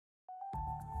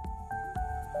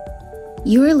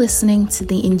You are listening to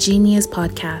the Ingenious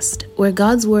Podcast, where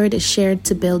God's Word is shared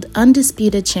to build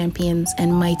undisputed champions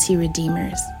and mighty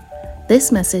redeemers.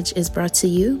 This message is brought to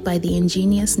you by the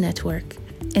Ingenious Network.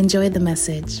 Enjoy the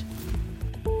message.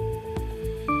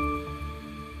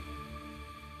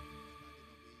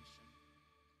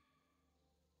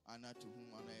 Honor to whom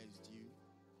honor is due,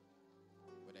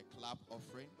 with a clap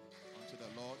offering unto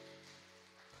the Lord.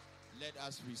 Let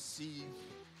us receive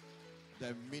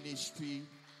the ministry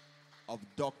of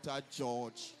Dr.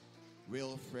 George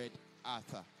Wilfred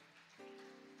Arthur.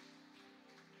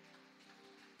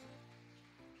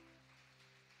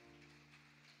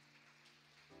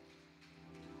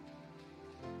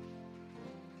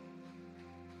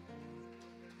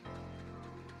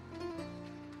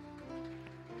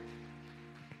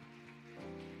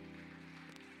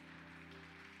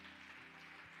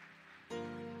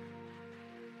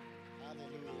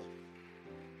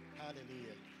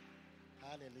 Hallelujah.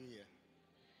 Hallelujah.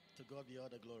 To God be all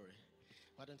the glory.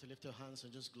 Why don't you lift your hands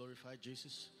and just glorify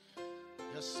Jesus?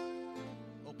 Just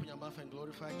open your mouth and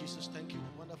glorify Jesus. Thank you,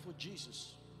 wonderful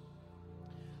Jesus.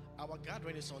 Our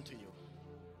gathering is unto you.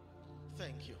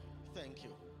 Thank you. Thank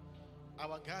you.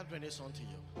 Our gathering is unto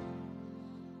you.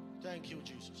 Thank you,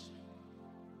 Jesus.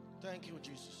 Thank you,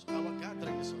 Jesus. Our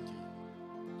gathering is unto you.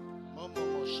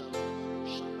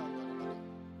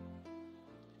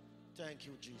 Thank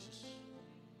you, Jesus.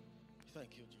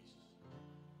 Thank you, Jesus.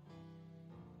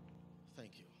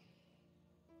 Thank you.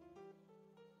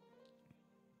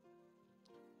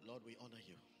 Lord, we honor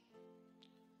you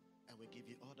and we give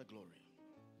you all the glory.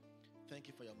 Thank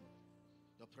you for your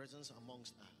presence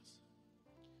amongst us.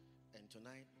 And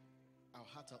tonight, our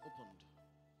hearts are opened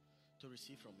to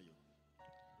receive from you.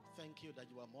 Thank you that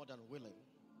you are more than willing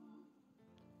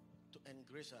to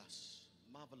engrace us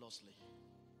marvelously.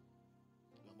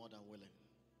 You are more than willing.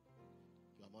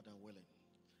 You are more than willing.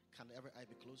 Can every eye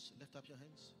be closed? Lift up your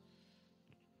hands.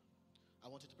 I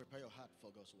want you to prepare your heart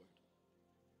for God's word.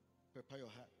 Prepare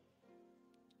your heart.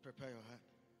 Prepare your heart.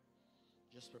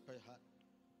 Just prepare your heart.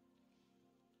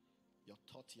 Your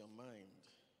thought, your mind.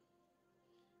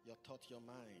 Your thought, your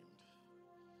mind.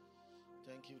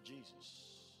 Thank you,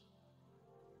 Jesus.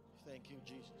 Thank you,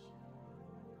 Jesus.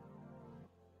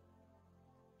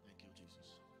 Thank you,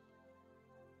 Jesus.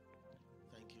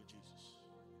 Thank you, Jesus.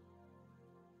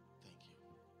 Thank you.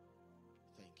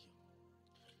 Thank you.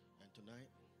 And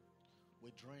tonight,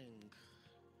 we drink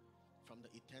from the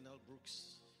eternal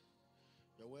brooks.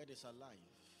 Your word is alive.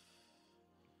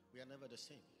 We are never the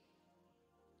same.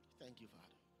 Thank you, Father.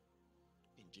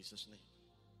 In Jesus' name.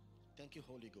 Thank you,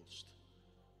 Holy Ghost,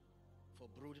 for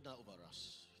brooding over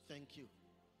us. Thank you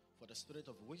for the spirit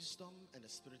of wisdom and the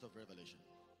spirit of revelation.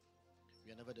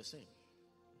 We are never the same.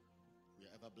 We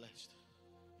are ever blessed.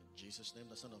 In Jesus' name,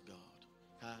 the Son of God.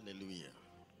 Hallelujah.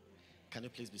 Can you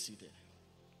please be seated?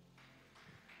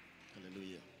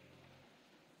 Hallelujah.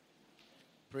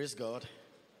 Praise God.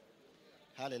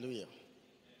 Hallelujah.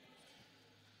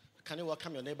 Can you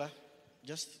welcome your neighbor?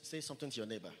 Just say something to your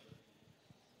neighbor.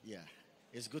 Yeah.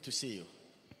 It's good to see you.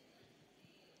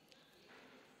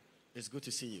 It's good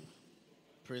to see you.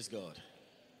 Praise God.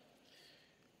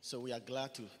 So we are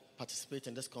glad to participate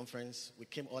in this conference. We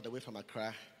came all the way from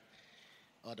Accra.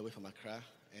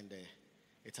 And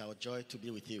it's our joy to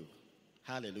be with you.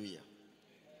 Hallelujah.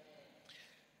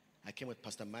 I came with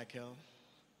Pastor Michael,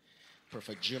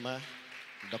 Prophet Juma,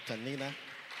 Dr. Nina.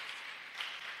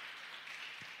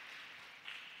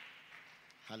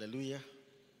 Hallelujah.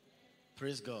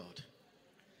 Praise God.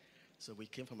 So we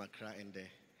came from Accra, and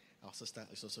our sister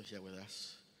is also here with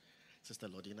us. Sister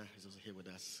Lodina is also here with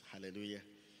us. Hallelujah.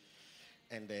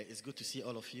 And it's good to see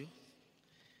all of you.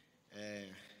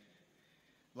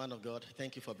 Man of God,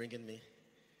 thank you for bringing me.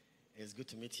 It's good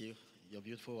to meet you, your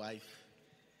beautiful wife,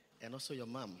 and also your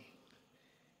mom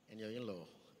and your in-law.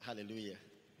 Hallelujah.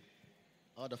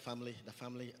 All the family,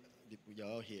 you're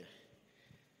all here.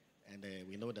 And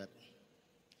we know that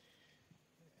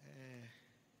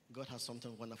God has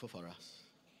something wonderful for us.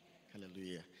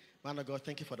 Hallelujah. Man of God,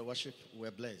 thank you for the worship. We're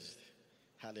blessed.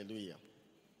 Hallelujah.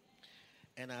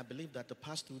 And I believe that the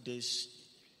past 2 days,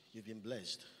 you've been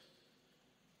blessed.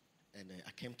 And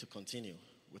I came to continue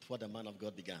with what the man of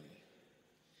God began.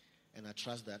 And I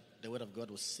trust that the word of God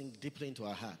will sink deeply into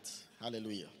our hearts.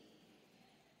 Hallelujah.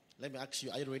 Let me ask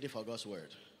you, are you ready for God's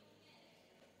word?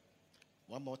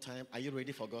 One more time, are you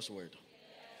ready for God's word?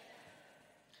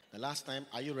 The last time,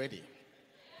 are you ready?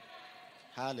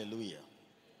 Hallelujah.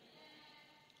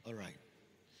 All right.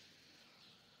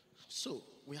 So,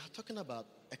 we are talking about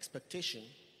expectation,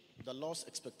 the Lord's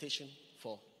expectation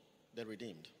for the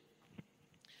redeemed.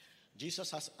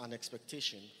 Jesus has an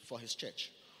expectation for his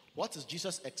church. What is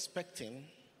Jesus expecting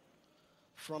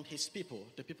from his people,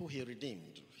 the people he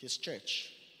redeemed, his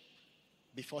church,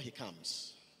 before he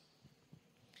comes?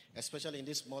 Especially in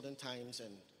these modern times,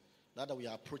 and now that we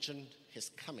are approaching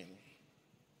his coming,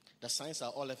 the signs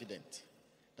are all evident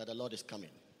that the Lord is coming.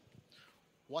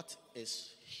 What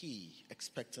is he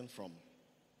expecting from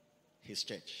his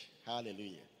church?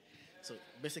 Hallelujah. So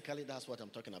basically, that's what I'm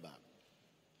talking about.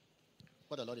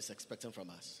 What the Lord is expecting from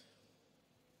us.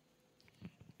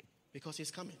 Because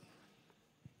he's coming.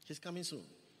 He's coming soon.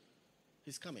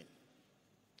 He's coming.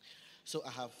 So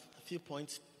I have a few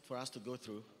points for us to go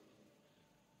through.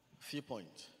 A few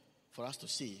points for us to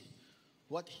see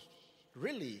what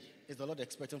really is the Lord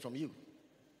expecting from you,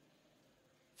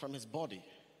 from his body,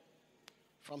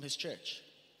 from his church.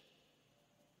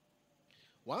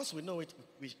 Once we know it,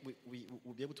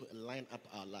 we'll be able to line up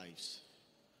our lives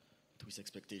to his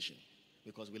expectation,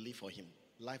 because we live for him.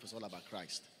 Life is all about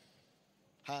Christ.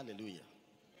 Hallelujah.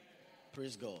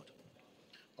 Praise God.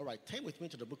 All right, turn with me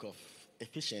to the book of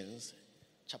Ephesians,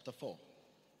 chapter 4.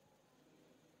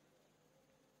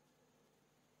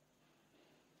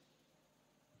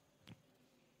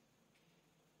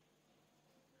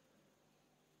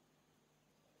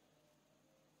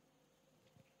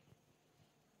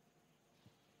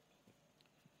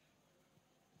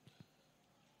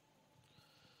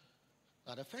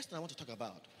 Now, the first thing I want to talk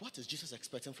about, what is Jesus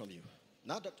expecting from you?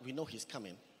 Now that we know he's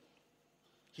coming,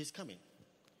 he's coming.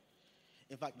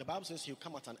 In fact, the Bible says he'll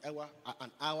come at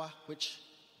an hour which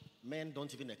men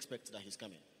don't even expect that he's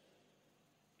coming.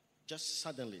 Just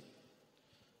suddenly,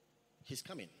 he's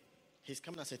coming. He's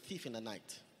coming as a thief in the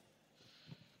night.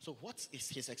 So what is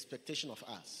his expectation of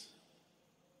us?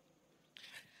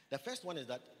 The first one is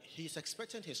that he's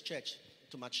expecting his church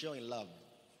to mature in love.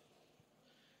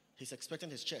 He's expecting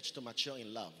his church to mature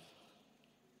in love.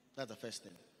 That's the first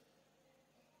thing.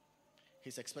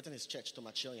 He's expecting his church to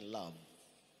mature in love.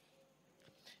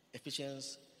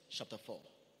 Ephesians chapter 4,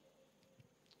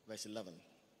 verse 11.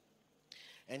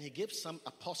 And he gave some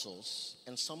apostles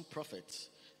and some prophets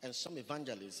and some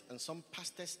evangelists and some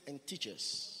pastors and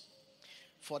teachers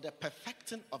for the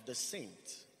perfecting of the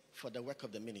saints, for the work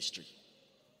of the ministry,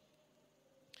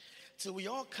 till we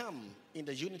all come in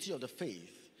the unity of the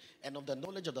faith and of the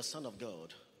knowledge of the Son of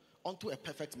God, unto a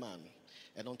perfect man,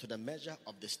 and unto the measure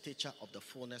of the stature of the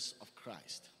fullness of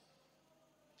Christ,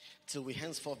 till we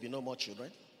henceforth be no more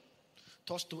children,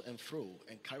 tossed to and fro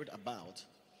and carried about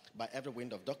by every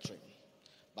wind of doctrine,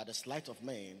 by the sleight of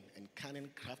men and cunning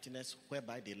craftiness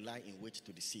whereby they lie in wait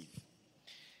to deceive.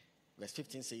 Verse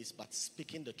 15 says, but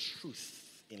speaking the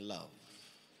truth in love,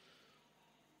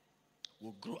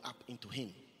 will grow up into him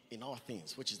in all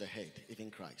things, which is the head, even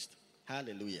Christ.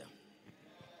 Hallelujah.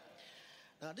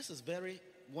 Now, this is very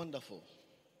wonderful.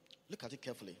 Look at it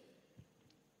carefully.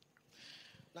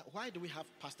 Now, why do we have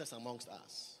pastors amongst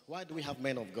us? Why do we have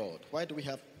men of God? Why do we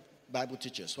have Bible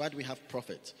teachers? Why do we have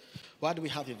prophets? Why do we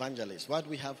have evangelists? Why do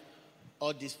we have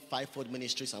all these fivefold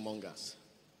ministries among us?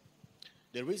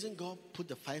 The reason God put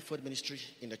the fivefold ministry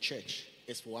in the church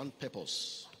is for one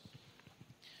purpose.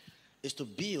 Is to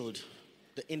build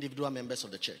the individual members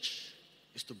of the church.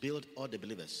 Is to build all the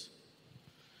believers.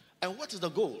 And what is the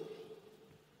goal?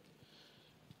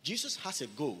 Jesus has a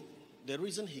goal. The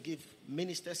reason he gave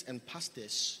ministers and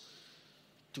pastors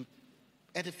to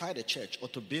edify the church or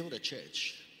to build a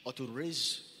church or to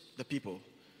raise the people,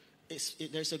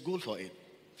 there's a goal for it.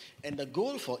 And the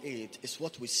goal for it is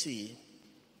what we see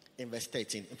in verse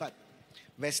 13. In fact,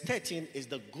 verse 13 is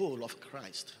the goal of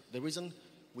Christ. The reason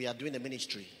we are doing the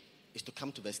ministry is to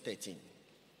come to verse 13.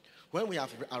 When we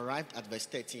have arrived at verse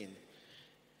 13,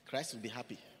 Christ will be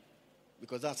happy,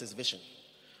 because that's his vision.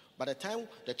 By the time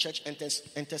the church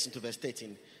enters into verse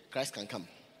 13, Christ can come.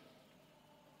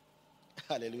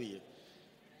 Hallelujah.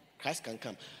 Christ can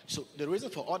come. So the reason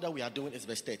for all that we are doing is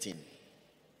verse 13.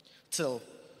 Till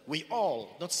we all,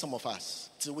 not some of us,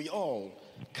 till we all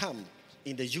come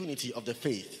in the unity of the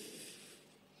faith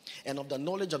and of the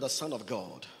knowledge of the Son of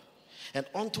God, and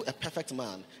unto a perfect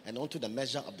man, and unto the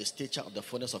measure of the stature of the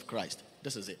fullness of Christ.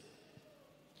 This is it.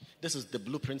 This is the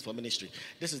blueprint for ministry.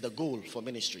 This is the goal for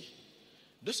ministry.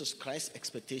 This is Christ's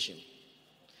expectation.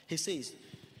 He says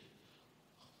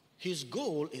his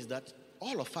goal is that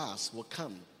all of us will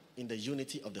come in the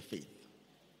unity of the faith.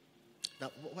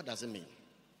 Now, what does it mean?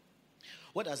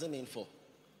 What does it mean for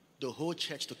the whole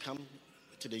church to come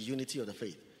to the unity of the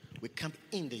faith? We come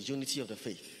in the unity of the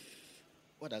faith.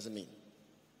 What does it mean?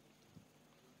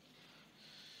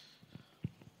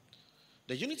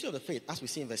 The unity of the faith, as we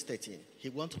see in verse 13, he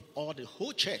wants all the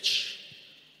whole church,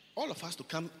 all of us, to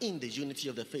come in the unity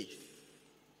of the faith.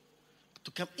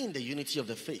 To come in the unity of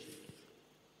the faith.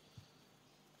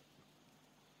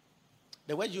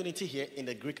 The word unity here in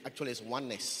the Greek actually is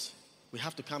oneness. We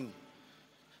have to come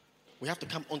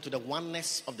onto the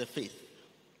oneness of the faith.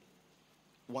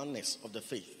 Oneness of the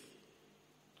faith.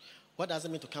 What does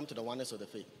it mean to come to the oneness of the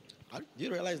faith? Do you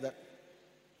realize that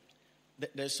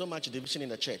there's so much division in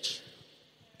the church?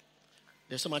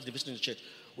 There's so much division in the church.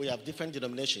 We have different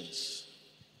denominations.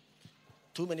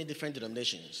 Too many different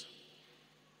denominations.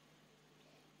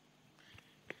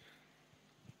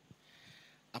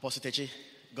 Apostle Techi,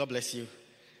 God bless you.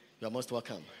 You are most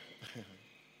welcome.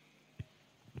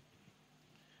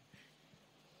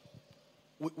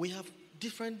 We have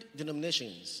different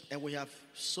denominations, and we have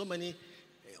so many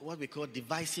what we call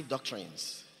divisive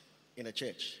doctrines in the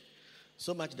church.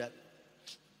 So much that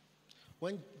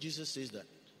when Jesus says that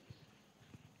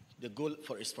the goal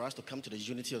is for us to come to the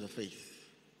unity of the faith,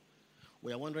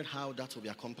 we are wondering how that will be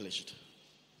accomplished.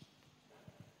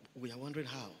 We are wondering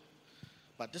how.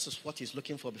 But this is what he's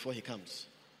looking for before he comes.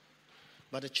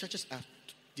 But the churches are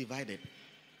divided.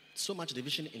 So much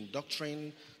division in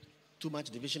doctrine, too much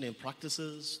division in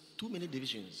practices, too many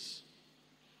divisions.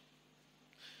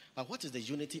 But what is the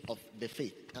unity of the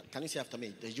faith? Can you say after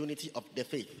me? The unity of the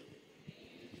faith.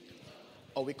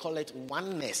 Or we call it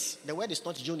oneness. The word is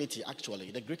not unity,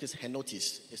 actually. The Greek is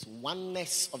henotis. It's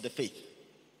oneness of the faith.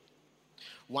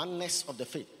 Oneness of the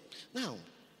faith. Now,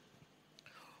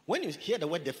 when you hear the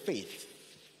word the faith,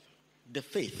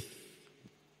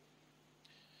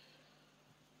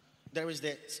 there is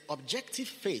the objective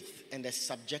faith and the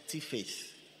subjective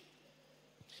faith.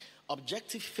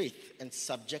 Objective faith and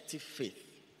subjective faith.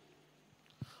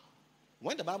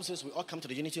 When the Bible says we all come to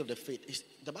the unity of the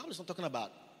faith, the Bible is not talking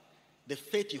about the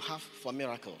faith you have for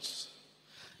miracles.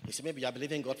 You see, maybe you are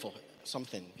believing God for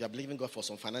something. You are believing God for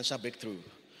some financial breakthrough.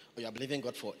 Or you are believing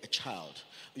God for a child.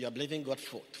 Or you are believing God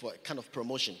for a kind of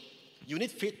promotion. You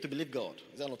need faith to believe God.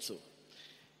 Is that not so?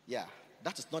 Yeah,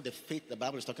 that is not the faith the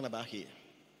Bible is talking about here.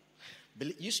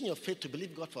 Using your faith to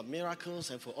believe God for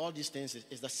miracles and for all these things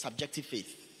is the subjective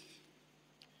faith.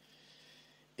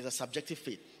 It's a subjective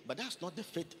faith. But that's not the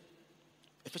faith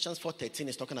Ephesians 4:13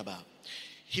 is talking about.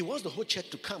 He wants the whole church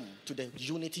to come to the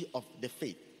unity of the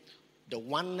faith. The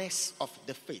oneness of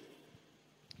the faith.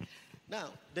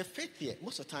 Now, the faith here,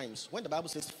 most of the times, when the Bible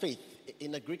says faith,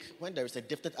 in the Greek, when there is a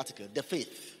definite article, the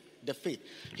faith,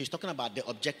 he's talking about the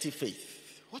objective faith.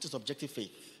 What is objective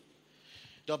faith?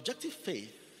 The objective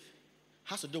faith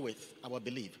has to do with our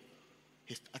belief.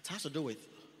 It has to do with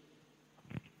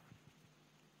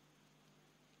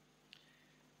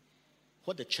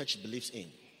what the church believes in.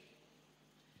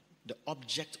 The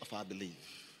object of our belief.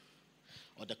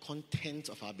 Or the content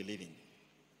of our believing.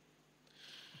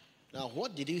 Now,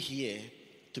 what did you hear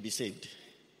to be saved?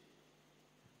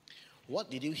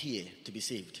 What did you hear to be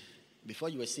saved? Before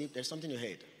you were saved, there's something you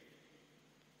heard.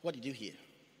 What did you hear?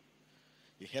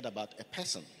 You heard about a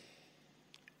person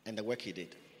and the work he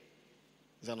did.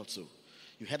 Is that not so?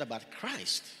 You heard about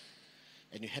Christ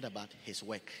and you heard about his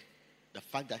work. The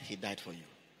fact that he died for you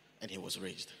and he was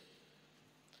raised.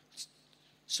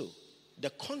 So, the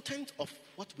content of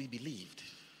what we believed,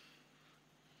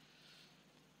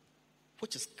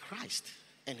 which is Christ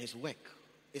and his work,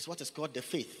 is what is called the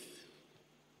faith.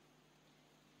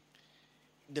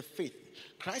 The faith.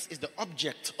 Christ is the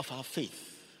object of our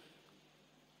faith.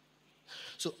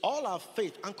 So all our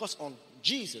faith anchors on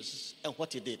Jesus and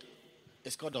what he did.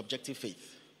 It's called objective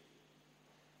faith.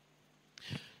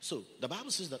 So the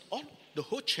Bible says that the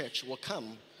whole church will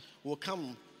come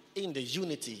in the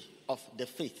unity of the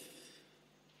faith.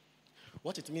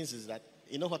 What it means is that,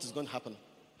 you know what is going to happen?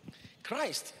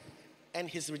 Christ and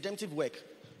his redemptive work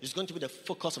is going to be the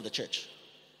focus of the church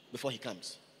before he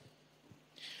comes.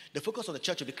 The focus of the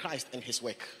church will be Christ and his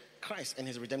work. Christ and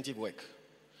his redemptive work.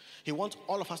 He wants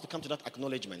all of us to come to that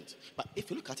acknowledgement. But if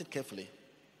you look at it carefully,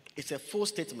 it's a full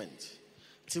statement.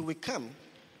 Till we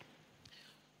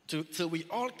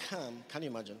all come, can you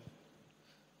imagine?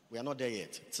 We are not there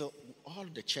yet. So all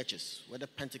the churches, whether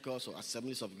Pentecost or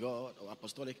Assemblies of God or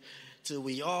Apostolic, till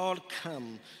we all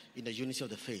come in the unity of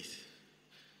the faith.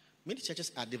 Many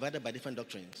churches are divided by different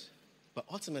doctrines. But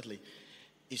ultimately,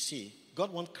 you see,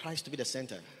 God wants Christ to be the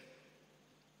center.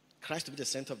 Christ to be the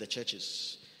center of the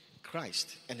churches.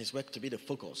 Christ and his work to be the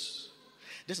focus.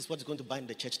 This is what is going to bind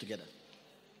the church together.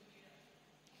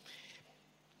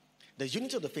 The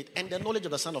unity of the faith and the knowledge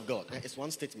of the Son of God. It's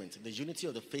one statement. The unity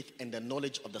of the faith and the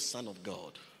knowledge of the Son of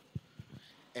God.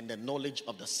 And the knowledge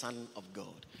of the Son of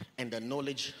God. And the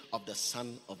knowledge of the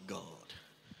Son of God.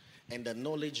 And the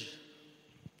knowledge.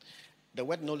 The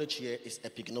word knowledge here is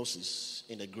epignosis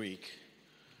in the Greek.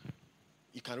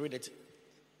 You can read it.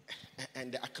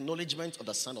 And the acknowledgement of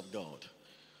the Son of God.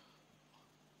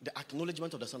 the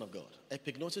acknowledgement of the Son of God.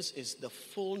 Epignosis is the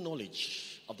full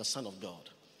knowledge of the Son of God,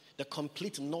 the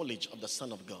complete knowledge of the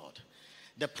Son of God,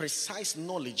 the precise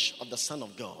knowledge of the Son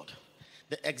of God,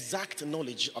 the exact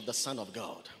knowledge of the Son of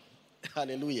God.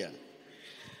 Hallelujah.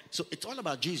 So it's all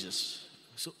about Jesus.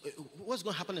 So what's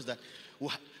going to happen is that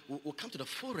we'll come to the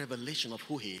full revelation of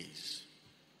who he is.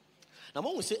 Now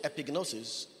when we say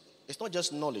epignosis, it's not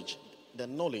just knowledge. The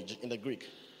knowledge in the Greek,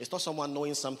 it's not someone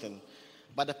knowing something,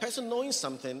 but the person knowing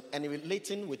something and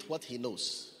relating with what he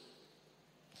knows.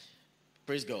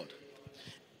 Praise God.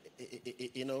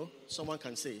 You know, someone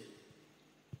can say,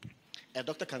 a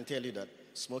doctor can tell you that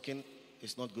smoking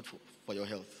is not good for your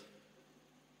health.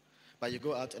 But you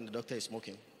go out and the doctor is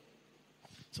smoking.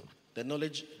 So the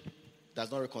knowledge does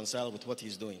not reconcile with what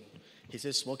he's doing. He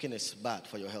says smoking is bad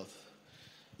for your health.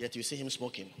 Yet you see him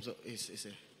smoking. So it's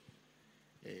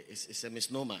a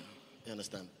misnomer. You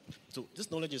understand? So this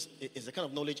knowledge is the kind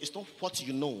of knowledge, it's not what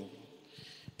you know.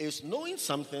 It's knowing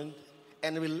something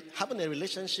and having a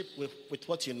relationship with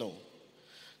what you know.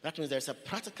 That means there's a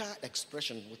practical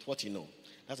expression with what you know.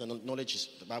 That's the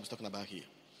knowledge the Bible's talking about here.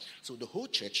 So the whole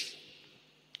church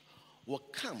will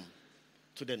come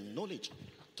to the knowledge,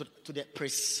 to the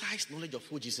precise knowledge of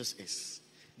who Jesus is.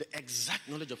 The exact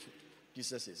knowledge of who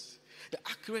Jesus is. The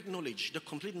accurate knowledge, the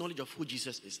complete knowledge of who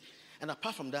Jesus is. And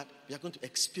apart from that, we are going to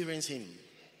experience him.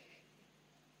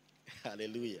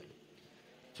 Hallelujah.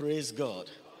 Praise God.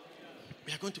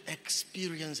 We are going to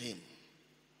experience him.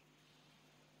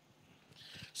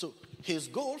 So his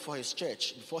goal for his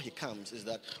church before he comes is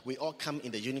that we all come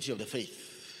in the unity of the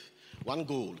faith. One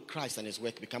goal, Christ and his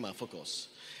work become our focus.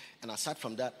 And aside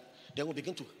from that, then we'll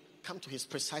begin to come to his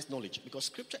precise knowledge, because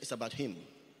scripture is about him.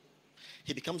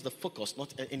 He becomes the focus,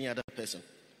 not any other person.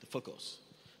 The focus.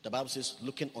 The Bible says,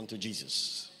 looking unto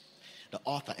Jesus, the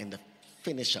author and the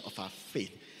finisher of our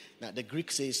faith. Now, the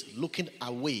Greek says, looking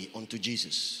away unto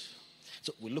Jesus.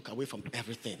 So we look away from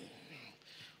everything.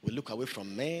 We look away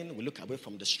from men. We look away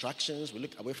from distractions. We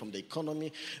look away from the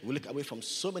economy. We look away from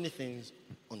so many things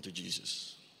unto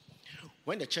Jesus.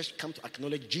 When the church comes to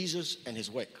acknowledge Jesus and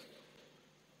his work,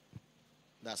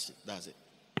 that's it.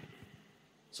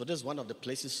 So this is one of the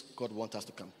places God wants us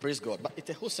to come. Praise God. But it's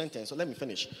a whole sentence, so let me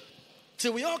finish.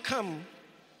 Till we all come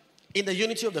in the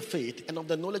unity of the faith and of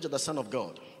the knowledge of the Son of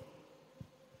God.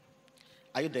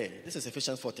 Are you there? This is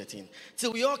Ephesians 4:13.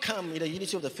 Till we all come in the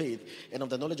unity of the faith and of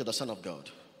the knowledge of the Son of God.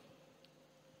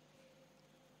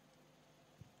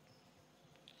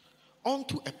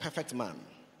 Unto a perfect man,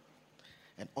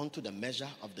 and unto the measure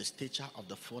of the stature of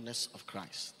the fullness of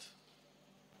Christ.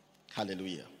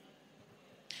 Hallelujah.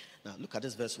 Now look at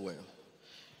this verse well.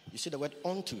 You see the word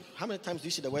unto. How many times do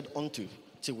you see the word unto?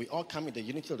 Till we all come in the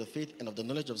unity of the faith and of the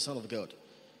knowledge of the Son of God.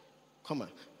 Comma.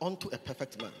 Unto a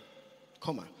perfect man.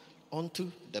 Comma.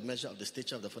 Unto the measure of the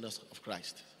stature of the fullness of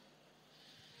Christ.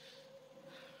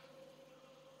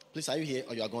 Please, are you here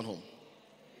or you are going home?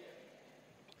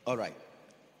 All right.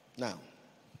 Now,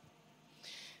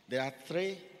 there are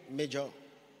three major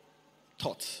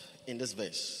thoughts in this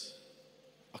verse.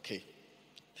 Okay.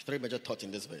 Three major thoughts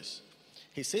in this verse.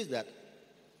 He says that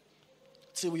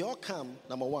till we all come,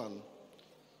 number one,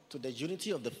 to the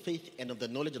unity of the faith and of the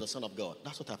knowledge of the Son of God.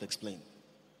 That's what I've explained.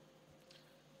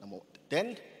 Number one.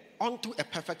 Then unto a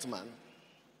perfect man.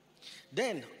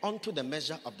 Then unto the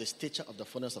measure of the stature of the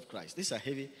fullness of Christ. These are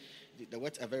heavy. The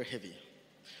words are very heavy.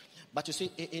 But you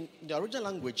see, in the original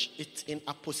language, it's in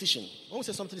apposition. When we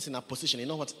say something is in apposition, you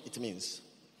know what it means?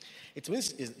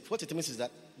 What it means is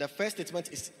that the first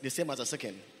statement is the same as the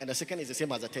second, and the second is the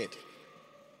same as the third.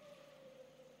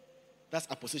 That's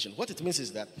apposition. What it means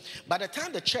is that by the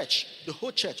time the church, the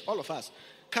whole church, all of us,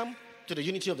 come to the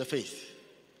unity of the faith,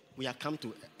 we have come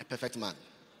to a perfect man.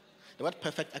 The word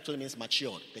perfect actually means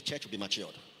matured. The church will be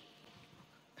matured.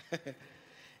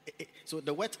 So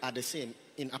the words are the same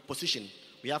in apposition.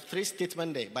 We have three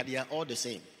statements there, but they are all the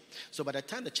same. So by the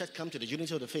time the church comes to the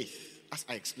unity of the faith, as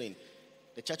I explained,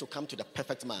 the church will come to the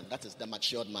perfect man. That is the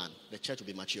matured man. The church will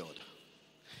be matured.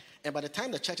 And by the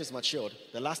time the church is matured,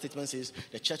 the last statement says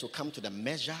the church will come to the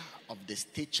measure of the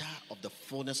stature of the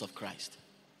fullness of Christ.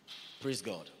 Praise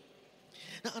God.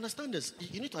 Now understand this.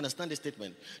 You need to understand this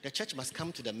statement. The church must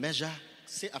come to the measure,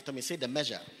 say after me, say the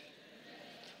measure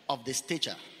of the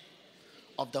stature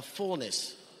of the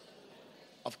fullness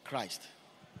of Christ.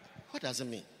 What does it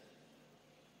mean?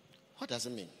 What does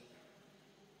it mean?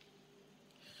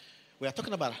 We are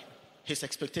talking about his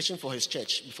expectation for his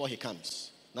church before he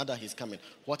comes. Now that he's coming,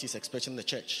 what he's expecting the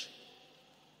church.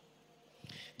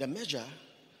 The measure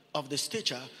of the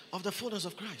stature of the fullness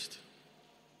of Christ.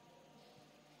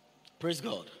 Praise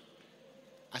God.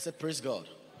 I said praise God.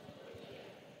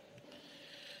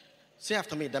 Say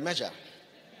after me, the measure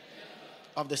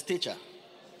of the stature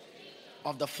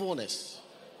of the fullness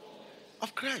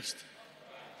of Christ.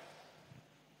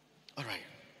 All right.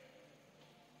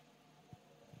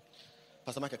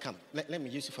 Pastor Michael, come. Let me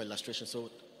use you for illustration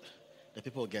so the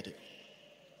people will get it.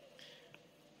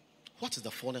 What is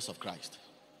the fullness of Christ?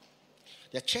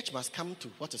 The church must come to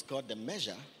what is called the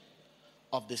measure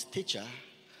of the stature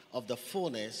of the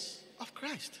fullness of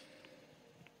Christ.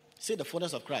 Say the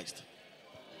fullness of Christ.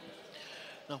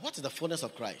 Now, what is the fullness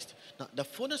of Christ? Now, the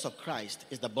fullness of Christ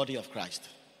is the body of Christ.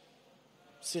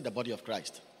 Say the body of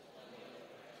Christ.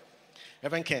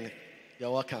 Reverend Ken,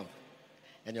 you're welcome.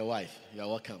 And your wife, you're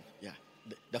welcome. Yeah.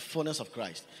 The fullness of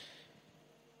Christ.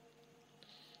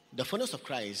 The fullness of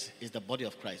Christ is the body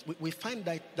of Christ. We find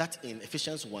that in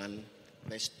Ephesians 1,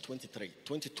 verse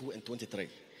 22 and 23.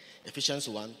 Ephesians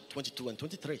 1, 22 and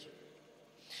 23.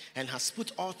 And has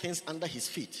put all things under his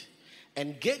feet,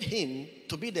 and gave him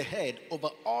to be the head over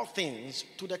all things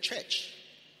to the church,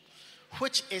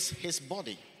 which is his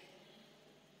body,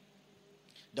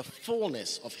 the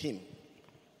fullness of him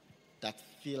that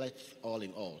filleth all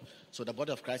in all. So the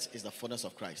body of Christ is the fullness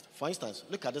of Christ. For instance,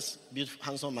 look at this beautiful,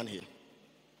 handsome man here.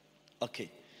 Okay.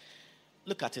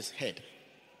 Look at his head.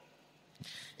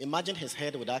 Imagine his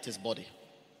head without his body.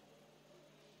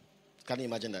 Can you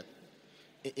imagine that?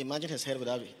 Imagine his head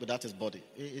without his body.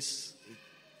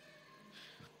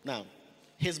 Now,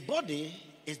 his body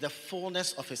is the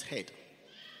fullness of his head.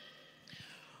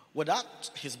 Without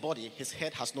his body, his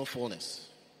head has no fullness.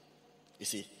 You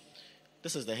see,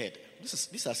 this is the head.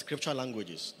 These are scriptural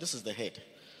languages. This is the head.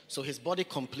 So his body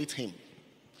completes him.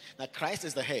 Now, Christ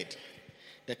is the head.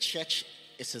 The church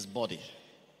is his body.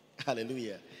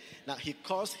 Hallelujah. Now, he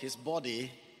calls his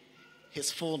body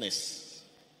his fullness.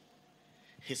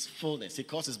 His fullness. He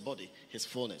calls his body his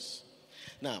fullness.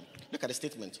 Now, look at the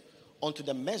statement. Unto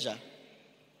the measure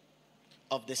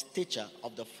of the stature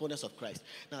of the fullness of Christ.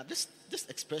 Now, this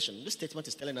expression, this statement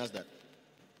is telling us that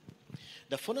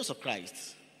the fullness of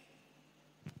Christ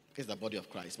is the body of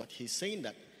Christ. But he's saying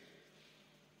that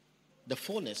the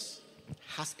fullness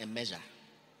has a measure.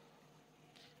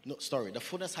 The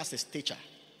fullness has a stature.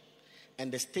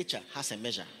 And the stature has a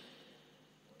measure.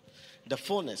 The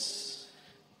fullness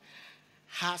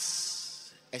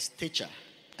has a stature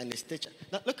and a stature.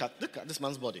 Now look at this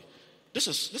man's body. This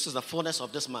is the fullness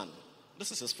of this man.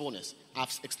 This is his fullness.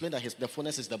 I've explained that the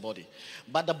fullness is the body.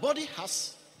 But the body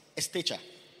has a stature.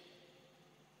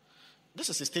 This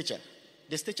is his stature.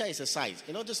 The stature is a size.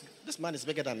 You know, this man is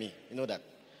bigger than me. You know that.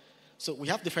 So we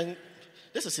have different.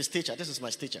 This is his stature. This is my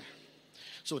stature.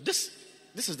 So this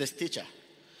is the stature.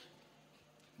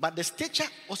 But the stature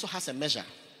also has a measure.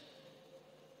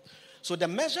 So the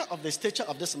measure of the stature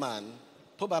of this man,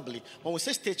 probably, when we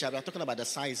say stature, we are talking about the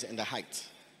size and the height.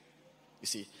 You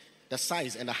see, the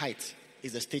size and the height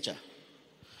is the stature.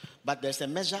 But there's a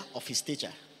measure of his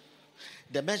stature.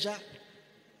 The measure.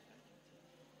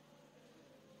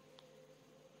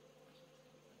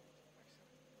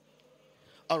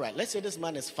 All right, let's say this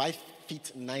man is 5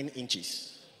 feet 9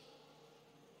 inches.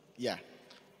 Yeah.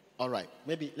 All right.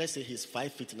 Maybe let's say he's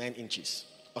 5 feet 9 inches.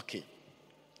 Okay.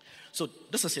 So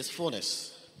this is his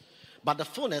fullness. But the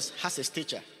fullness has a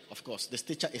stature. Of course, the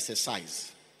stature is a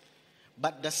size.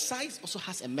 But the size also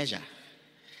has a measure.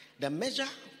 The measure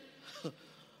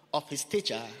of his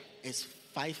stature is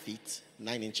 5 feet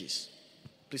 9 inches.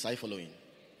 Please, are you following?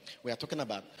 We are talking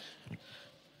about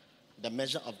the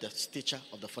measure of the stature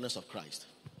of the fullness of Christ.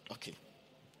 Okay.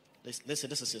 Let's say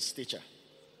this is his stature.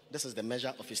 This is the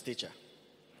measure of his stature.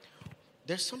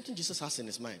 There's something Jesus has in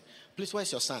his mind. Please,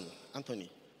 where's your son,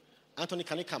 Anthony? Anthony,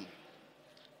 can you come?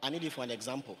 I need you for an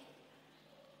example.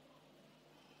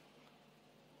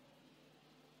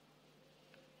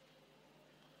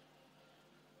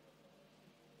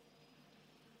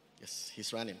 Yes,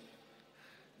 he's running.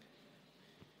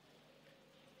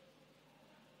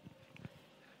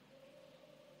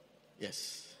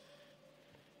 Yes.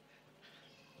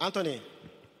 Anthony,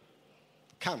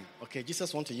 come. Okay,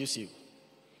 Jesus wants to use you.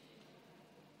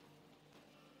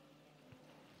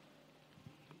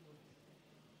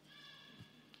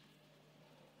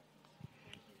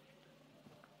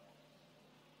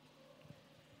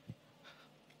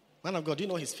 Man of God, do you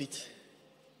know his feet?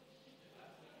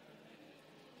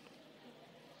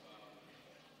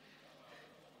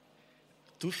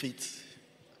 Two feet.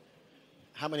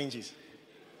 How many inches?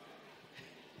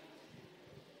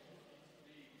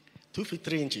 2 feet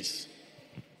 3 inches.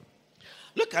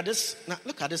 Look at this. Now,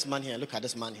 look at this man here. Look at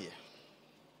this man here.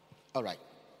 All right.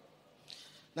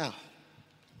 Now.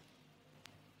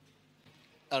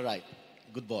 All right.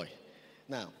 Good boy.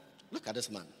 Now, look at this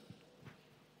man.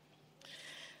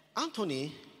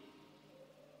 Anthony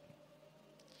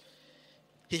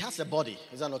he has a body.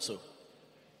 Is that not so?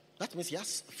 That means he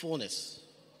has fullness.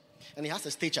 And he has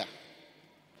a stature.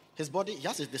 His body, he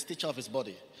has the stature of his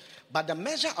body. But the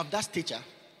measure of that stature,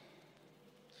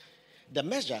 the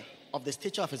measure of the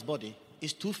stature of his body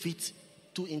is 2 feet,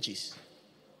 2 inches.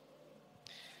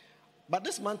 But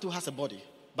this man too has a body.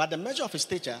 But the measure of his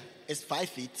stature is 5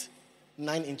 feet,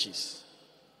 9 inches.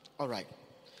 All right.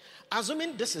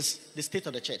 Assuming this is the state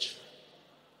of the church.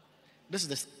 This is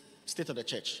the state of the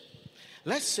church.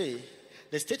 Let's say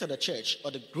the state of the church or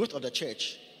the growth of the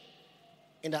church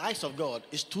in the eyes of God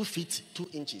is 2 feet, 2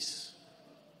 inches.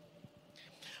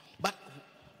 But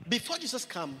before Jesus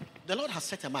came, the Lord has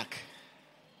set a mark.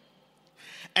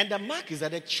 And the mark is that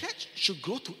the church should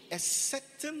grow to a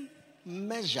certain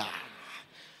measure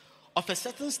of a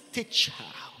certain stature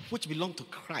which belongs to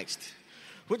Christ,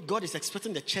 which God is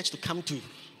expecting the church to come to.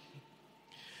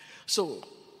 So,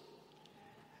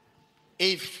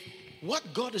 if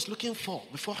what God is looking for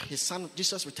before his son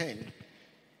Jesus returned,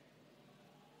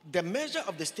 the measure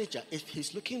of the stature, if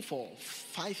he's looking for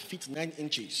 5 feet 9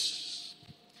 inches,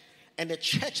 and the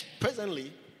church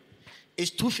presently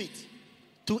is 2 feet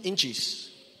 2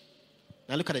 inches.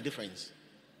 Now look at the difference.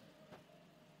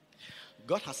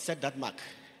 God has set that mark,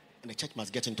 and the church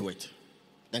must get into it.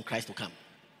 Then Christ will come.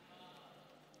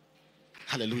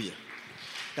 Hallelujah.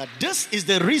 Now this is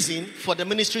the reason for the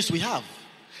ministries we have.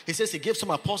 He says he gave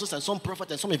some apostles and some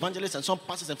prophets and some evangelists and some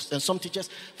pastors and some teachers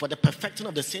for the perfecting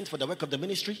of the saints, for the work of the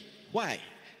ministry. Why?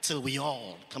 Till we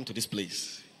all come to this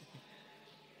place.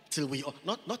 Till we all,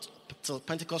 not till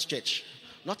Pentecost church,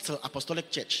 not till Apostolic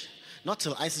church, not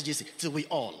till IJC, till we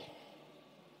all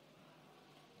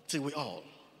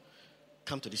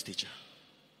come to this teacher.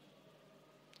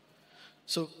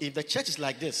 So if the church is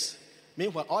like this,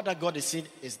 meanwhile all that God is seeing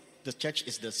is the church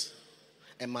is this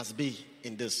and must be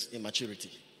in this, in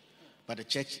maturity. But the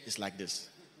church is like this.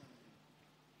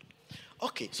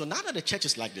 Okay, so now that the church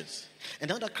is like this, and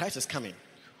now that Christ is coming,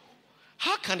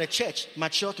 how can the church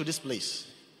mature to this place?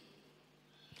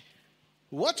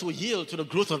 What will yield to the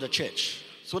growth of the church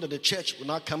so that the church will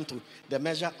not come to the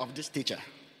measure of this teacher?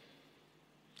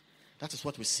 That is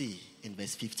what we see in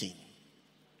verse 15.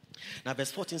 Now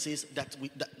verse 14 says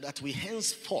that we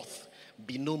henceforth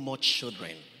be no more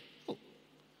children.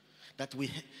 That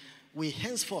we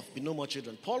henceforth be no more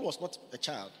children. Paul was not a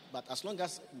child, but as long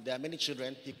as there are many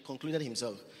children, he concluded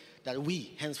himself that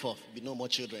we henceforth be no more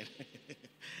children.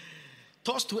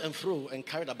 Tossed to and fro and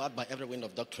carried about by every wind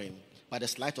of doctrine, by the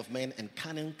sleight of men and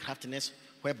cunning craftiness,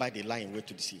 whereby they lie in wait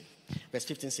to deceive. Verse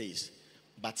 15 says,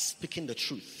 but speaking the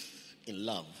truth in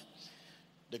love.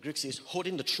 The Greek says,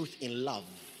 holding the truth in love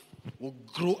will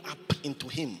grow up into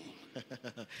him.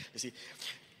 You see,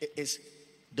 it is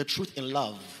the truth in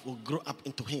love will grow up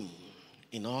into him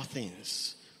in all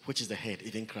things, which is the head,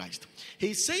 even Christ.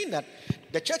 He's saying that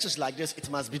the church is like this, it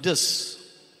must be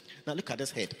this. Now look at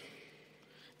this head.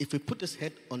 If we put this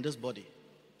head on this body,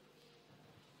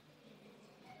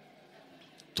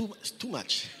 it's too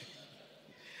much.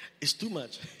 It's too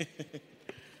much.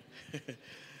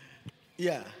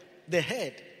 Yeah, the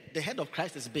head of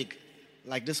Christ is big,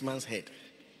 like this man's head.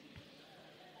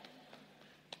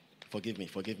 Forgive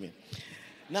me.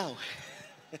 Now,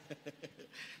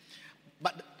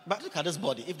 but look at this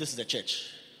body. If this is a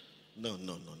church, no.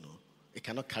 It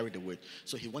cannot carry the weight.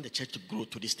 So he wants the church to grow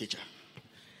to this stature.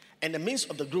 And the means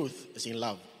of the growth is in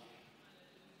love.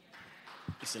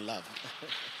 It's in love.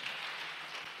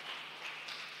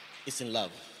 It's in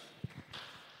love.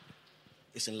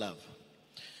 It's in love.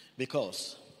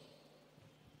 Because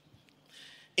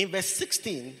in verse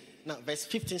 16, now verse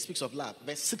 15 speaks of love.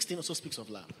 Verse 16 also speaks of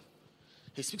love.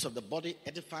 He speaks of the body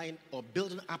edifying or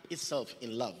building up itself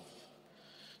in love.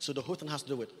 So the whole thing has to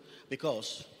do with,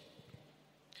 because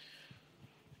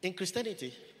in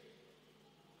Christianity,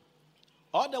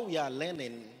 all that we are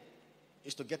learning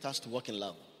is to get us to walk in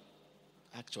love,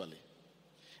 actually.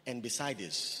 And beside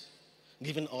this,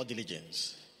 giving all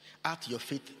diligence, add to your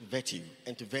faith virtue,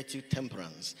 and to virtue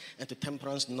temperance, and to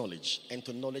temperance knowledge, and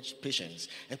to knowledge patience,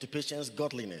 and to patience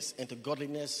godliness, and to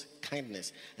godliness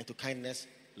kindness, and to kindness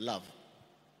love.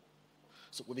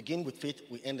 So we begin with faith,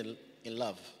 we end in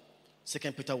love. 2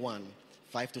 Peter 1,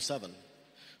 5-7.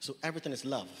 So everything is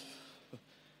love.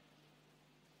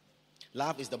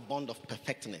 Love is the bond of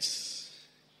perfectness.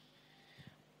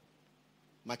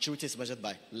 Maturity is measured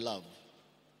by love.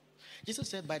 Jesus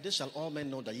said, by this shall all men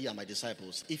know that ye are my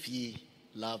disciples, if ye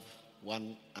love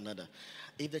one another.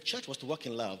 If the church was to walk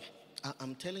in love,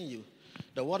 I'm telling you,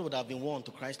 the world would have been won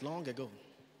to Christ long ago.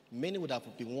 Many would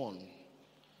have been won.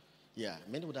 Yeah,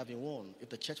 many would have been won if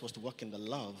the church was to walk in the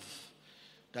love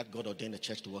that God ordained the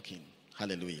church to walk in.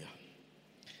 Hallelujah.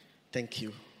 Thank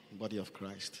you Body of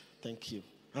Christ. Thank you.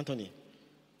 Anthony,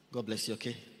 God bless you,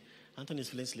 okay? Anthony is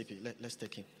feeling sleepy. Let's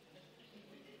take him.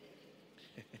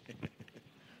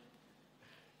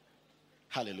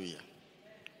 Hallelujah.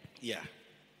 Yeah.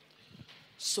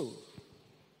 So,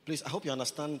 please, I hope you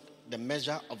understand the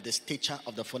measure of the stature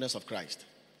of the fullness of Christ.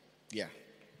 Yeah.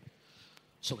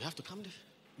 So we have to come there.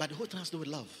 But the whole thing has to do with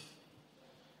love.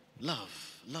 Love.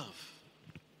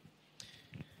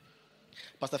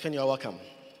 Pastor Finn, you are welcome.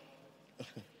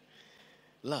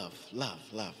 Love.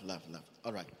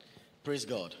 All right. Praise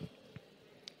God.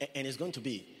 And it's going to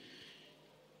be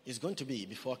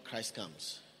before Christ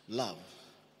comes. Love.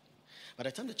 By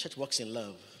the time the church walks in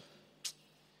love,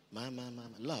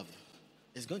 love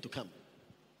is going to come.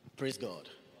 Praise God.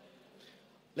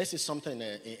 Let's see something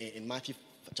in Matthew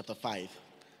chapter 5,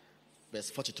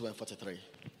 verse 42 and 43.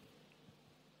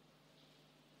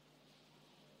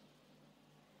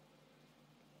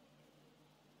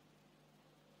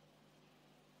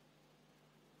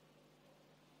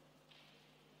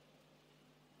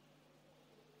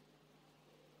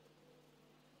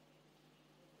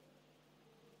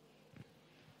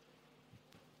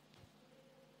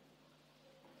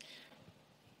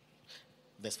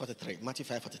 Verse 43, Matthew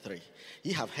 5:43.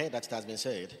 Ye have heard that it has been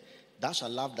said, thou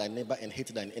shalt love thy neighbor and hate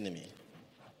thine enemy.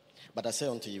 But I say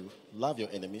unto you, love your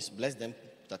enemies, bless them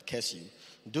that curse you,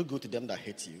 do good to them that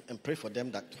hate you, and pray for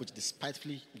them that which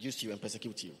despitefully use you and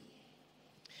persecute you,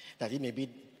 that ye may be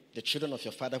the children of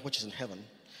your Father which is in heaven.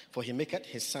 For he maketh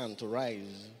his sun to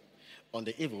rise on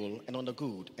the evil and on the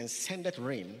good, and sendeth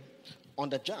rain on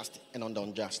the just and on the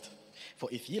unjust. For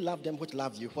if ye love them which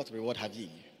love you, what reward have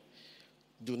ye?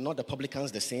 Do not the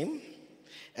publicans the same?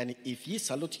 And if ye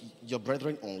salute your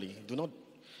brethren only,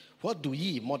 what do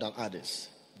ye more than others?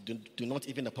 Do not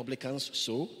even the publicans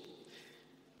so?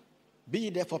 Be ye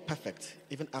therefore perfect,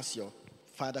 even as your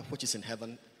Father which is in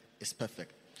heaven is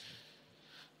perfect.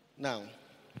 Now,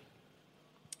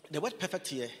 the word perfect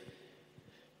here,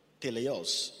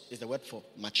 teleos, is the word for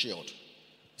matured.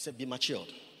 He said, be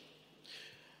matured.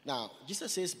 Now,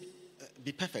 Jesus says,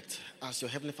 be perfect as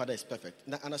your heavenly Father is perfect.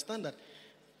 Now, understand that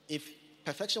if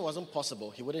perfection wasn't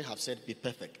possible, he wouldn't have said, be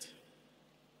perfect.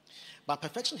 But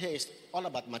perfection here is all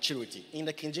about maturity. In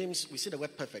the King James, we see the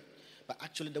word perfect, but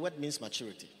actually the word means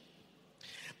maturity.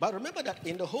 But remember that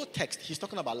in the whole text, he's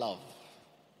talking about love.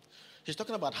 He's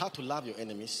talking about how to love your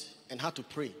enemies and how to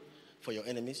pray for your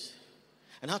enemies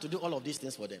and how to do all of these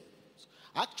things for them.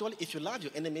 Actually, if you love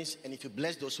your enemies and if you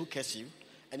bless those who curse you,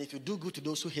 and if you do good to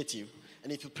those who hate you,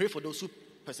 and if you pray for those who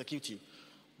persecute you,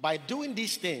 by doing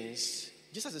these things,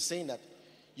 Jesus is saying that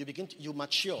you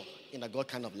mature in a God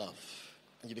kind of love,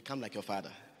 and you become like your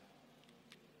Father.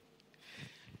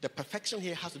 The perfection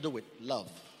here has to do with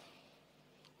love,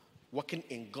 walking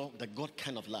in the God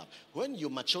kind of love. When you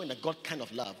mature in the God kind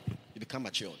of love, you become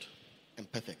matured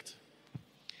and perfect.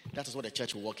 That is what the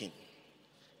church will walk in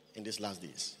these last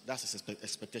days. That's his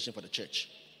expectation for the church.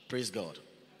 Praise God.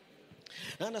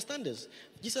 Now understand this.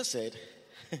 Jesus said,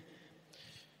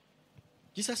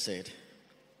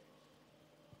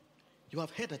 you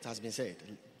have heard that it has been said,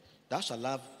 thou shalt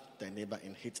love thy neighbor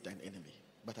and hate thine enemy.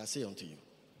 But I say unto you.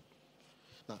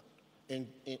 Now,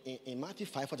 in Matthew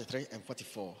 5:43 and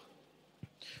 44,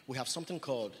 we have something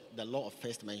called the law of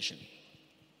first mention.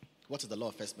 What is the law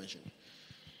of first mention?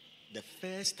 The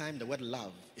first time the word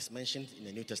love is mentioned in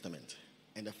the New Testament,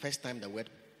 and the first time the word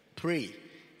pray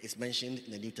is mentioned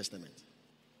in the New Testament.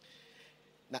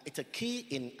 Now, it's a key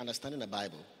in understanding the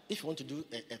Bible. If you want to do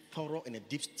a thorough and a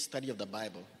deep study of the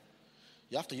Bible,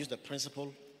 you have to use the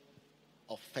principle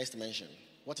of first mention.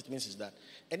 What it means is that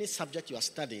any subject you are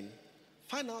studying,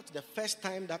 find out the first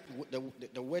time that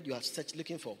the word you are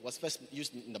looking for was first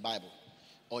used in the Bible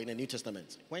or in the New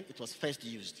Testament, when it was first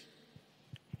used.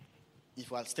 If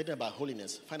you are studying about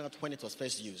holiness, find out when it was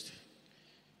first used.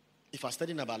 If you are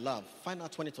studying about love, find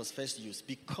out when it was first used,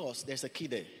 because there's a key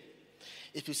there.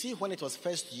 If you see when it was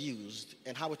first used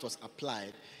and how it was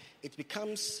applied, it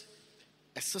becomes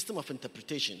a system of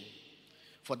interpretation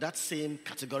for that same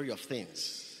category of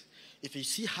things. If you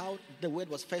see how the word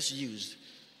was first used,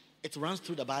 it runs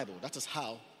through the Bible. That is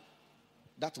how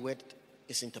that word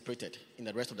is interpreted in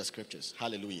the rest of the scriptures.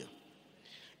 Hallelujah.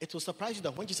 It will surprise you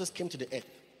that when Jesus came to the earth,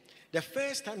 the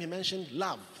first time he mentioned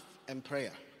love and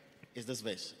prayer is this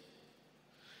verse.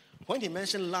 When he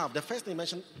mentioned love, the first thing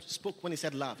he spoke when he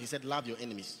said, love your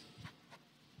enemies.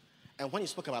 And when he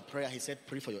spoke about prayer, he said,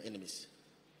 pray for your enemies.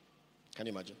 Can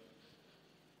you imagine?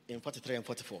 In 43 and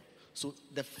 44. So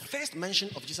the first mention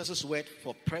of Jesus' word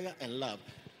for prayer and love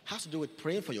has to do with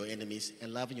praying for your enemies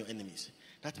and loving your enemies.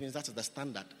 That means that is the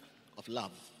standard of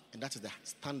love, and that is the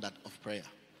standard of prayer.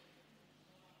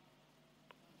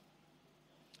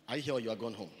 Are you here or you are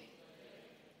going home?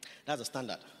 That's the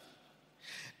standard.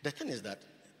 The thing is that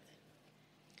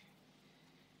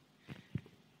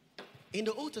in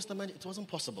the Old Testament, it wasn't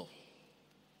possible.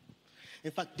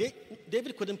 In fact,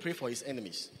 David couldn't pray for his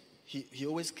enemies. He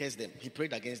always cursed them. He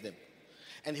prayed against them.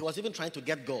 And he was even trying to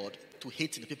get God to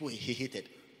hate the people he hated.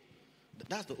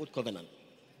 That's the Old Covenant.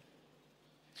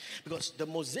 Because the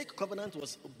Mosaic Covenant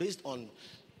was based on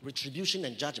retribution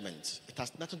and judgment. It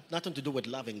has nothing to do with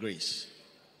love and grace.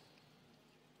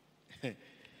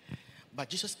 But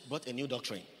Jesus brought a new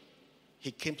doctrine.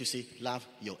 He came to say, love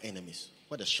your enemies.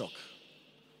 What a shock.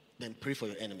 Then pray for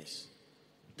your enemies.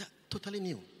 That's totally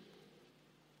new.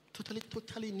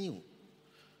 Totally new.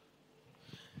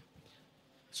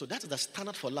 So that's the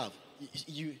standard for love.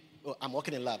 I'm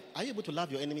walking in love. Are you able to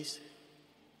love your enemies?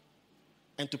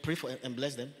 And to pray for and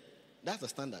bless them? That's the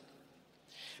standard.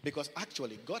 Because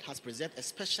actually, God has preserved a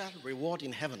special reward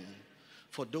in heaven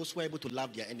for those who are able to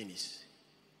love their enemies.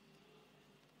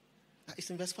 It's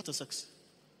in verse 46.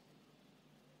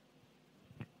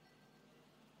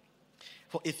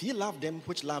 For if ye love them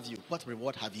which love you, what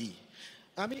reward have ye?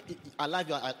 I mean, I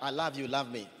love you, love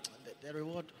me. The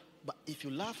reward. But if you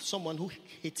love someone who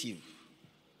hates you,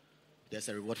 there's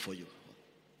a reward for you.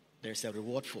 There's a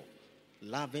reward for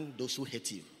loving those who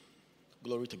hate you.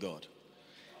 Glory to God.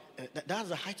 That's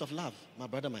the height of love, my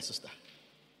brother, my sister.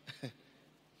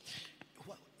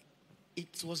 Well,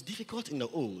 it was difficult in the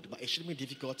Old, but it shouldn't be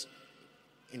difficult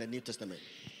in the New Testament.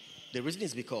 The reason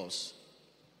is because,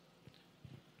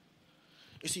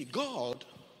 you see, God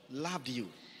loved you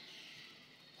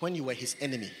when you were his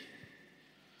enemy.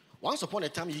 Once upon a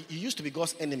time, you used to be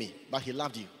God's enemy, but he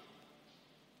loved you.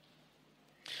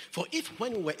 For if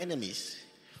when we were enemies,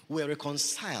 we were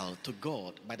reconciled to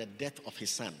God by the death of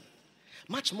his son,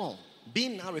 much more,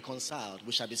 being now reconciled,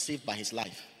 we shall be saved by his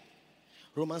life.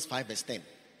 Romans 5 verse 10.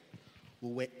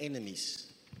 We were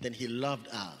enemies, then he loved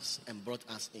us and brought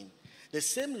us in. The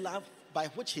same love by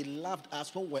which he loved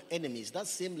us when we were enemies, that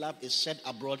same love is shed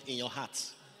abroad in your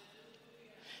hearts.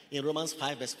 In Romans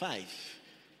 5 verse 5.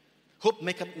 Hope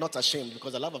maketh not ashamed,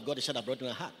 because the love of God is shed abroad in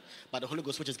our heart by the Holy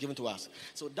Ghost which is given to us.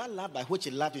 So that love by which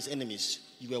he loved his enemies,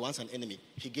 you were once an enemy.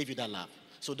 He gave you that love.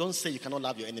 So don't say you cannot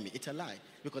love your enemy. It's a lie.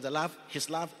 Because his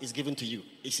love is given to you.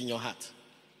 It's in your heart.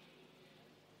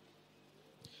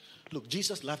 Look,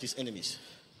 Jesus loved his enemies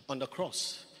on the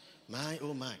cross. My,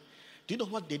 oh my. Do you know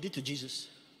what they did to Jesus?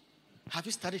 Have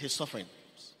you studied his suffering?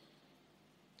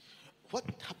 What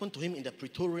happened to him in the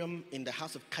praetorium, in the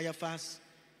house of Caiaphas?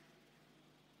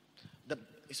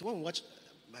 If you want to watch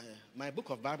my book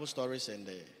of Bible stories and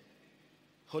the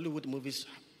Hollywood movies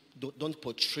don't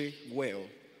portray well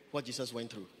what Jesus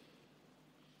went through.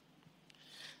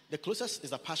 The closest is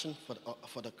the passion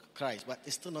for the Christ, but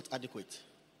it's still not adequate.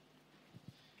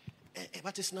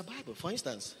 But it's in the Bible. For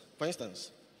instance,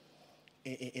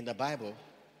 in the Bible,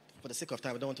 for the sake of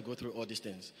time, I don't want to go through all these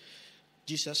things.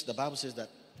 Jesus, the Bible says that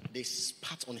they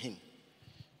spat on him.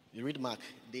 You read Mark,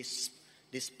 they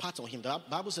spat on him. The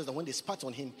Bible says that when they spat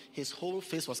on him, his whole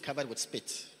face was covered with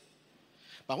spit.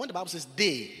 But when the Bible says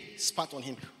they spat on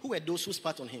him, who were those who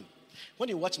spat on him? When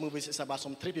you watch movies, it's about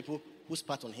some 3 people who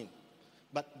spat on him.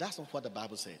 But that's not what the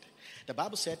Bible said. The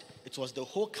Bible said it was the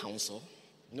whole council.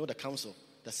 You know the council,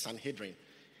 the Sanhedrin.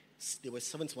 There were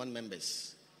 71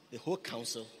 members. The whole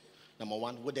council, number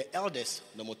 1, with the elders,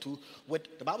 number 2,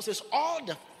 with, the Bible says, all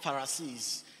the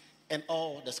Pharisees and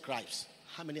all the scribes.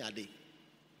 How many are they?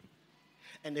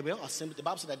 And they were all assembled. The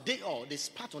Bible said that they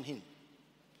spat on him.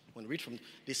 When we read from,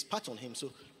 they spat on him.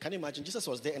 So can you imagine? Jesus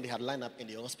was there and they had lined up and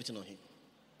they were all spitting on him.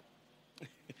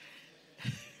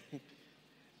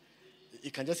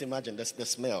 You can just imagine the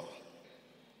smell.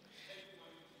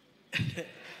 And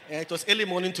it was early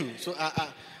morning too. So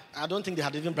I don't think they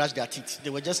had even brushed their teeth.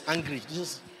 They were just angry.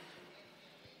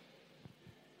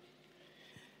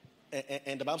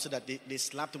 And the Bible said that they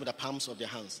slapped him with the palms of their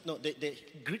hands. No, the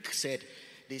Greek said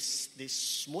they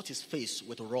smote his face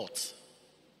with wrath.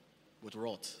 With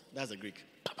wrath. That's the Greek.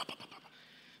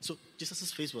 So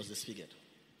Jesus' face was disfigured.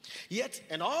 Yet,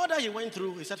 and all that he went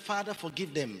through, he said, Father,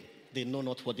 forgive them. They know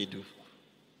not what they do.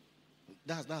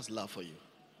 That's love for you.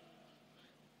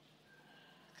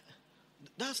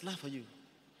 That's love for you.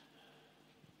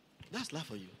 That's love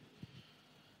for you.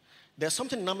 There's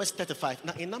something in Numbers 35.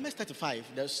 Now, in Numbers 35,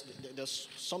 there's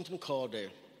something called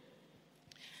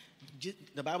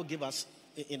the Bible gives us.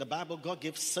 In the Bible, God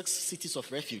gives 6 cities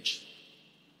of refuge.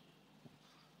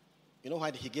 You know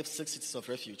why he gives 6 cities of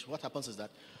refuge? What happens is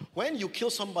that when you kill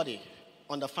somebody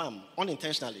on the farm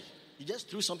unintentionally, you just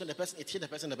threw something, it hit the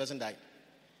person died.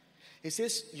 He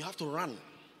says you have to run.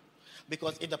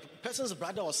 Because if the person's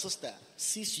brother or sister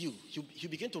sees you, he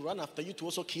begin to run after you to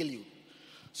also kill you.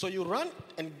 So you run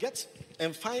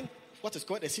and find what is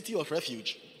called a city of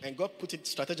refuge. And God put it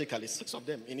strategically, 6 of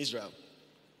them in Israel.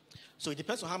 So it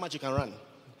depends on how much you can run.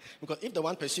 Because if the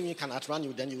one pursuing you can outrun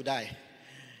you, then you die.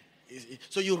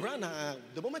 So you run.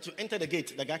 The moment you enter the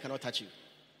gate, the guy cannot touch you.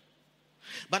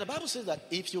 But the Bible says that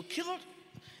if you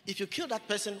kill that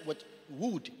person with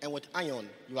wood and with iron,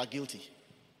 you are guilty.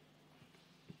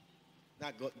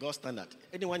 That's God's standard.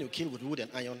 Anyone you kill with wood and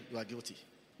iron, you are guilty.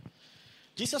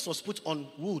 Jesus was put on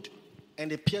wood and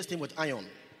they pierced him with iron.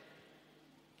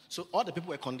 So all the people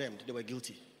were condemned. They were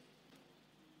guilty.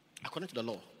 According to the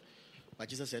law. But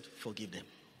Jesus said, forgive them.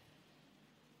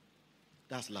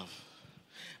 That's love.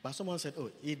 But someone said, oh,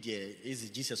 is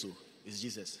Jesus. It's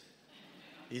Jesus.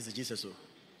 He's Jesus.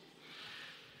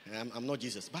 I'm not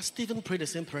Jesus. But Stephen prayed the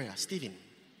same prayer. Stephen.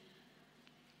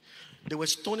 They were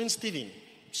stoning Stephen.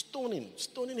 Stoning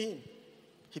him.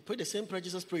 He prayed the same prayer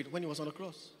Jesus prayed when he was on the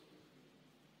cross.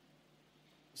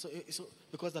 So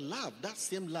because the love, that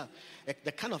same love,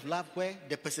 the kind of love where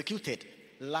the persecuted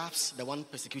loves the one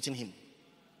persecuting him.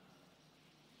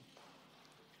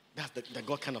 That's the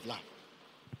God kind of love.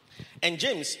 And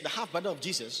James, the half-brother of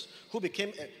Jesus, who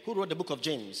wrote the book of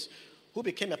James, who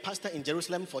became a pastor in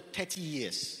Jerusalem for 30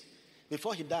 years.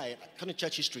 Before he died, according to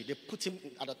church history, they put him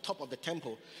at the top of the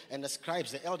temple, and the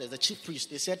scribes, the elders, the chief priests,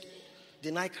 they said,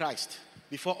 deny Christ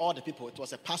before all the people. It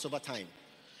was a Passover time.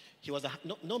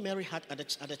 Mary had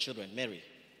other children. Mary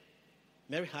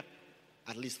had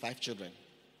at least 5 children.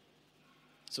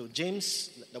 So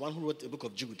James, the one who wrote the book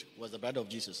of Jude, was the brother of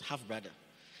Jesus, half-brother.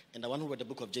 And the one who wrote the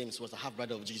book of James was the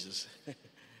half-brother of Jesus.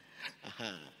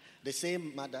 The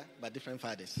same mother, but different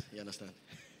fathers. You understand?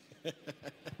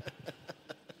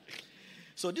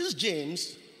 So this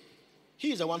James,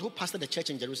 he is the one who pastored the church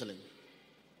in Jerusalem.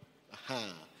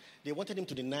 They wanted him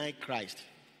to deny Christ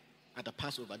at the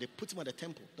Passover. They put him at the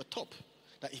temple, the top.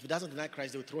 That if he doesn't deny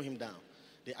Christ, they will throw him down.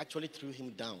 They actually threw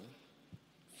him down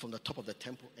from the top of the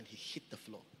temple, and he hit the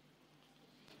floor.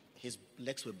 His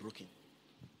legs were broken.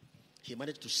 He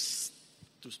managed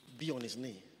to be on his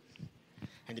knee.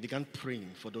 And he began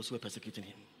praying for those who were persecuting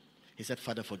him. He said,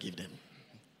 Father, forgive them.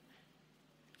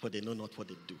 For they know not what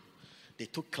they do. They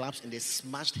took clubs and they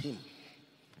smashed him.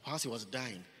 Whilst he was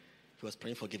dying, he was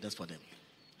praying forgiveness for them.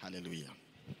 Hallelujah.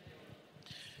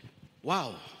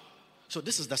 Wow. So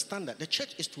this is the standard. The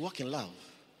church is to walk in love.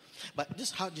 But this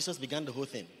is how Jesus began the whole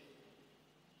thing.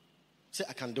 Say,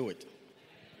 I can do it.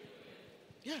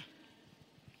 Yeah.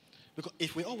 Because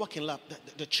if we all walk in love,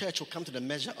 the church will come to the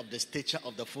measure of the stature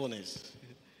of the fullness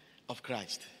of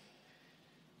Christ.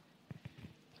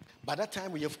 By that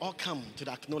time, we have all come to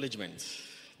the acknowledgement,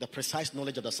 the precise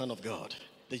knowledge of the Son of God,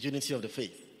 the unity of the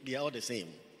faith. We are all the same.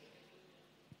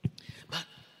 But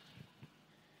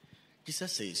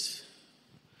Jesus says,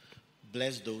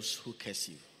 bless those who curse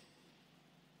you.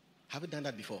 Have you done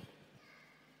that before?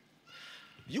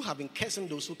 You have been cursing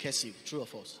those who curse you, true or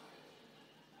false?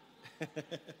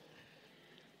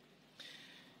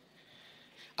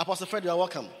 Apostle Fred, you are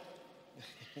welcome.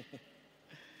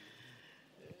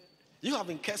 You have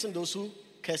been cursing those who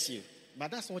curse you.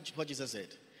 But that's not what Jesus said.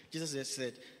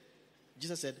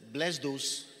 Jesus said, bless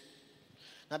those.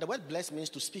 Now the word bless means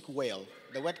to speak well.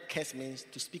 The word curse means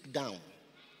to speak down.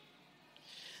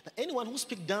 Now, anyone who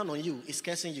speaks down on you is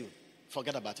cursing you.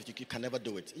 Forget about it. You can never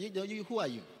do it. Who are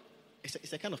you?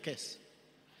 It's a kind of curse.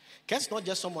 Curse is not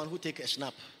just someone who take a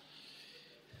snap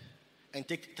and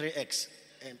take 3 eggs.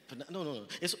 No.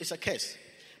 It's a curse.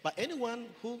 But anyone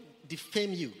who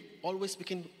defame you, always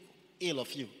speaking ill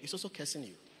of you, is also cursing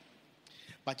you.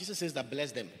 But Jesus says that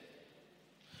bless them.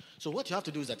 So what you have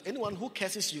to do is that anyone who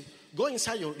curses you, go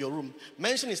inside your room,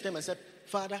 mention his name and say,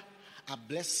 Father, I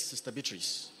bless Sister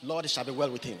Beatrice. Lord, it shall be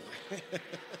well with him.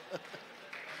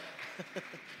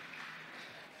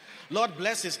 Lord,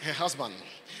 bless her husband.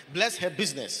 Bless her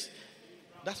business.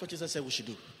 That's what Jesus said we should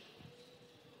do.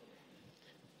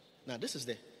 Now, this is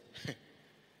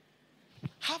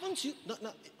haven't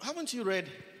you read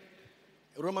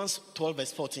Romans 12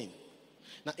 verse 14?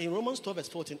 Now, in Romans 12 verse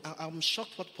 14, I'm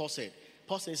shocked what Paul said.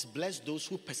 Paul says, bless those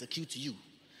who persecute you.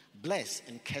 Bless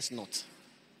and curse not.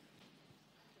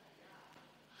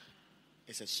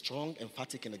 It's a strong,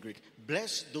 emphatic in the Greek.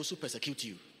 Bless those who persecute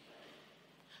you.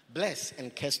 Bless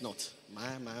and curse not.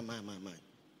 My.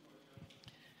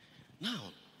 Now,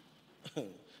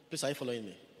 please, are you following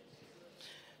me?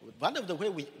 One of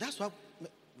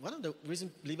the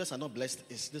reasons believers are not blessed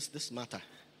is this matter.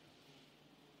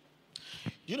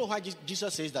 You know why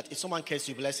Jesus says that if someone curses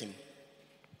you, bless him?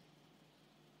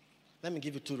 Let me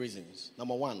give you 2 reasons.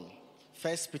 Number 1,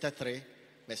 1 Peter 3,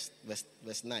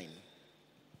 verse 9.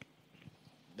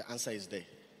 The answer is there.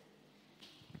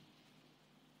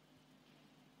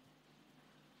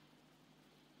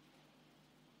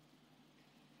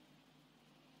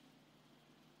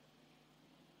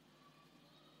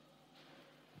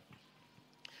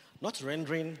 Not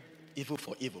rendering evil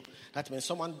for evil. That means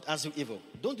someone does you evil.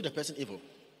 Don't do the person evil.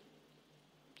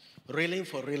 Railing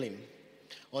for railing.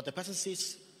 Or the person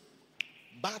says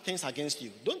bad things against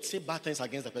you. Don't say bad things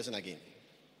against the person again.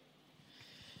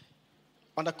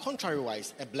 On the contrary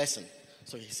wise, a blessing.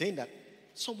 So he's saying that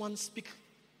someone speaks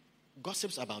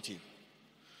gossips about you.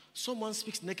 Someone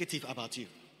speaks negative about you.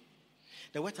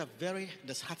 The words are very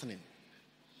disheartening,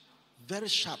 very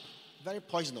sharp, very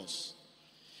poisonous.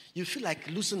 You feel like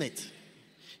losing it.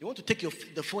 You want to take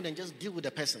the phone and just deal with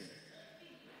the person.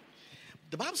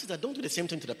 The Bible says that don't do the same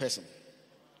thing to the person.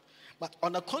 But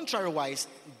on the contrary wise,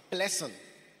 blessing.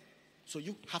 So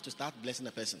you have to start blessing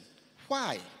the person.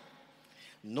 Why?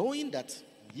 Knowing that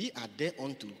ye are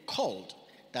thereunto called,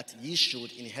 that ye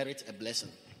should inherit a blessing.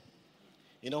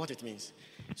 You know what it means?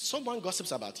 Someone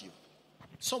gossips about you.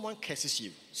 Someone curses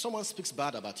you. Someone speaks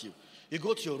bad about you. You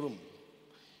go to your room.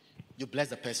 You bless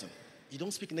the person. You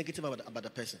don't speak negative about the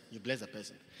person. You bless the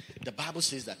person. The Bible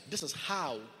says that this is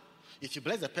how, if you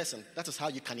bless the person, that is how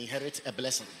you can inherit a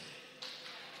blessing.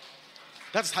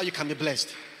 That is how you can be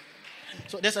blessed.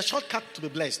 So there's a shortcut to be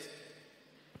blessed.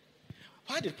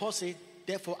 Why did Paul say,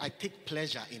 therefore I take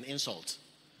pleasure in insult?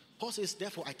 Paul says,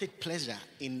 therefore I take pleasure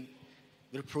in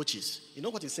reproaches. You know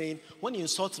what he's saying? When you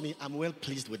insult me, I'm well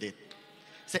pleased with it.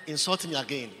 Say, insult me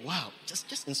again. Wow,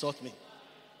 just insult me.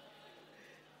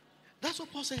 That's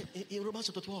what Paul said in Romans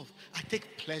chapter 12. I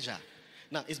take pleasure.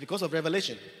 Now, it's because of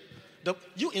revelation.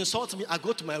 You insult me, I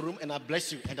go to my room and I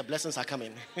bless you, and the blessings are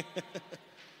coming.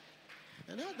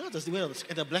 And that's the way of it,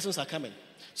 and the blessings are coming.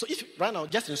 So if right now,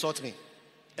 just insult me,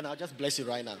 and I'll just bless you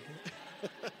right now.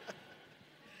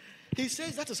 He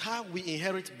says that is how we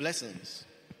inherit blessings.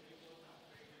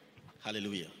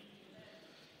 Hallelujah.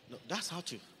 No, that's how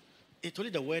to. It's only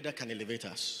the word that can elevate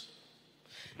us.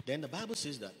 Then the Bible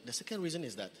says that the second reason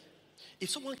is that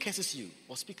if someone curses you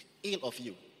or speaks ill of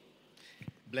you,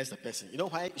 bless the person. You know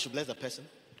why you should bless the person?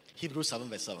 Hebrews 7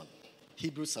 verse 7.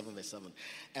 Hebrews 7 verse 7.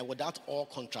 And without all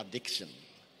contradiction,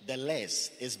 the less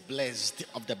is blessed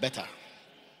of the better.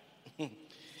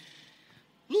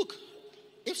 Look,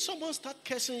 if someone starts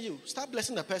cursing you, start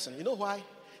blessing the person. You know why?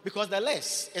 Because the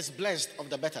less is blessed of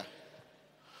the better.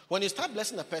 When you start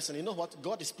blessing the person, you know what?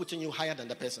 God is putting you higher than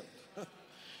the person.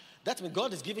 That means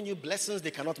God is giving you blessings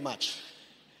they cannot match.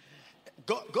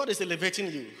 God is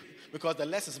elevating you because the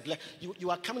less is blessed. You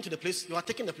are coming to the place, you are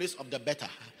taking the place of the better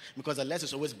because the less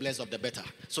is always blessed of the better.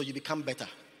 So you become better.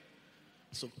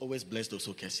 So always bless those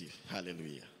who curse you.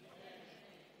 Hallelujah.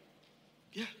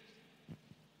 Yeah.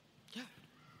 Yeah.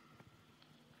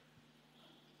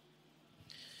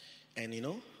 And you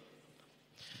know,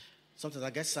 sometimes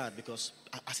I get sad because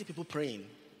I see people praying.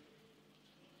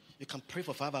 You can pray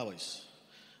for 5 hours.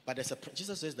 But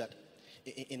Jesus says that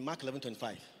in Mark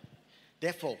 11:25.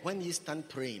 Therefore, when ye stand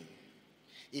praying,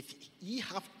 if ye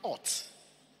have aught,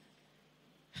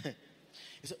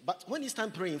 but when ye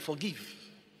stand praying, forgive.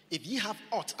 If ye have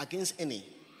aught against any,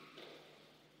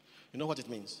 you know what it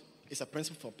means? It's a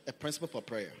principle for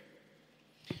prayer.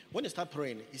 When you start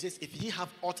praying, he says, if ye have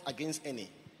aught against any,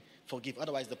 forgive.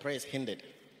 Otherwise, the prayer is hindered.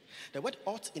 The word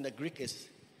aught in the Greek is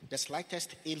the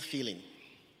slightest ill feeling.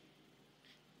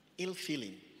 Ill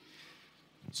feeling.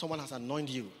 Someone has annoyed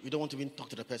you. You don't want to even talk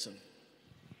to the person.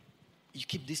 You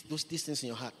keep these things in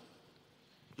your heart.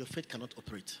 Your faith cannot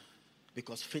operate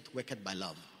because faith worketh by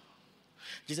love.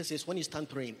 Jesus says, when you stand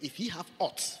praying, if ye have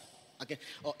aught,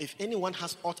 or if anyone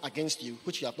has aught against you,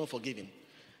 which you have not forgiven,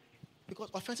 because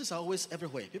offenses are always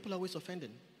everywhere. People are always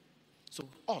offending. So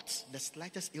aught, the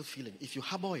slightest ill feeling, if you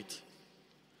harbor it,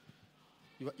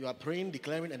 you are praying,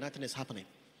 declaring, and nothing is happening.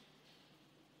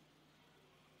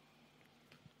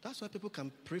 That's why people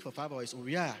can pray for 5 hours. Oh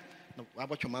yeah,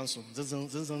 about your manso,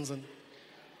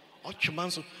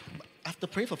 after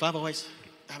praying for 5 hours,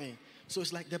 so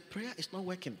it's like the prayer is not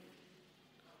working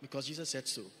because Jesus said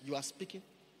so. You are speaking.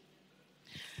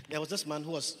 There was this man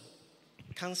who was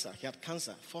cancer. He had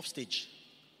cancer, 4th stage.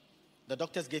 The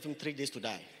doctors gave him 3 days to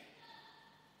die.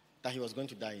 That he was going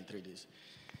to die in 3 days.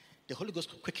 The Holy Ghost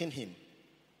quickened him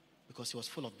because he was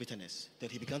full of bitterness.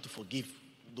 Then he began to forgive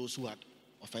those who had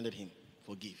offended him.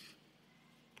 Forgive.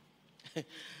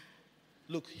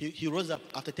 Look, he rose up.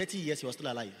 After 30 years, he was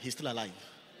still alive. He's still alive.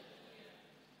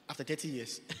 After 30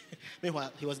 years.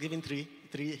 Meanwhile, he was given three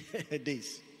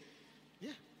days.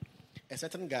 Yeah. A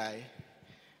certain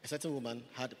woman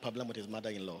had a problem with his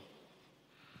mother-in-law.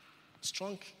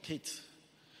 Strong kid.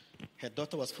 Her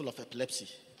daughter was full of epilepsy.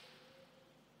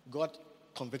 God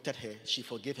convicted her. She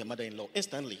forgave her mother-in-law.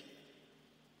 Instantly,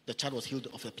 the child was healed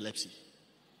of epilepsy.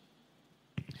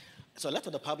 So a lot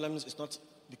of the problems is not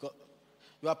because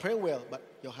you are praying well, but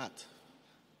your heart.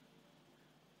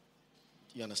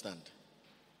 You understand?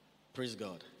 Praise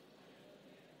God.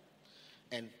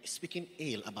 And speaking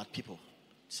ill about people,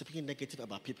 speaking negative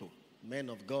about people, men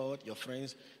of God, your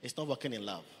friends, it's not working in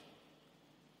love.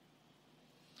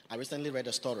 I recently read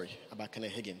a story about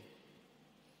Kenneth Hagin.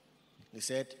 He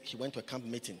said he went to a camp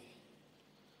meeting.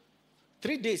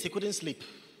 3 days he couldn't sleep.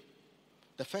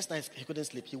 The first night he couldn't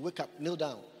sleep. He woke up, kneel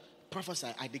down, prophesy,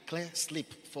 I declare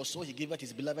sleep, for so he gave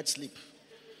his beloved sleep.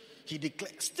 He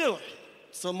declared, still,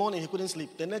 some morning he couldn't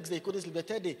sleep. The next day he couldn't sleep. The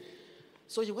third day.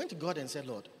 So he went to God and said,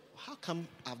 Lord, how come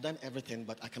I've done everything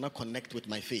but I cannot connect with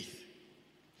my faith?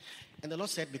 And the Lord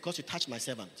said, because you touched my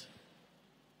servant.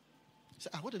 He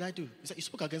said, what did I do? He said, you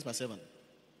spoke against my servant.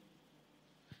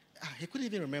 He couldn't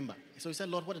even remember. So he said,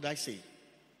 Lord, what did I say?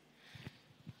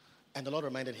 And the Lord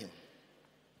reminded him.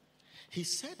 He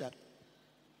said that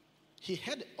he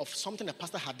heard of something the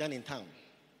pastor had done in town.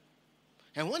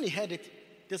 And when he heard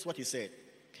it, this is what he said.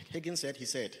 Hagin said, he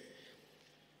said,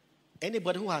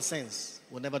 anybody who has sense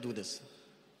will never do this.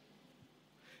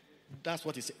 That's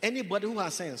what he said. Anybody who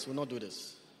has sense will not do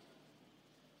this.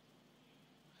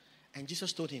 And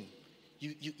Jesus told him,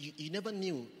 you never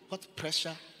knew what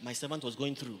pressure my servant was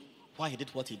going through, why he did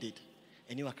what he did,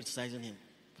 and you are criticizing him.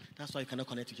 That's why you cannot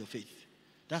connect with your faith.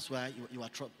 That's why you are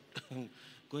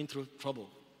going through trouble.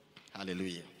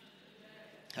 Hallelujah.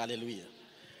 Hallelujah.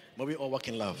 But we all walk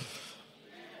in love.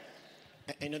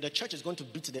 And the church is going to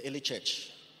beat the early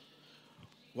church.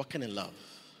 Walking in love.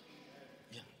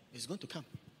 Yeah, it's going to come.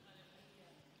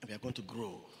 And we are going to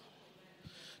grow.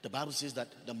 The Bible says that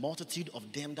the multitude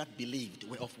of them that believed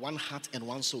were of one heart and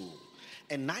one soul.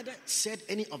 And neither said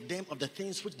any of them of the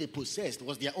things which they possessed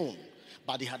was their own,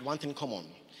 but they had one thing common.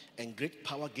 And great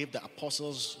power gave the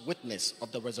apostles witness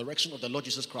of the resurrection of the Lord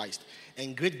Jesus Christ.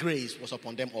 And great grace was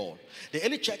upon them all. The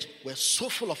early church were so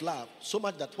full of love, so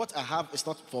much that what I have is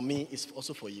not for me, it's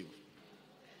also for you.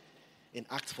 In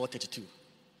Acts 4:32,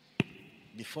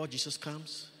 before Jesus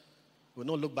comes, we'll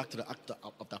not look back to the act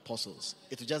of the apostles.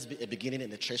 It will just be a beginning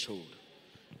and a threshold.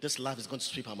 This love is going to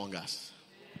sweep among us.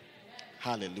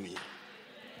 Hallelujah.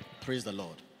 Praise the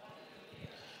Lord.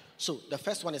 So the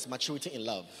first one is maturity in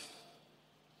love.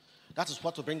 That is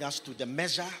what will bring us to the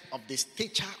measure of the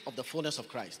stature of the fullness of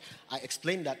Christ. I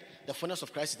explained that the fullness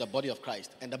of Christ is the body of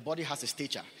Christ, and the body has a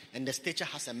stature, and the stature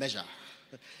has a measure,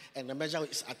 and the measure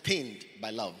is attained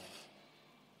by love.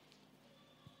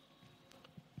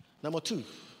 Number two,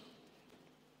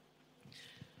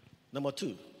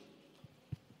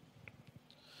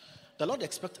 the Lord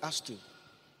expects us to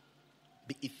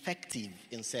be effective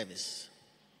in service.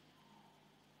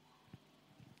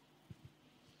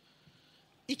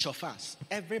 Each of us,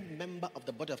 every member of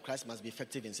the body of Christ must be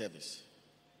effective in service.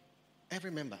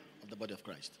 Every member of the body of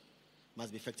Christ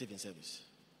must be effective in service.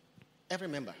 Every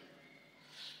member.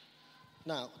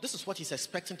 Now, this is what he's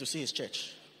expecting to see his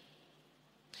church.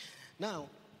 Now,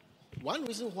 one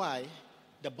reason why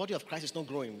the body of Christ is not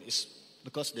growing is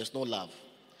because there's no love.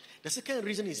 The second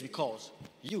reason is because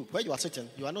you, where you are sitting,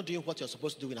 you are not doing what you're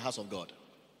supposed to do in the house of God.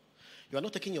 You are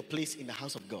not taking your place in the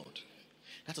house of God.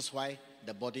 That is why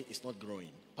the body is not growing.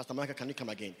 Pastor Michael, can you come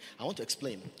again? I want to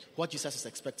explain what Jesus is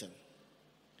expecting.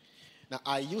 Now,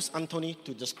 I use Anthony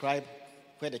to describe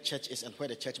where the church is and where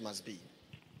the church must be.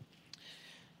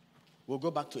 We'll go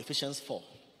back to Ephesians 4.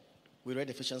 We read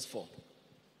Ephesians 4.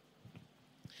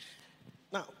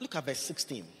 Now, look at verse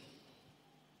 16.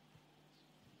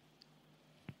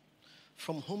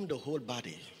 From whom the whole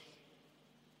body,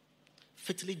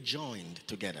 fitly joined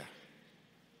together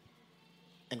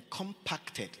and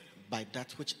compacted by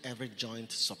that which every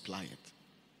joint supplieth,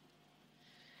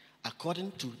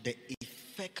 according to the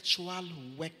effectual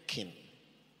working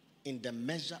in the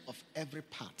measure of every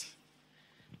part,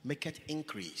 maketh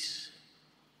increase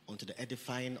unto the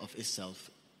edifying of itself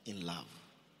in love.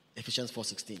 Ephesians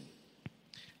 4:16.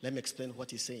 Let me explain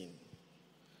what he's saying.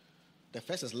 The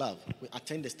first is love. We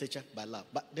attain the stature by love.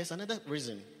 But there's another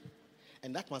reason,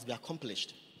 and that must be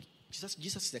accomplished.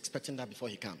 Jesus is expecting that before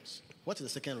he comes. What is the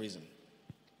second reason?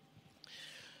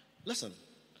 Listen,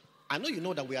 I know you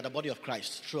know that we are the body of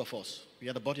Christ. True of us. We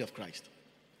are the body of Christ.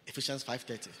 Ephesians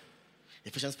 5:30.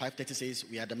 Ephesians 5:30 says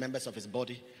we are the members of his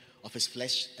body, of his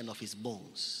flesh, and of his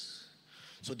bones.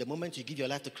 So the moment you give your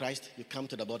life to Christ, you come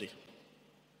to the body.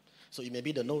 So you may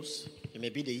be the nose, you may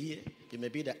be the ear, you may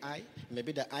be the eye, you may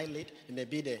be the eyelid, you may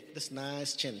be this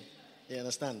nice chin. You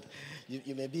understand?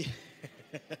 You may be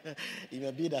you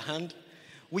may be the hand.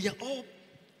 We are all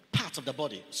parts of the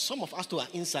body. Some of us too are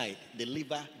inside. The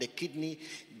liver, the kidney,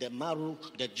 the marrow,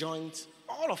 the joints.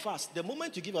 All of us, the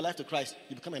moment you give your life to Christ,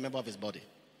 you become a member of his body.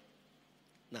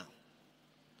 Now,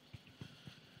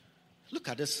 look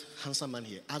at this handsome man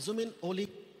here. Assuming only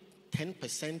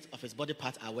 10% of his body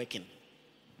parts are working.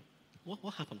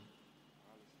 What happened?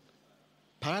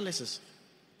 Paralysis.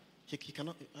 He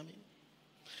cannot,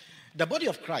 the body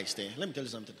of Christ, let me tell you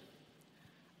something.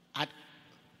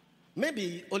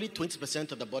 Maybe only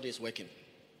 20% of the body is working.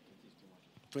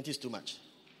 20 is too much.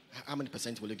 How many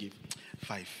percent will you give?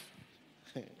 5.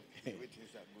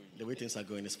 The way things are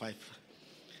going is 5.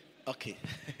 Okay.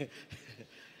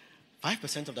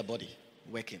 5% of the body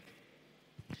working.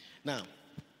 Now,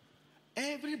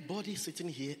 everybody sitting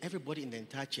here, everybody in the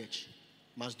entire church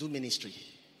must do ministry.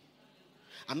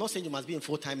 I'm not saying you must be in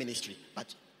full-time ministry,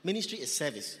 but ministry is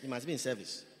service. You must be in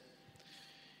service.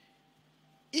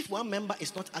 If one member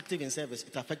is not active in service,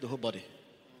 it affects the whole body.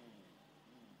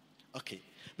 Okay.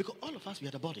 Because all of us, we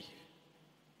are the body.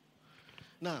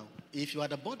 Now, if you are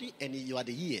the body and you are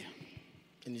the ear,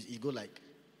 and you go like,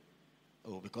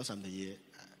 oh, because I'm the ear,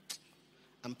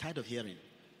 I'm tired of hearing.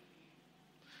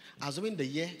 Assuming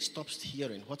the ear stops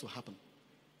hearing, what will happen?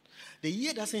 The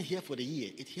ear doesn't hear for the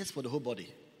ear, it hears for the whole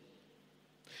body.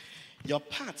 Your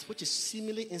part, which is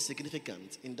seemingly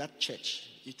insignificant in that church,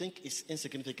 you think is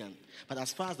insignificant. But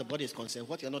as far as the body is concerned,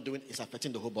 what you're not doing is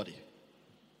affecting the whole body.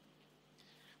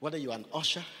 Whether you are an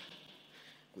usher,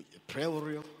 a prayer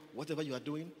warrior, whatever you are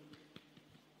doing,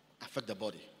 affect the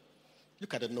body.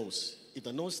 Look at the nose. If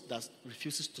the nose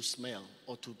refuses to smell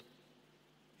or to, it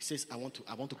says, I want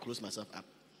to close myself up.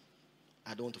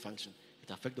 I don't want to function.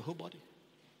 It affects the whole body.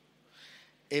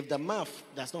 If the mouth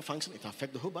does not function, it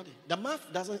affects the whole body. The mouth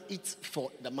doesn't eat for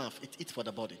the mouth, it eats for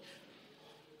the body.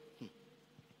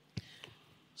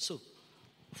 So,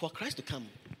 for Christ to come,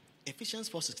 Ephesians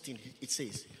 4:16, it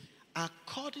says,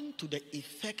 according to the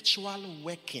effectual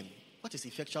working. What is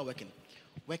effectual working?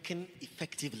 Working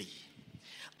effectively.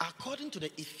 According to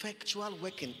the effectual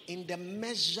working in the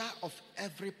measure of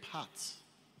every part.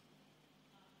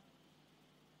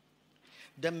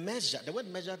 The word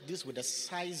measure deals with the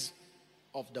size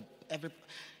of the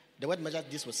word measure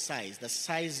deals with size, the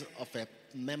size of a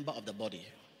member of the body.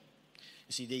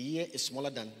 You see, the ear is smaller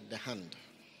than the hand.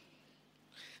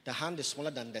 The hand is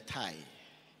smaller than the thigh.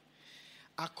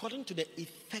 According to the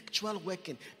effectual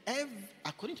working,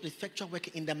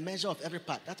 in the measure of every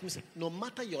part. That means no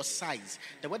matter your size,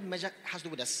 the word measure has to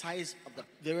do with the size of the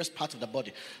various parts of the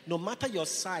body. No matter your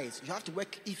size, you have to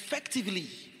work effectively.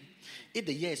 If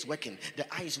the ear is working, the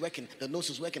eye is working, the nose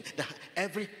is working,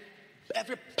 every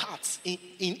part in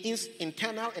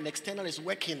internal and external is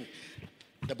working,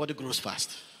 the body grows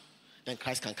fast. Then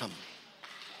Christ can come.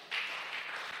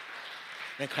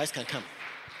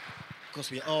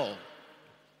 Because we are all.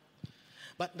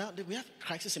 But now we have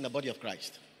crisis in the body of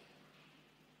Christ.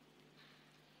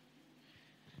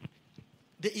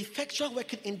 The effectual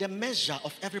working in the measure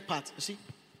of every part. You see,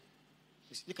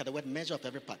 look at the word measure of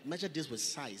every part. Measure deals with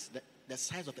size, the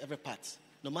size of every part.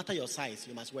 No matter your size,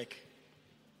 you must work.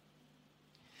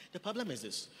 The problem is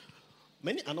this.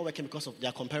 Many are not working because they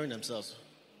are comparing themselves.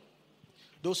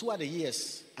 Those who are the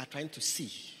ears are trying to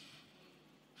see.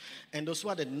 And those who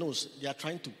are the nose, they are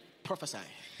trying to prophesy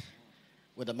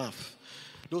with the mouth.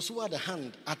 Those who are the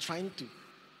hand are trying to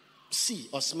see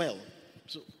or smell.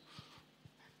 So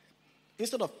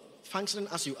instead of functioning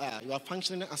as you are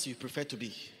functioning as you prefer to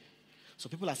be. So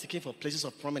people are seeking for places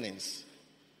of prominence,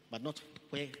 but not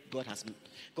where God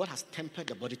has tempered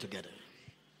the body together.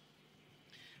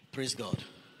 Praise God.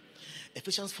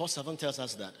 Ephesians 4:7 tells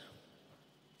us that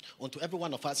unto every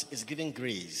one of us is given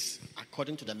grace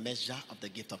according to the measure of the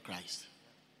gift of Christ.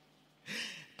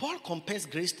 Paul compares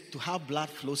grace to how blood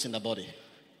flows in the body.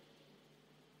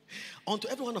 Unto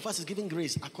every one of us is given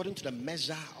grace according to the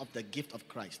measure of the gift of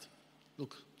Christ.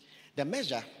 Look, the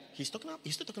measure, he's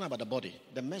still talking about the body.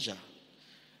 The measure,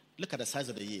 look at the size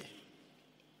of the ear.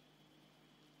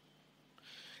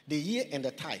 The ear and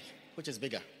the thigh, which is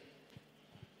bigger?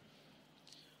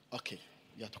 Okay,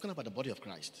 you're talking about the body of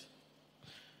Christ.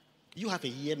 You have a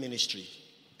ear ministry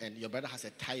and your brother has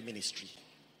a thigh ministry.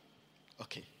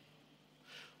 Okay.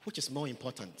 Which is more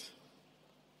important?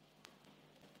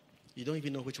 You don't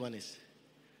even know which one is.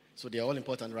 So they're all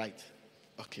important, right?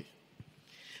 Okay.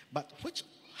 But which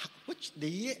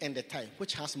the ear and the thigh,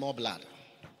 which has more blood?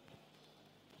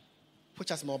 Which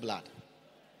has more blood?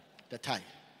 The thigh.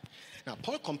 Now,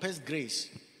 Paul compares grace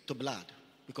to blood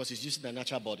because he's using the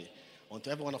natural body. Unto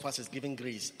every one of us is given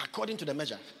grace according to the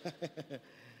measure.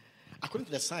 According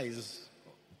to the size.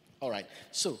 All right.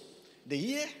 So,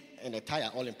 the ear and the thigh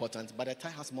are all important, but the thigh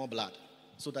has more blood.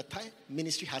 So the tie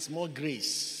ministry has more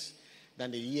grace than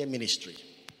the year ministry.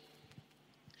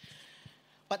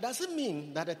 But does it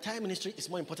mean that the tie ministry is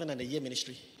more important than the year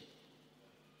ministry?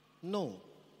 No.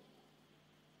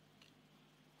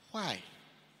 Why?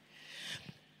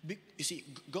 You see,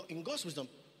 in God's wisdom,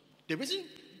 the reason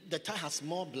the tie has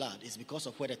more blood is because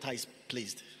of where the tie is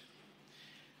placed.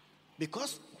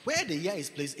 Because where the ear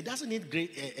is placed, it doesn't need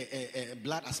great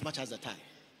blood as much as the tie.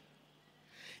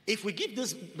 If we give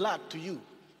this blood to you,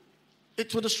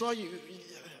 it will destroy you.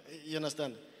 You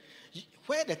understand?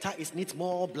 Where the tie is needs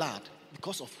more blood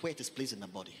because of where it is placed in the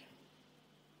body.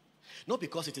 Not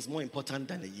because it is more important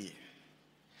than the ear.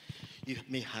 You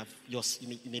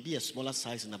may be a smaller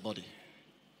size in the body.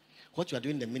 What you are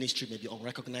doing in the ministry may be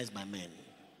unrecognized by men.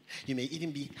 You may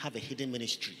even have a hidden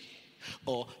ministry.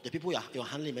 Or the people you're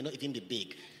handling may not even be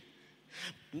big.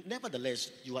 Nevertheless,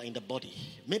 you are in the body.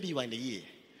 Maybe you are in the ear.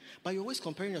 But you're always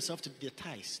comparing yourself to the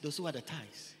tithes, those who are the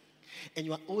tithes. And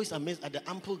you are always amazed at the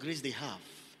ample grace they have.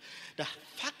 The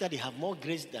fact that they have more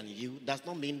grace than you does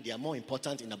not mean they are more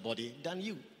important in the body than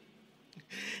you.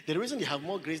 The reason they have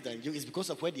more grace than you is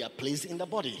because of where they are placed in the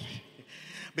body.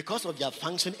 Because of their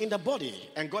function in the body.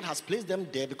 And God has placed them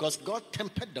there because God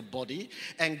tempered the body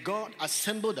and God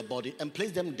assembled the body and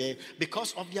placed them there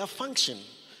because of their function.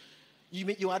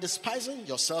 You are despising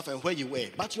yourself and where you were,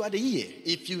 but you are the ear.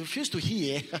 If you refuse to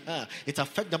hear, it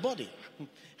affects the body.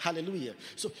 Hallelujah.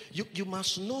 So you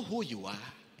must know who you are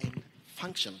and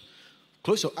function.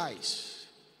 Close your eyes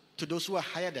to those who are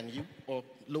higher than you or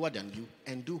lower than you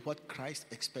and do what Christ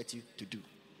expects you to do.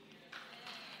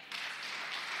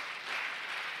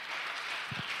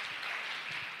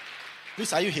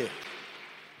 Please, are you here?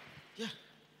 Yeah.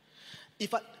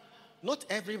 Not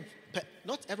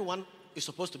everyone is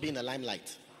supposed to be in the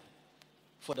limelight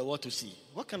for the world to see.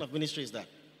 What kind of ministry is that?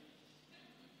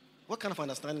 What kind of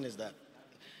understanding is that?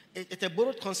 It's a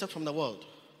borrowed concept from the world.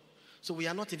 So we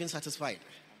are not even satisfied.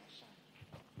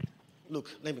 Look,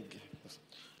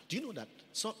 do you know that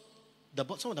some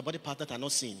of the body parts that are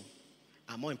not seen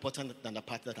are more important than the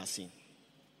parts that are seen?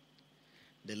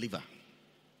 The liver.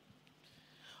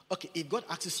 Okay, if God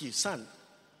asks you, son,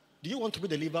 do you want to be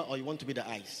the liver or you want to be the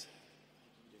eyes?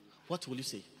 What will you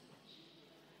say?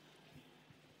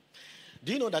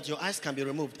 Do you know that your eyes can be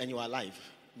removed and you are alive?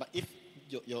 But if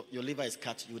your liver is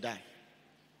cut, you die.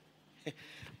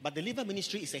 But the liver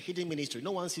ministry is a hidden ministry.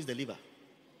 No one sees the liver.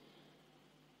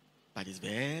 But it's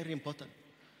very important.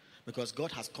 Because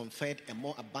God has conferred a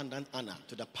more abundant honor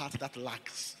to the part that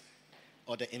lacks.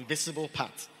 Or the invisible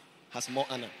part has more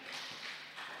honor.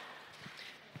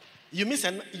 You meet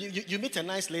a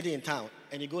nice lady in town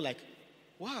and you go like,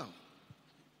 wow.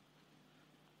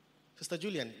 Sister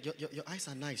Julian, your eyes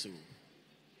are nice.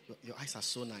 Your eyes are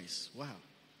so nice. Wow.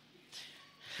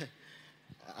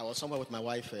 I was somewhere with my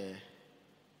wife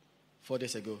 4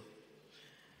 days ago.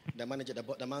 The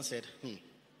man said,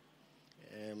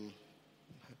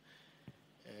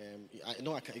 I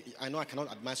know I cannot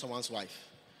admire someone's wife,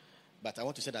 but I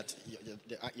want to say that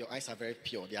your eyes are very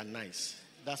pure. They are nice.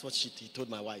 That's what he told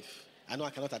my wife. I know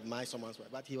I cannot admire someone's wife,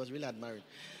 but he was really admiring.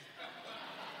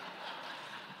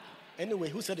 Anyway,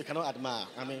 who said you cannot admire?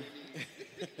 I mean,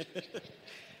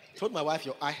 told my wife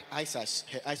her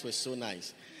eyes were so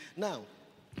nice. Now,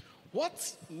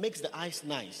 what makes the eyes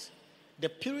nice? The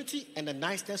purity and the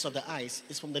niceness of the eyes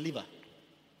is from the liver.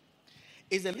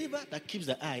 It's the liver that keeps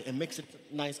the eye and makes it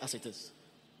nice as it is.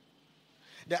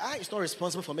 The eye is not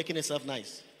responsible for making itself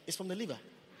nice. It's from the liver.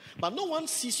 But no one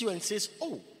sees you and says,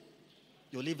 oh,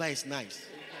 your liver is nice.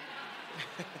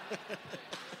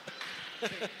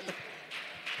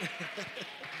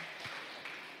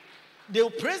 They will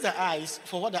praise the eyes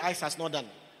for what the eyes has not done.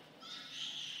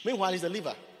 Meanwhile, it's the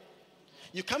liver.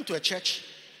 You come to a church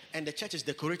and the church is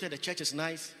decorated, the church is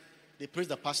nice. They praise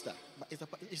the pastor.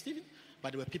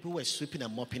 But there were people who were sweeping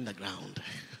and mopping the ground.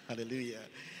 Hallelujah.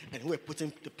 And who were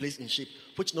putting the place in shape,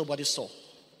 which nobody saw.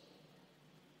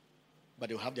 But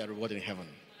they will have their reward in heaven.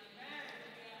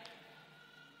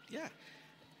 Yeah.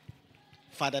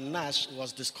 Father Nash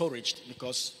was discouraged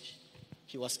because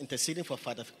he was interceding for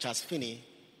Father Charles Finney,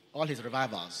 all his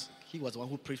revivals. He was the one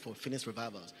who prayed for Finney's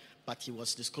revivals. But he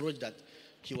was discouraged that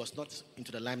he was not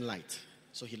into the limelight.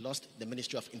 So he lost the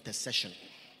ministry of intercession.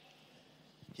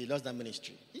 He lost that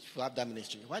ministry. If you have that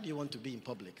ministry, why do you want to be in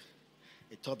public?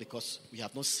 It's all because we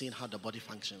have not seen how the body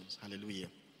functions. Hallelujah.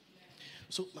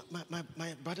 So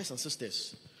my brothers and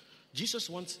sisters, Jesus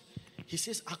wants, he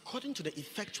says, according to the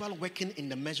effectual working in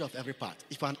the measure of every part.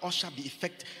 If an usher,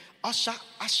 usher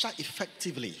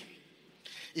effectively.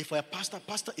 If you're a pastor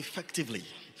effectively.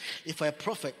 If you're a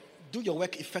prophet, do your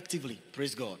work effectively.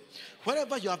 Praise God.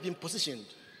 Wherever you have been positioned,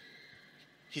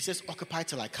 He says, occupy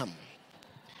till I come.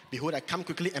 Behold, I come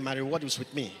quickly, and my reward is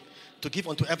with me, to give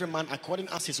unto every man according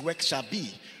as his work shall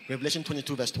be. Revelation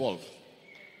 22 verse 12.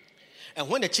 And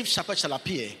when the chief shepherd shall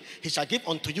appear, he shall give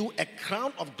unto you a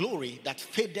crown of glory that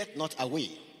fadeth not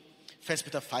away. 1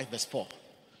 Peter 5 verse 4.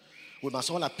 We must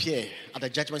all appear at the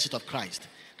judgment seat of Christ,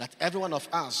 that every one of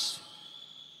us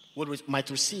might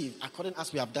receive according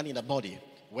as we have done in the body,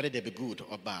 whether they be good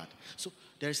or bad. So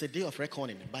there is a day of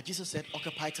reckoning. But Jesus said,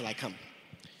 occupy till I come.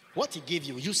 What he gave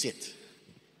you, use it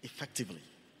effectively.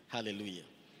 Hallelujah.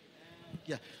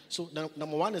 Yeah. So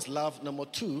number one is love. Number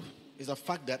two is the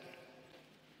fact that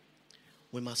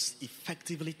we must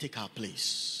effectively take our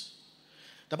place.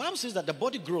 The Bible says that the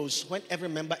body grows when every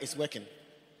member is working.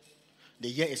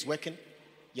 The ear is working,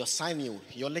 your sinew,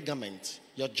 your ligament,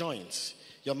 your joints,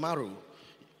 your marrow,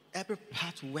 every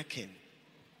part working.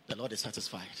 The Lord is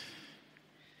satisfied.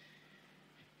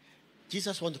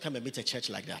 Jesus wants to come and meet a church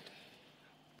like that.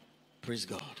 Praise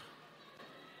God.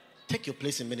 Take your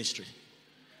place in ministry.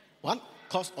 One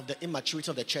cause of the immaturity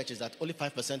of the church is that only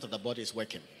 5% of the body is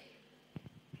working.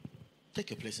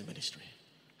 Take your place in ministry.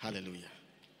 Hallelujah.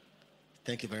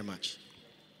 Thank you very much.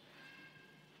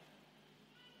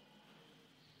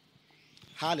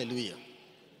 Hallelujah.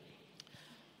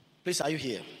 Please, are you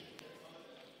here?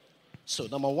 So,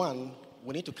 number one,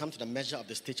 we need to come to the measure of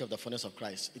the stature of the fullness of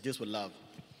Christ. It deals with love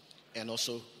and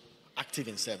also active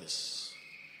in service.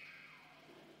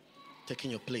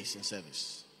 Taking your place in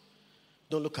service.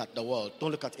 Don't look at the world. Don't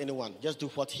look at anyone. Just do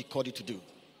what he called you to do.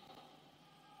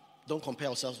 Don't compare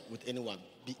yourselves with anyone.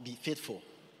 Be faithful.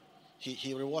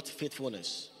 He rewards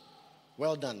faithfulness.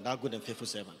 Well done, thou good and faithful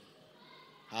servant.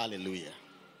 Hallelujah.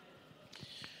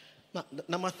 Now,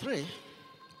 number three,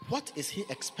 what is he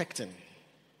expecting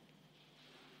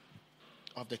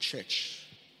of the church?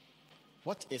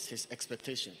 What is his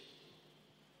expectation?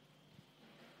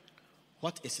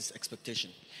 What is his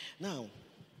expectation? Now,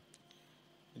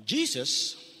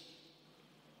 Jesus,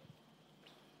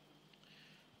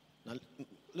 now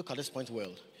look at this point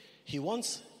well. He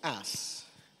wants us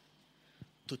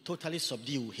to totally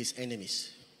subdue his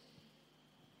enemies.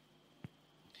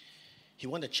 He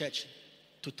wants the church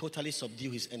to totally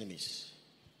subdue his enemies.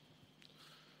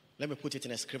 Let me put it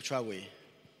in a scriptural way.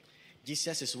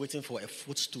 Jesus is waiting for a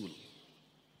footstool.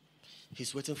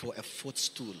 He's waiting for a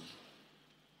footstool.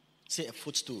 Say a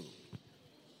footstool.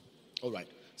 All right.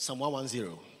 Psalm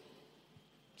 110.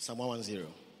 Psalm 110.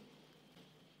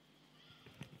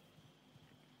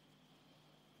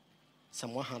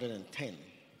 Psalm 110.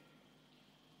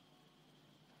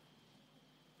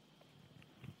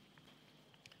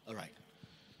 All right.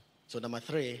 So number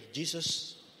three,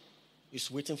 Jesus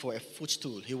is waiting for a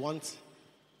footstool. He wants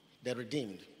the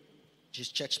redeemed, his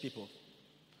church people,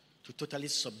 to totally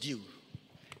subdue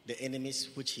the enemies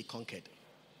which he conquered.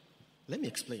 Let me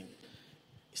explain.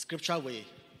 Scriptural way,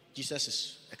 Jesus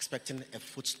is expecting a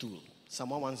footstool.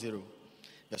 Psalm 110,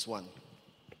 verse 1.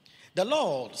 The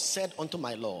Lord said unto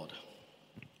my Lord,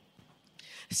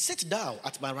 sit thou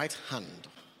at my right hand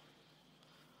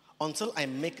until I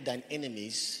make thine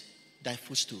enemies thy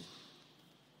footstool.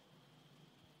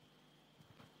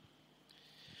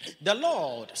 The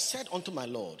Lord said unto my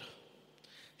Lord,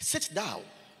 sit thou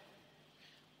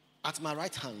at my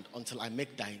right hand until I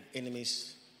make thine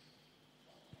enemies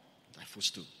thy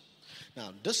footstool.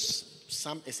 Now, this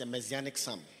psalm is a messianic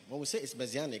psalm. When we say it's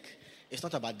messianic, it's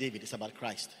not about David, it's about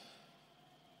Christ.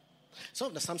 Some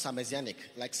of the psalms are messianic,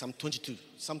 like Psalm 22.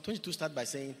 Psalm 22 starts by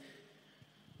saying,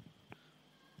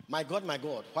 my God,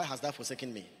 why hast thou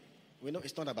forsaken me? We know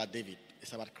it's not about David,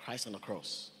 it's about Christ on the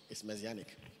cross. It's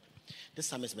messianic. This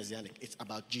psalm is messianic. It's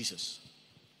about Jesus.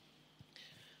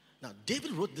 Now,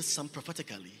 David wrote this psalm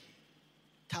prophetically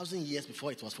 1,000 years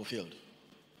before it was fulfilled.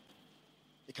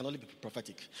 It can only be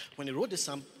prophetic. When he wrote this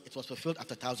psalm, it was fulfilled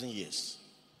after 1,000 years.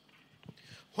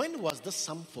 When was this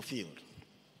psalm fulfilled?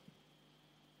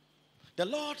 The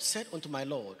Lord said unto my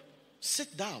Lord,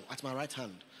 sit thou at my right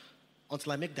hand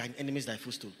until I make thine enemies thy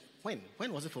footstool. When?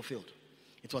 When was it fulfilled?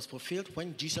 It was fulfilled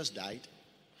when Jesus died,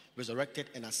 resurrected,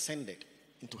 and ascended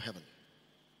into heaven.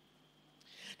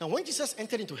 Now, when Jesus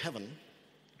entered into heaven,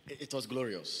 it was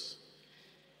glorious.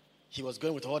 He was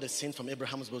going with all the saints from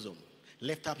Abraham's bosom.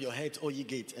 Lift up your heads, O ye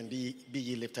gates, and be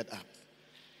ye lifted up.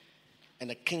 And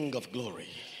the King of glory.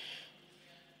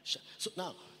 So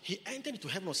now, he entered into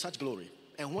heaven with such glory.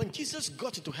 And when Jesus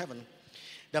got into heaven,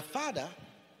 the Father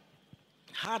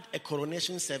had a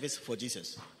coronation service for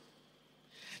Jesus.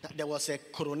 Now, there was a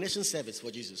coronation service for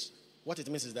Jesus. What it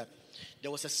means is that there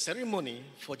was a ceremony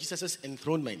for Jesus'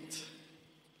 enthronement.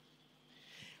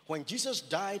 When Jesus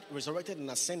died, resurrected, and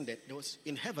ascended,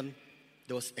 in heaven,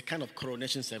 there was a kind of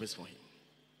coronation service for him.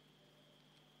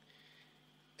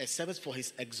 a service for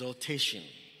his exaltation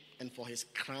and for his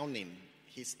crowning,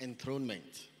 his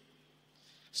enthronement.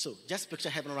 So just picture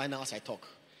heaven right now as I talk.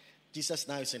 Jesus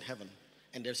now is in heaven,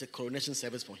 and there's a coronation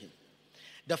service for him.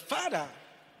 The Father,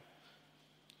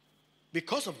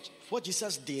 because of what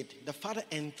Jesus did, the Father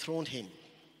enthroned him.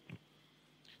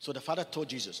 So the Father told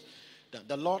Jesus,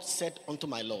 the Lord said unto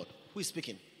my Lord. Who is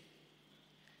speaking?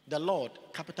 The Lord,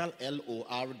 capital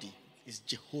L-O-R-D, is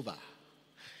Jehovah.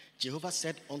 Jehovah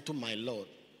said unto my Lord,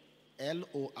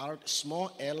 L-O-R,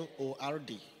 small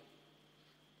L-O-R-D,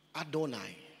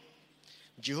 Adonai.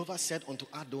 Jehovah said unto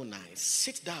Adonai,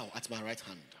 sit thou at my right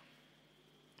hand.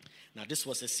 Now this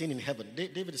was a scene in heaven.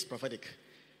 David is prophetic.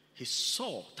 He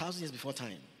saw 1,000 years before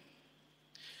time.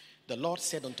 The Lord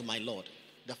said unto my Lord.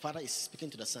 The Father is speaking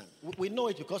to the Son. We know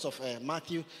it because of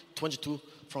Matthew 22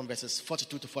 from verses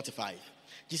 42 to 45.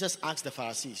 Jesus asked the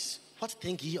Pharisees, what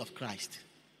think ye of Christ?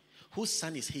 Whose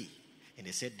son is he? And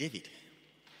they said, David.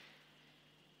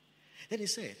 Then he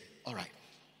said, all right.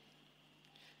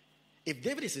 If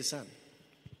David is his son,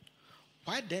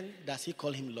 why then does he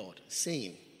call him Lord?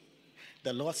 Saying,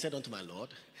 the Lord said unto my Lord,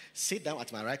 sit down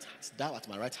at my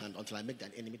right hand until I make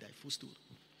thine enemy thy footstool.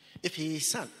 If he is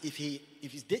son,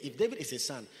 if David is his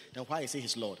son, then why is he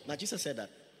his Lord? Now Jesus said that.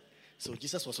 So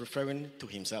Jesus was referring to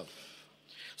himself.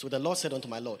 So the Lord said unto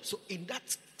my Lord. So in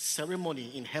that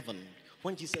ceremony in heaven,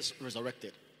 when Jesus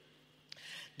resurrected,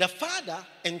 the Father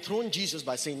enthroned Jesus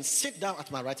by saying, sit down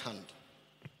at my right hand.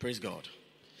 Praise God.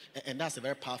 And that's a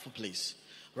very powerful place.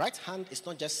 Right hand is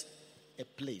not just a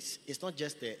place. It's not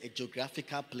just a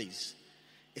geographical place.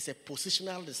 It's a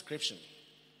positional description.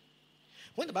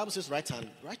 When the Bible says right hand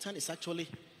is actually,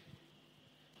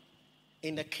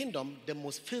 in the kingdom, the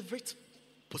most favorite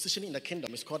position in the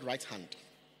kingdom is called right hand.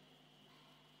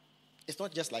 It's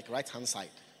not just like right hand side.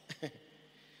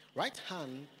 Right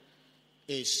hand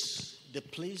is the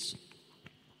place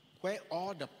where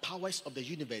all the powers of the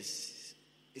universe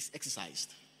is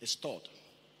exercised, is stored.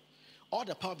 All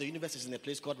the power of the universe is in a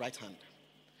place called right hand.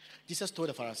 Jesus told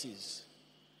the Pharisees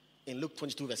in Luke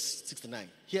 22 verse 69,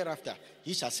 hereafter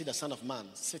ye shall see the Son of Man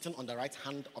sitting on the right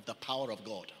hand of the power of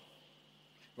God.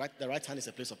 Right? The right hand is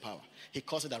a place of power. He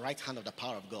calls it the right hand of the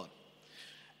power of God.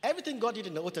 Everything God did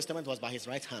in the Old Testament was by his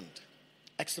right hand.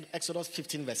 Exodus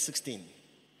 15 verse 16.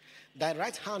 Thy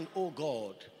right hand, O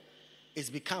God, is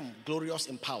become glorious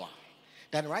in power.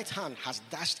 Thy right hand has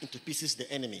dashed into pieces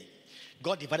the enemy.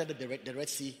 God divided the Red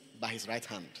Sea by his right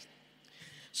hand.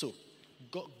 So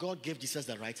God gave Jesus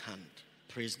the right hand.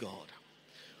 Praise God.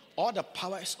 All the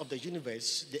powers of the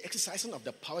universe, the exercising of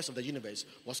the powers of the universe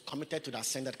was committed to the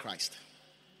ascended Christ.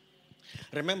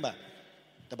 Remember,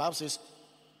 the Bible says,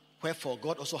 wherefore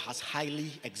God also has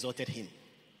highly exalted him.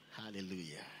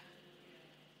 Hallelujah.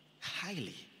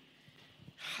 Highly.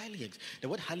 The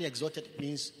word highly exalted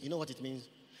means, you know what it means?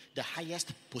 The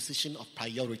highest position of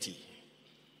priority.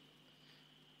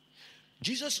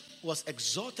 Jesus was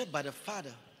exalted by the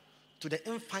Father to the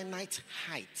infinite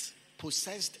height,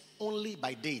 possessed only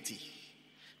by deity,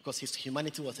 because his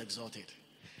humanity was exalted.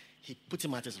 He put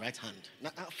him at his right hand.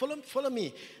 Now, follow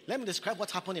me. Let me describe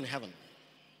what happened in heaven.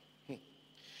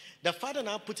 The Father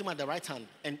now put him at the right hand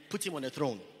and put him on the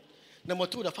throne. Number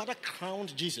two, the Father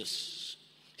crowned Jesus.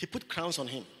 He put crowns on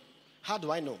him. How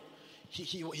do I know?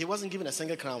 He wasn't given a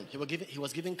single crown. He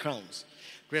was given crowns.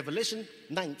 Revelation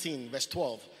 19 verse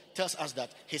 12 tells us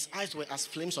that his eyes were as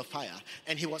flames of fire,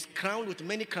 and he was crowned with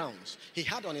many crowns. He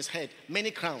had on his head many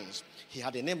crowns. He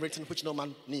had a name written which no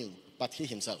man knew but he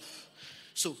himself.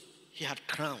 So he had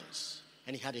crowns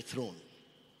and he had a throne.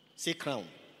 Say crown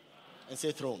and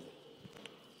say throne.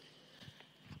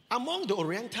 Among the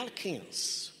Oriental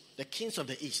kings, the kings of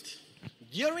the East,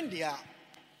 during their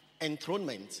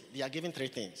enthronement, they are given three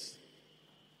things.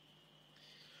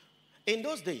 In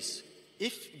those days,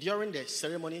 if during the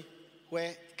ceremony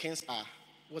where kings are,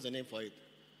 what's the name for it?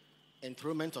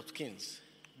 Enthronement of kings.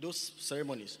 Those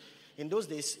ceremonies. In those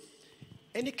days,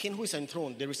 any king who is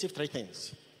enthroned, they receive three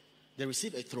things. They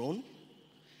receive a throne,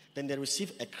 then they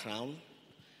receive a crown,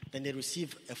 then they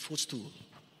receive a footstool.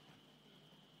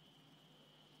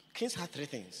 Kings had three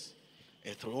things: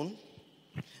 a throne,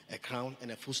 a crown, and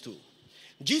a footstool.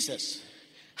 Jesus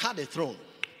had a throne.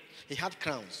 He had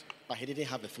crowns, but he didn't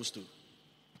have a footstool.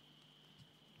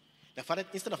 The Father,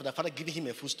 instead of the Father giving him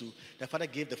a footstool, the Father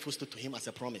gave the footstool to him as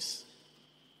a promise.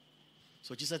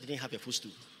 So Jesus didn't have a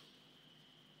footstool.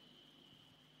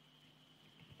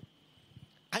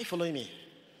 Are you following me?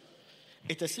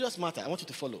 It's a serious matter. I want you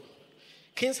to follow.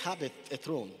 Kings had a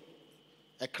throne,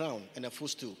 a crown, and a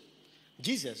footstool.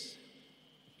 Jesus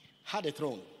had a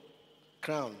throne,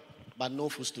 crown, but no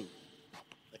footstool.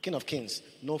 The King of Kings,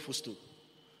 no footstool.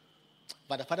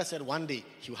 But the Father said one day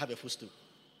he will have a footstool.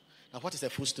 Now, what is a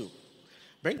footstool?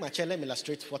 Bring my chair, let me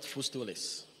illustrate what footstool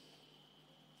is.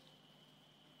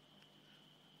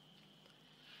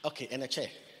 Okay, and a chair.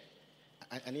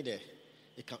 I need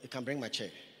you can bring my chair.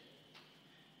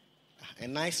 A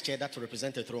nice chair that will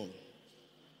represent a throne.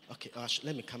 Okay,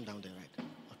 let me come down there, right?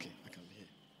 Okay, I can be here.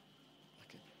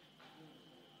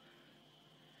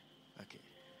 Okay.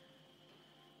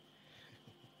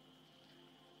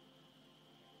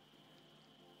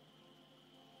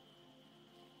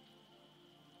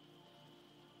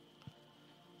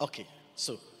 Okay,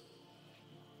 so.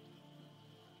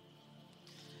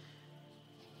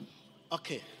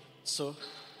 Okay, so.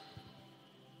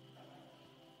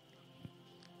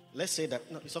 Let's say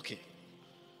that, no, it's okay.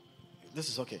 This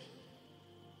is okay.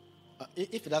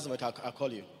 If it doesn't matter, I'll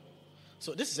call you.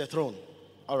 So this is a throne.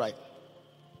 All right.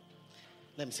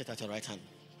 Let me sit at your right hand.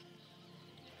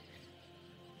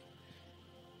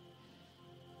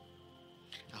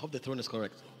 I hope the throne is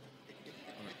correct.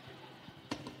 All right.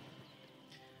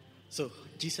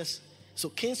 So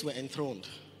kings were enthroned.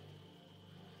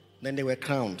 Then they were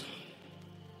crowned.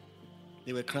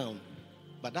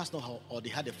 But that's not how, or they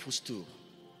had a footstool.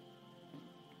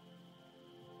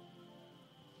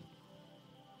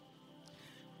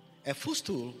 A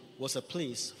footstool was a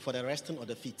place for the resting of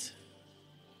the feet,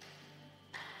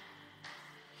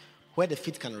 where the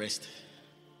feet can rest.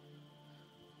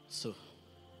 So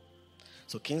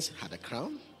kings had a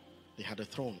crown, they had a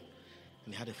throne,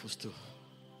 and they had a footstool.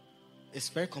 It's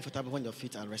very comfortable when your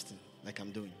feet are resting, like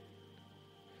I'm doing.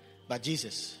 But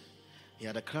Jesus, he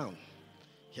had a crown,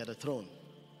 he had a throne,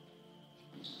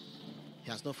 he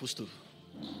has no footstool.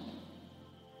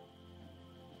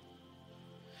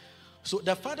 So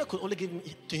the Father could only give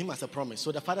to him as a promise.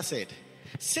 So the Father said,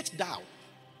 sit down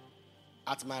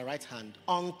at my right hand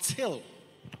until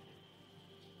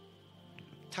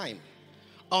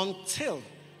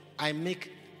I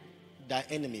make thy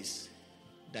enemies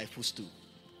thy footstool.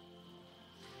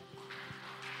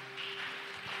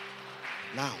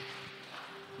 Now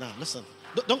listen.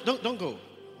 Don't go.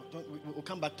 We'll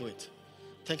come back to it.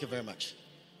 Thank you very much.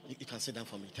 You can sit down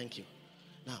for me. Thank you.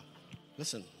 Now,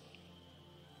 listen.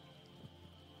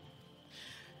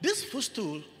 This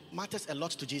footstool matters a lot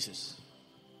to Jesus.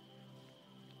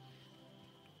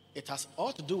 It has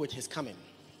all to do with his coming.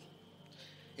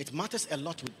 It matters a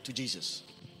lot to Jesus.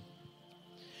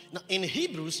 Now, in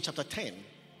Hebrews chapter 10,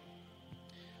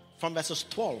 from verses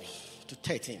 12 to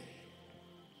 13,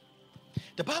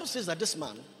 the Bible says that this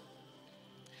man,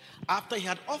 after he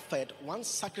had offered one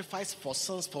sacrifice for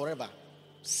sins forever,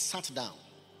 sat down.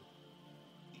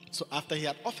 So after he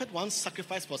had offered one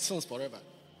sacrifice for sins forever,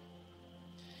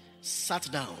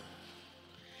 sat down,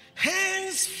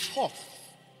 henceforth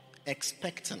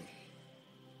expecting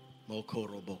to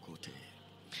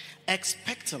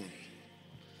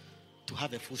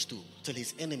have a footstool till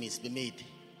his enemies be made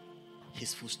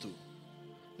his footstool.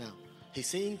 Now he's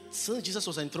saying since Jesus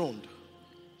was enthroned,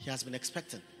 he has been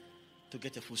expecting to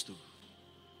get a footstool.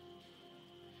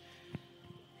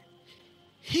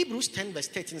 Hebrews 10 verse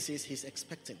 13 says he's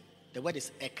expecting. The word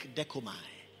is ekdekomai.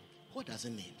 What does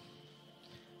it mean?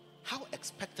 How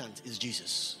expectant is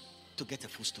Jesus to get a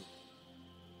footstool?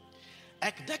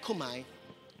 Ekdekomai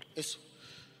is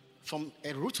from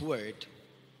a root word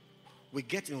we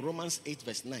get in Romans 8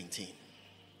 verse 19,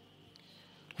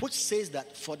 which says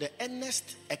that for the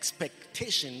earnest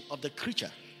expectation of the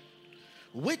creature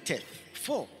waiteth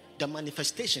for the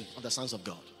manifestation of the sons of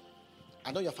God.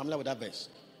 I know you're familiar with that verse,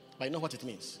 but you know what it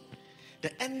means.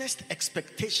 The earnest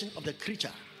expectation of the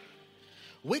creature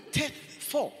waiteth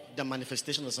for the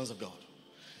manifestation of the sons of God.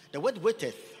 The word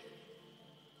waiteth,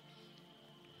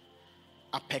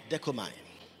 apekdekomai.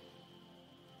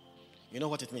 You know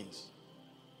what it means?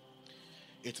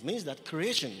 It means that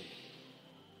creation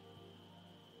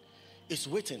is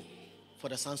waiting for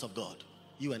the sons of God,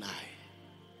 you and I.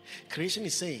 Creation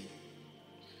is saying,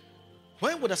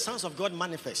 when will the sons of God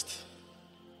manifest?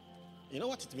 You know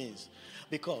what it means?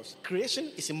 Because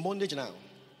creation is in bondage now.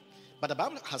 But the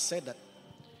Bible has said that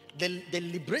the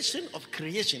liberation of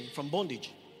creation from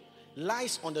bondage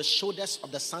lies on the shoulders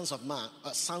of the sons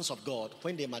of God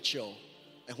when they mature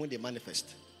and when they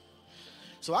manifest.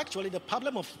 So actually the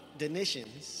problem of the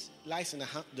nations lies in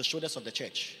the shoulders of the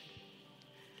church.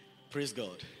 Praise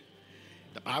God.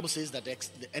 The Bible says that the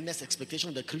earnest expectation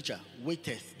of the creature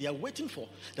waiteth. They are waiting for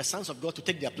the sons of God to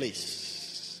take their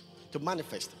place, to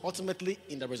manifest, ultimately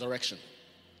in the resurrection.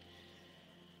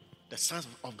 The sons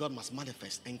of God must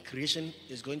manifest, and creation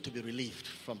is going to be relieved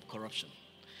from corruption.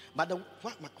 But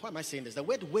why am I saying this? The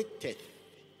word waiteth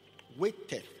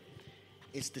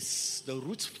is this, the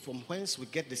root from whence we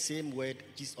get the same word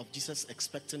of Jesus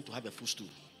expecting to have a footstool.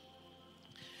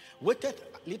 Waited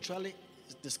literally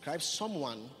describes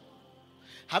someone.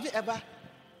 Have you ever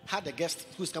had a guest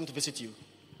who's come to visit you,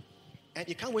 and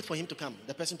you can't wait for him to come,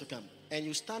 the person to come, and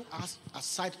you stand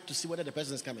aside to see whether the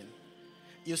person is coming?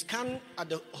 You scan at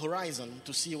the horizon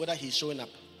to see whether he's showing up.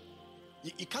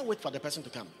 You can't wait for the person to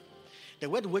come. The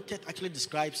word waited actually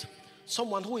describes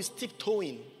someone who is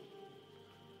tiptoeing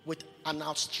with an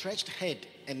outstretched head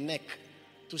and neck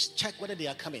to check whether they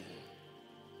are coming.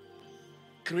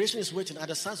 Creation is waiting. Are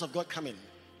the sons of God coming?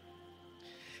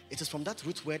 It is from that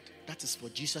root word that is for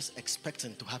Jesus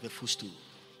expecting to have a footstool.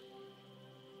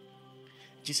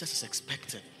 Jesus is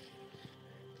expecting.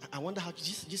 I wonder how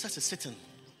Jesus is sitting,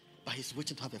 but he's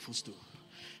waiting to have a footstool.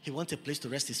 He wants a place to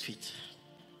rest his feet.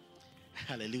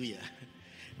 Hallelujah.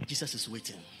 Jesus is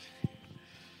waiting.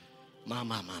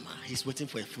 Mama. He's waiting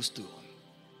for a footstool.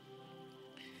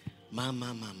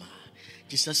 Mama.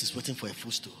 Jesus is waiting for a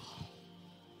footstool.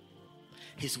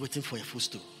 He's waiting for a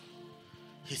footstool.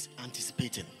 He's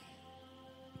anticipating.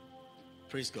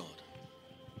 Praise God.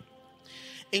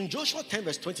 In Joshua 10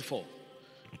 verse 24,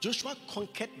 Joshua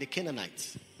conquered the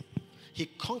Canaanites. He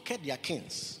conquered their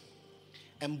kings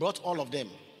and brought all of them.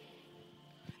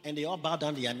 And they all bowed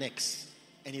down their necks.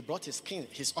 And he brought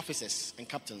his officers and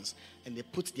captains, and they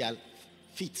put their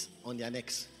feet on their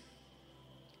necks.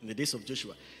 In the days of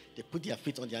Joshua, they put their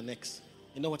feet on their necks.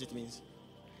 You know what it means?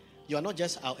 You are not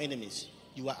just our enemies.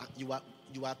 You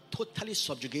are totally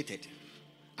subjugated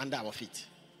under our feet.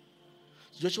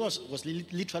 Joshua was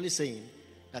literally saying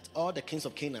that all the kings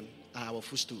of Canaan are our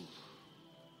footstool.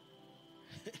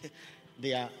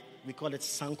 They are, we call it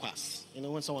sankwas. You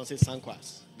know when someone says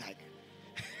sankwas, like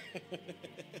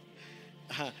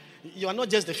you are not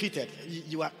just defeated,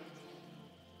 you are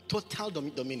total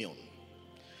dominion.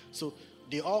 So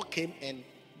they all came, and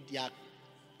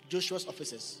Joshua's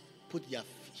officers put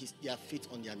their feet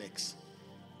on their necks.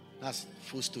 That's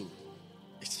footstool.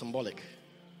 It's symbolic.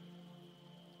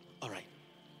 All right.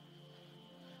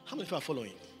 How many people are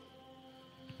following?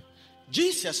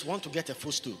 Jesus wants to get a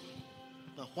footstool.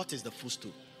 Now, what is the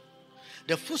footstool?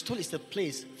 The footstool is the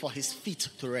place for his feet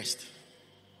to rest.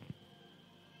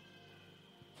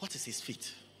 What is his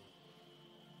feet?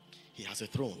 He has a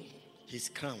throne. He's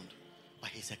crowned, but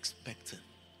he's expecting.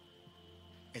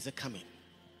 Is it coming?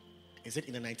 Is it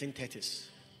in the 1930s?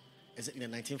 Is it in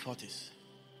the 1940s?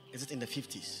 Is it in the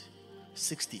 50s,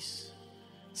 60s,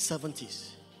 70s?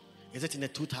 Is it in the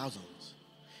 2000s?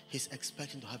 He's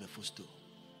expecting to have a footstool.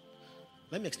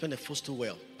 Let me explain the footstool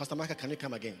well. Pastor Michael, can you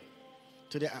come again?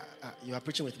 Today, you are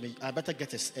preaching with me. I better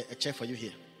get a chair for you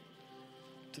here.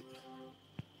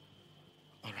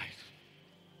 All right.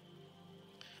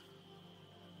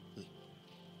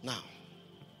 Now,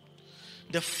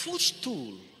 the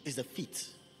footstool is the feet,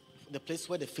 the place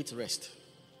where the feet rest.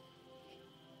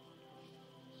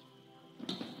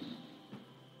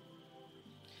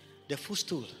 The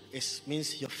footstool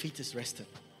means your feet is resting.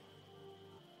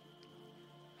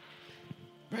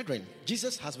 Brethren,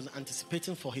 Jesus has been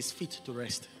anticipating for his feet to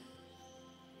rest.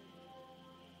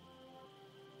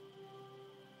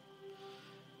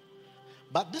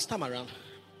 But this time around,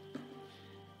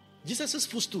 Jesus'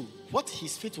 footstool, what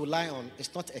his feet will lie on,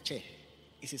 is not a chair.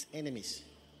 It's his enemies.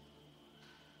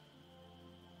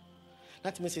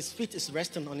 That means his feet is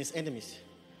resting on his enemies.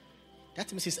 That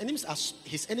means his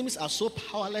enemies are so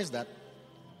powerless that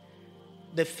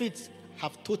the feet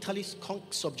have totally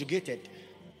subjugated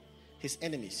his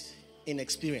enemies in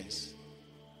experience.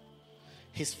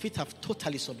 His feet have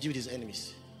totally subdued his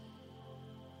enemies.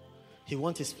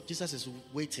 Jesus is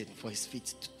waiting for his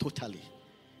feet to totally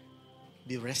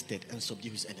be rested and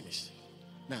subdue his enemies.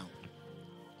 Now,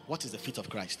 what is the feet of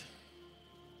Christ?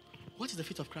 What is the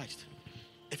feet of Christ?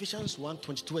 Ephesians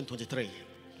 1:22 and 23.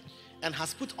 And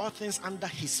has put all things under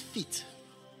his feet,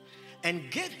 and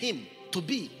gave him to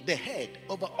be the head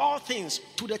over all things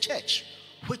to the church,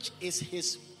 which is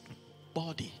his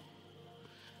body.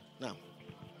 Now,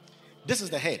 this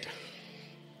is the head.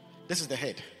 This is the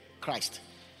head, Christ.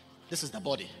 This is the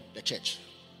body, the church.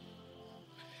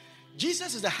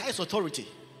 Jesus is the highest authority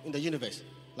in the universe,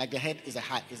 like the head is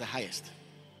the highest.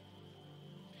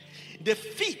 The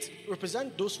feet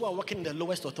represent those who are working in the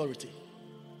lowest authority,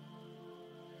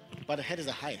 but the head is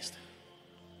the highest.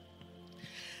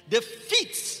 The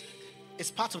feet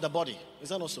is part of the body. Is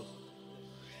that also?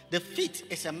 The feet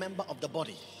is a member of the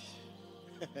body.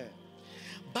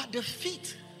 But the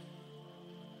feet,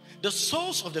 the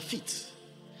soles of the feet,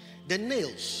 the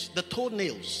nails, the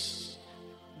toenails,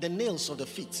 the nails of the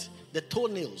feet, the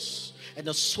toenails, and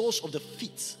the soles of the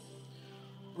feet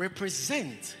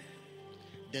represent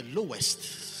the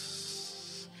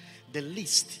lowest, the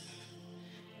least,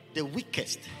 the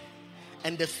weakest,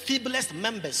 and the feeblest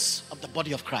members of the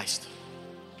body of Christ.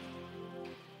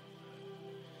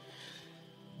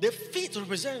 The feet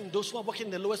represent those who are working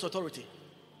in the lowest authority.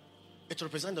 It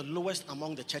represents the lowest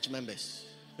among the church members.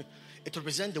 It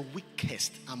represents the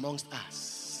weakest amongst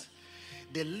us,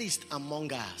 the least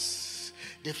among us,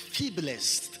 the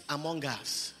feeblest among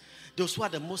us. Those who are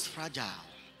the most fragile,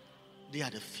 they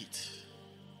are the feet.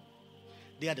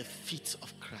 They are the feet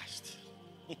of Christ.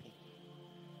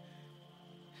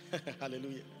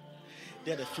 Hallelujah.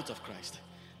 They are the feet of Christ.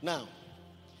 Now,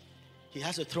 he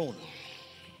has a throne.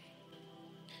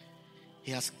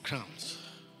 He has crowns.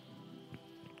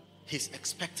 He's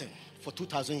expecting for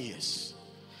 2,000 years.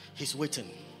 He's waiting.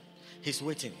 He's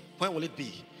waiting. When will it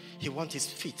be? He wants his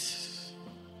feet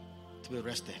to be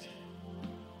rested.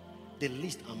 The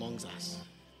least amongst us,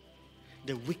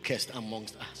 the weakest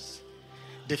amongst us,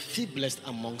 the feeblest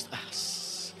amongst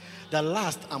us, the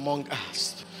last among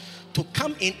us, to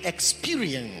come in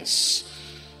experience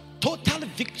total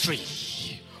victory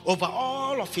over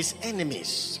all of his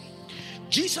enemies.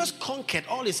 Jesus conquered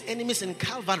all his enemies in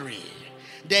Calvary.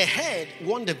 The head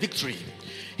won the victory.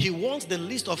 He wants the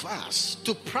least of us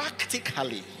to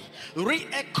practically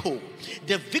re-echo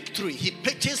the victory he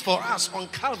purchased for us on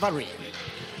Calvary.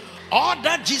 All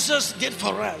that Jesus did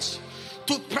for us,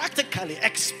 to practically,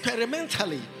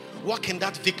 experimentally walk in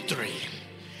that victory.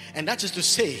 And that is to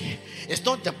say, it's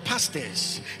not the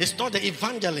pastors, it's not the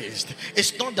evangelists,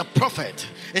 it's not the prophet,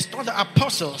 it's not the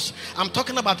apostles. I'm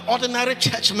talking about ordinary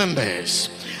church members.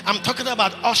 I'm talking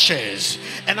about ushers,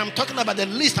 and I'm talking about the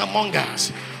least among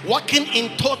us, walking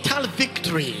in total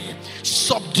victory,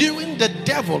 subduing the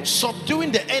devil,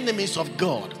 subduing the enemies of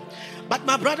God. But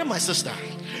my brother, my sister,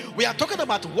 we are talking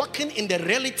about walking in the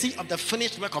reality of the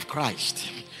finished work of Christ.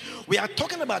 We are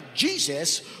talking about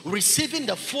Jesus receiving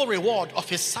the full reward of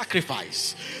his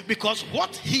sacrifice, because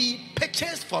what he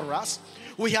purchased for us,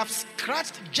 we have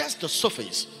scratched just the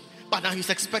surface, but now he's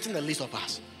expecting the least of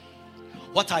us.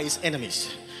 What are his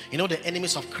enemies? You know, the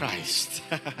enemies of Christ.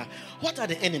 What are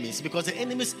the enemies? Because the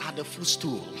enemies are the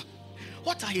footstool.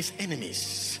 What are his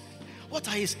enemies? What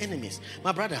are his enemies?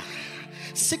 My brother,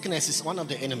 sickness is one of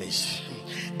the enemies.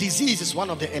 Disease is one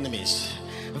of the enemies.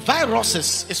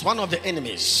 Viruses is one of the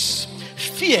enemies.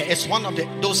 Fear is one of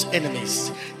those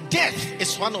enemies. Death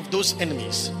is one of those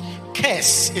enemies.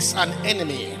 Curse is an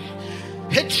enemy.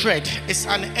 Hatred is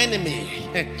an enemy.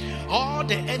 All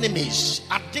the enemies,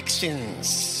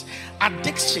 addictions,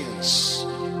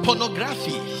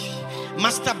 pornography,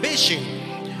 masturbation,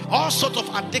 all sorts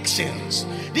of addictions.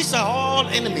 These are all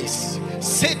enemies.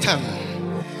 Satan,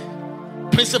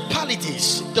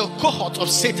 principalities, the cohort of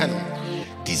Satan,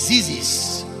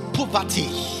 diseases, poverty.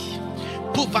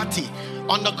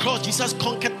 On the cross, Jesus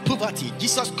conquered poverty.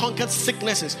 Jesus conquered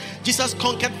sicknesses. Jesus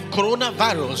conquered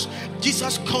coronavirus.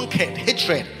 Jesus conquered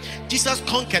hatred. Jesus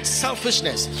conquered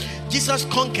selfishness. Jesus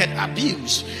conquered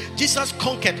abuse. Jesus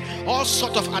conquered all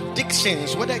sorts of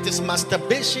addictions, whether it is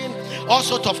masturbation, all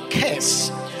sorts of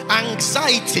curse,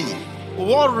 anxiety,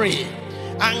 worry,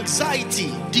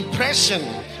 depression,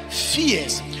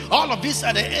 fears. All of these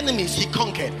are the enemies he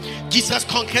conquered. Jesus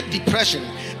conquered depression.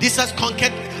 Jesus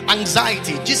conquered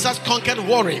anxiety. Jesus conquered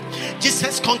worry.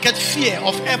 Jesus conquered fear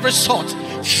of every sort.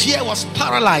 Fear was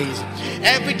paralyzed.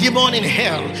 Every demon in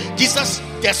hell, Jesus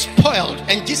despoiled,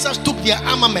 and Jesus took their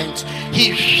armament.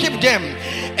 He shipped them,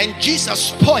 and Jesus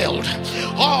spoiled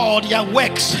all their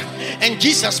works, and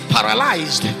Jesus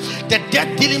paralyzed the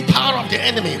death-dealing power of the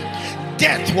enemy.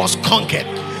 Death was conquered.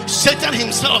 Satan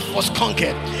himself was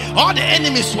conquered. All the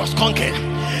enemies was conquered.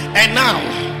 And now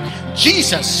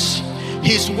Jesus,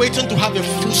 he's waiting to have a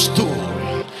footstool.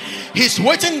 He's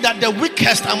waiting that the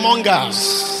weakest among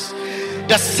us,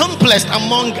 the simplest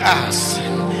among us,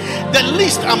 the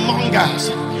least among us,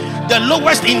 the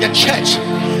lowest in the church,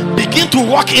 begin to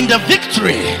walk in the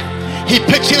victory he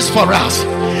purchased for us.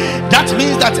 That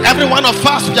means that every one of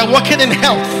us, we are walking in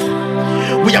health.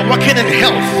 We are walking in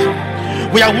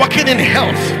health. We are walking in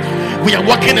health. We are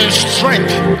walking in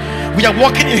strength. We are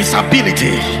walking in his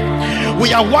ability.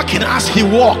 We are walking as he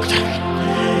walked.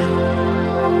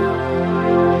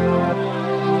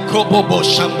 Kobobo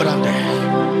Shambrande.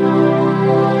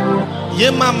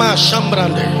 Yemama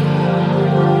Shambrande.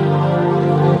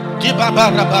 Dibaba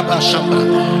Rababa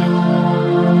Shambrande.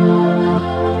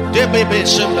 Debebe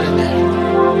Shambrande.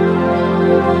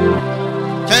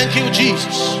 Thank you,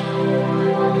 Jesus.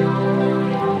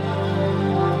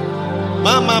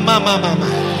 Mama.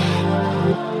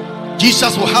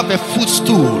 Jesus will have a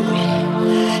footstool.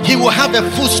 He will have a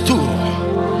footstool.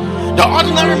 The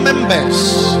ordinary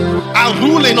members are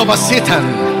ruling over Satan.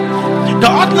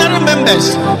 The ordinary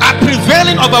members are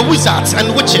prevailing over wizards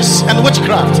and witches and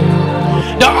witchcraft.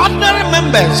 The ordinary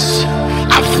members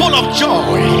are full of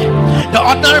joy. The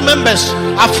ordinary members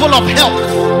are full of health.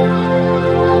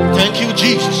 Thank you,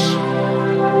 Jesus.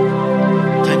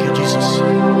 Thank you, Jesus.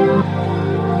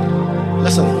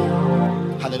 Listen.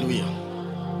 Hallelujah.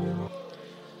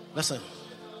 Listen.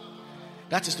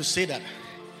 That is to say that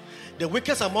the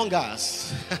weakest among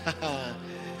us,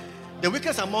 the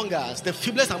weakest among us, the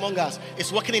feeblest among us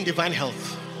is working in divine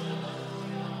health.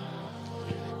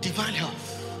 Divine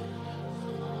health.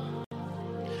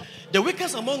 The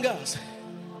weakest among us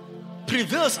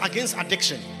prevails against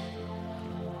addiction.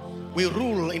 We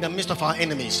rule in the midst of our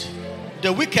enemies.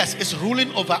 The weakest is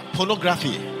ruling over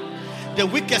pornography. The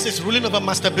weakest is ruling over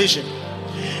masturbation.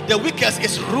 The weakest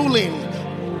is ruling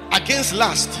against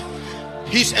lust.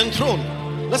 He's enthroned.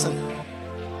 Listen.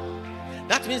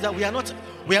 That means that we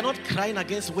are not crying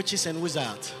against witches and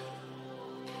wizards.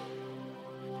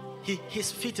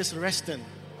 His feet is resting.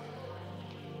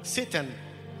 Satan,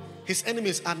 his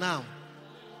enemies are now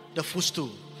the footstool.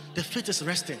 The feet is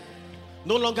resting.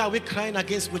 No longer are we crying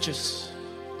against witches.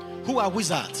 Who are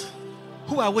wizards?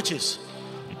 Who are witches?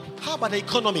 How about the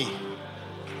economy?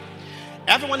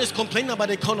 Everyone is complaining about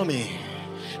the economy.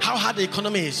 How hard the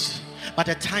economy is. But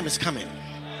the time is coming.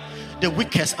 The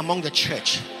weakest among the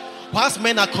church, whilst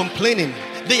men are complaining,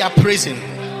 they are praising.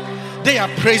 They are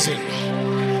praising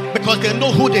because they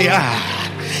know who they are.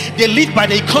 They live by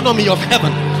the economy of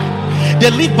heaven. They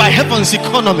live by heaven's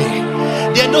economy.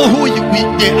 They know who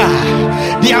they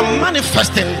are. They are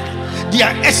manifesting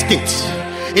their estate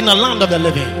in the land of the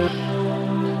living.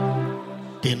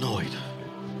 They know it.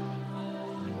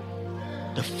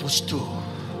 The footstool,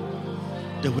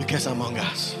 the weakest among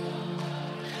us.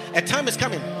 A time is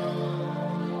coming.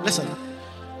 Listen,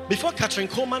 before Catherine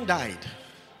Coleman died,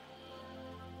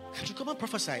 Catherine Coleman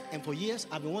prophesied, and for years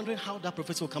I've been wondering how that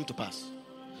prophecy will come to pass.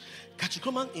 Catherine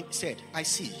Coleman said, I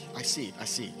see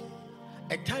it.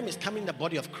 A time is coming in the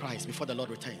body of Christ before the Lord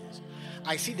returns.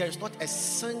 I see there is not a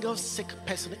single sick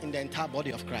person in the entire body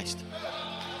of Christ.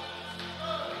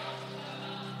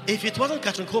 If it wasn't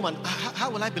Catherine Coleman,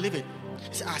 how will I believe it?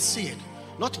 He said, I see it.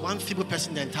 Not one feeble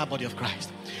person in the entire body of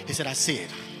Christ. He said, I see it.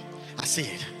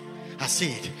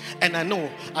 And I know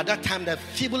at that time the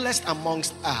feeblest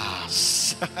amongst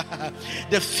us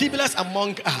the feeblest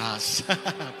among us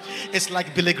is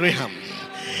like Billy Graham.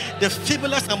 The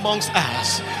feeblest amongst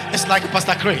us is like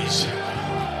Pastor Chris.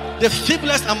 The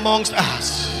feeblest amongst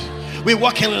us, we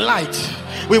walk in light,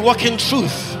 we walk in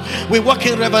truth, we walk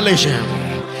in revelation.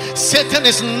 Satan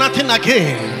is nothing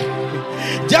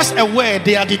again. Just a word,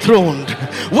 they are dethroned.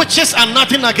 Witches are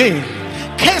nothing again.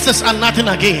 Curses are nothing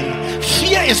again.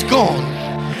 Fear is gone.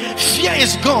 Fear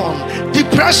is gone.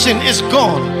 Depression is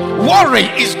gone. Worry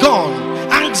is gone.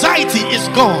 Anxiety is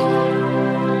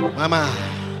gone. Mama.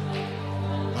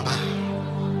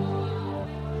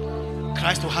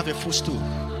 Christ will have a footstool.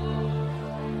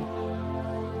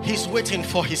 He's waiting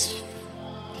for his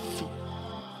feet.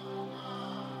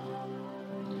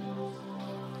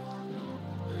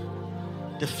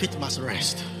 The feet must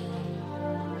rest.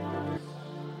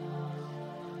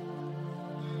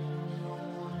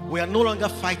 We are no longer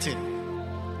fighting.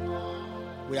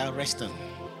 We are resting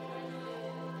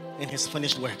in his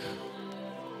finished work.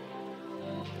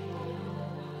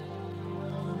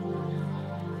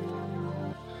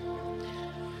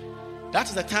 That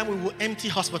is the time we will empty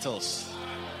hospitals.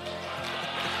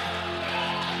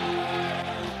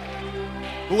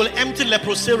 We will empty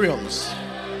leprosariums.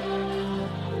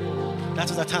 That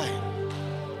is the time.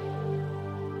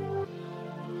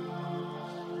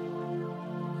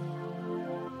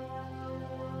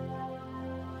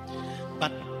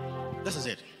 But this is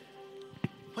it.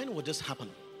 When will this happen?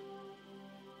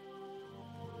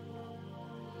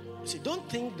 You see, don't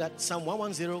think that Psalm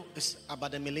 110 is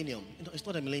about the millennium. It's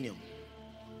not a millennium.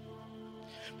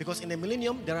 Because in the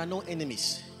millennium, there are no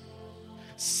enemies.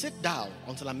 Sit down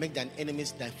until I make thine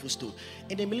enemies thy footstool.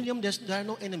 In the millennium, there are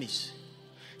no enemies.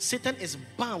 Satan is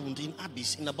bound in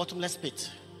abyss, in a bottomless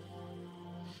pit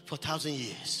for 1,000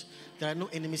 years. There are no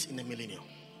enemies in the millennium.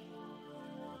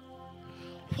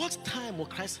 What time will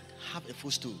Christ have a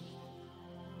footstool?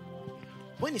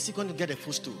 When is he going to get a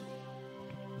footstool?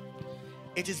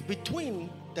 It is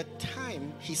between the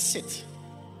time he sits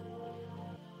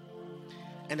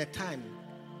and the time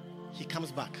he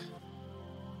comes back.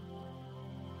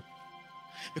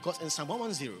 Because in Psalm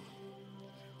 110,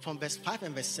 from verse 5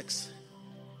 and verse 6,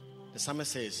 the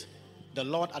psalmist says, the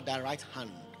Lord at thy right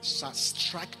hand shall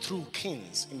strike through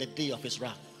kings in the day of his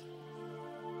wrath.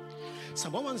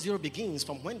 Psalm 110 begins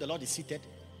from when the Lord is seated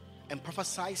and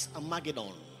prophesies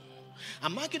Armageddon.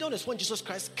 Armageddon is when Jesus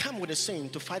Christ comes with a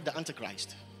saint to fight the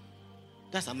Antichrist.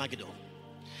 That's Armageddon.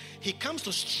 He comes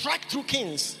to strike through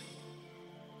kings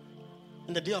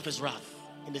in the day of his wrath.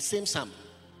 In the same psalm.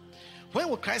 When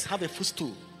will Christ have a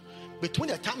footstool? Between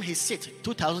the time he sits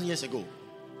 2,000 years ago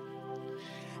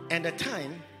and the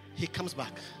time he comes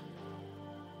back,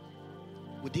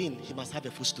 within he must have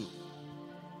a footstool.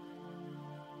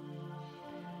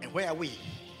 And where are we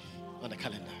on the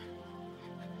calendar?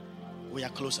 We are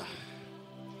closer.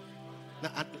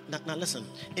 Now listen.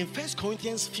 In 1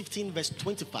 Corinthians 15 verse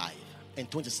 25 and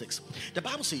 26, the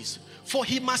Bible says, for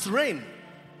he must reign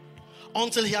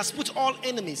until he has put all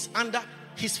enemies under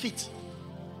his feet.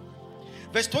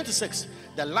 Verse 26,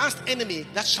 the last enemy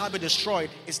that shall be destroyed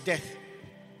is death.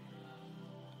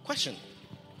 Question: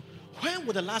 when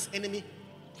will the last enemy,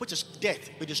 which is death,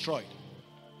 be destroyed?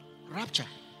 Rapture.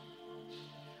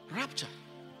 Rapture.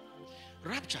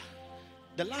 Rapture.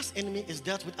 The last enemy is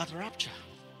dealt with at rapture.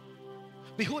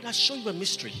 Behold, I show you a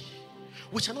mystery.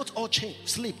 We shall not all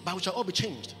sleep, but we shall all be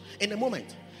changed in a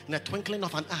moment, in a twinkling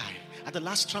of an eye, at the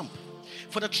last trump.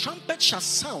 For the trumpet shall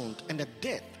sound, and the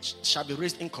dead shall be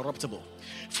raised incorruptible.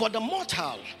 For the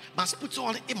mortal must put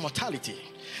on immortality,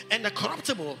 and the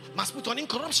corruptible must put on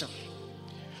incorruption.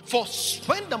 For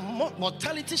when the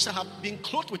mortality shall have been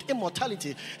clothed with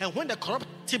immortality, and when the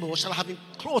corruptible shall have been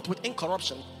clothed with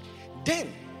incorruption,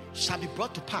 then shall be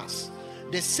brought to pass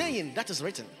the saying that is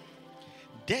written,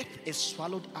 death is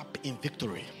swallowed up in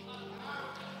victory.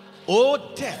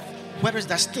 O death, where is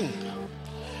that sting?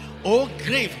 O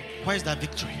grave, where is that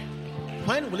victory?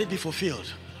 When will it be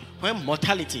fulfilled? When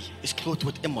mortality is clothed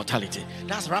with immortality.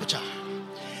 That's rapture.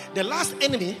 The last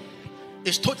enemy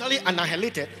is totally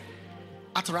annihilated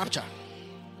at rapture.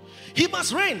 He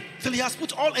must reign till he has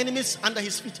put all enemies under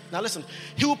his feet. Now listen,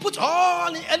 he will put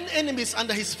all enemies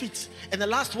under his feet, and the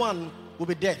last one will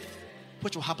be death,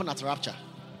 which will happen at rapture.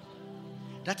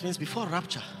 That means before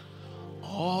rapture,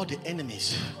 all the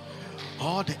enemies,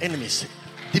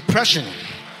 depression,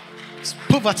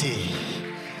 poverty,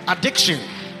 addiction,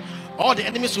 all the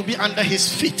enemies will be under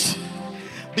his feet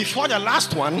before the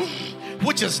last one,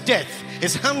 which is death,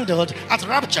 is handled at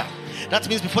rapture. That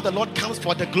means before the Lord comes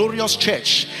for the glorious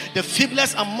church, the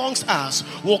feeblest amongst us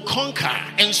will conquer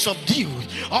and subdue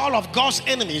all of God's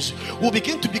enemies. Will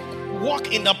begin to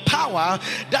walk in the power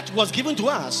that was given to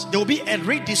us. There will be a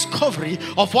rediscovery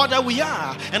of what that we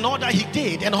are and all that he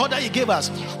did and all that he gave us.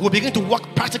 We'll begin to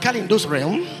walk practically in those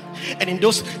realms and in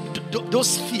those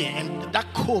sphere and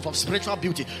that cove of spiritual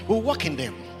beauty. We'll walk in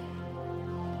them.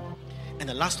 And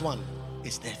the last one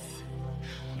is death.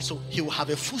 So he will have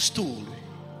a footstool,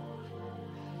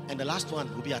 and the last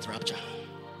one will be at rapture,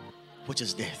 which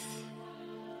is death.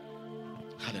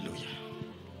 Hallelujah.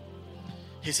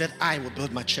 He said, I will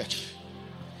build my church,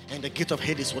 and the gate of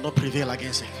Hades will not prevail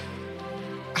against it.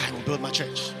 I will build my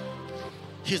church.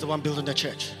 He's the one building the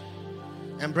church.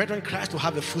 And brethren, Christ will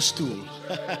have a footstool.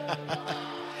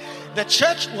 The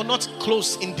church will not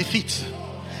close in defeat.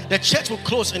 The church will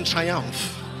close in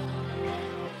triumph.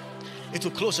 It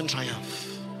will close in triumph.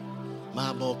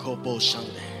 Maboko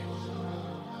Shande.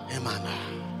 Emanda.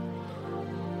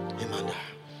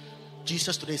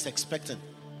 Jesus today is expecting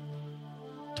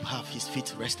to have his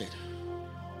feet rested.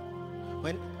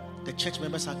 When the church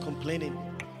members are complaining,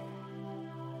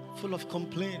 full of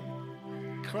complaint,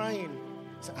 crying,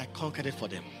 so I conquered it for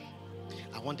them.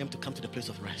 I want them to come to the place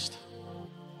of rest.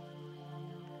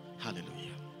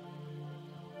 Hallelujah.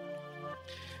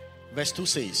 Verse 2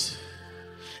 says,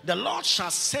 the Lord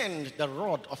shall send the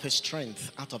rod of his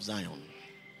strength out of Zion.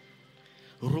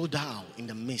 Roll down in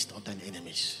the midst of thine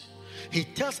enemies. He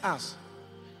tells us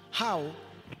how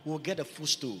we'll get a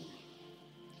footstool.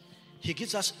 He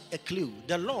gives us a clue.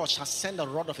 The Lord shall send the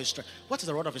rod of his strength. What is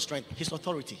the rod of his strength? His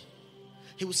authority.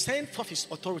 He will send forth his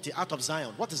authority out of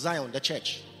Zion. What is Zion? The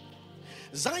church.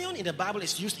 Zion in the Bible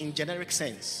is used in generic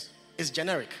sense. It's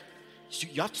generic. So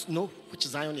you have to know which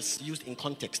Zion is used in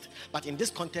context. But in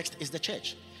this context is the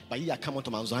church. But ye are come unto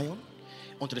Mount Zion,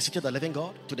 unto the city of the living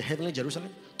God, to the heavenly Jerusalem,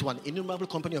 to an innumerable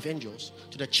company of angels,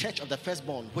 to the church of the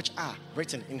firstborn, which are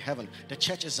written in heaven. The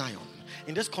church is Zion.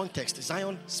 In this context,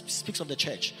 Zion speaks of the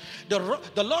church. The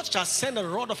Lord shall send a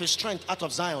rod of his strength out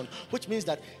of Zion, which means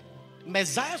that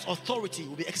Messiah's authority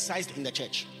will be exercised in the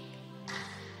church.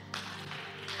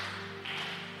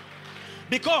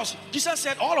 Because Jesus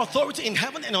said, all authority in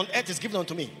heaven and on earth is given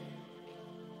unto me.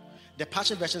 The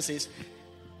Passion Version says,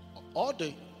 all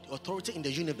the authority in the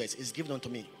universe is given unto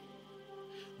me.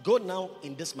 Go now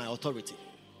in this my authority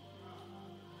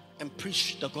and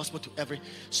preach the gospel to every.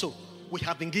 So we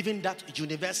have been given that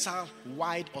universal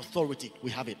wide authority.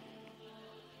 We have it.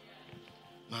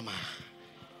 Mama,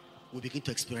 we begin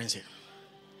to experience it.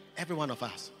 Every one of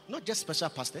us. Not just special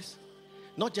pastors,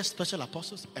 not just special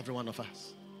apostles, every one of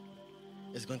us.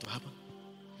 It's going to happen.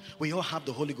 We all have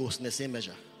the Holy Ghost in the same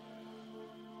measure.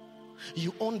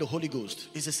 You own the Holy Ghost.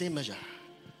 It's the same measure.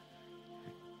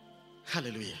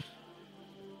 Hallelujah.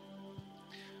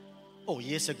 Oh,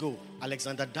 years ago,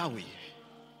 Alexander Dowie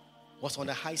was on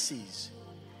the high seas,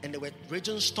 and there were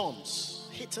raging storms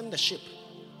hitting the ship.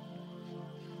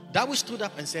 Dowie stood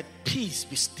up and said, "Peace,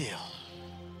 be still,"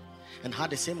 and had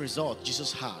the same result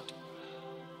Jesus had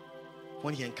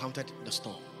when he encountered the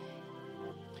storm.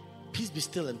 Peace be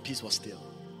still, and peace was still.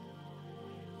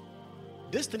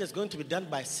 This thing is going to be done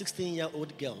by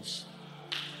 16-year-old girls.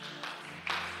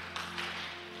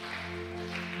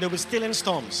 They'll be still in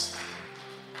storms.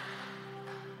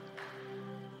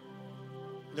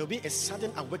 There will be a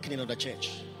sudden awakening of the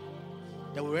church.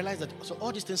 They will realize that so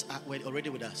all these things were already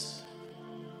with us.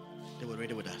 They were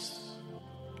already with us.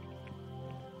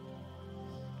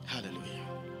 Hallelujah.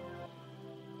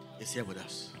 It's here with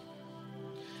us.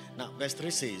 Now, verse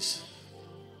 3 says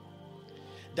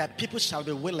that people shall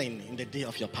be willing in the day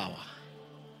of your power.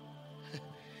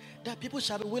 That people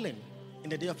shall be willing in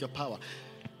the day of your power.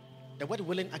 The word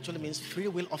willing actually means free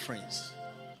will offerings.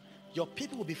 Your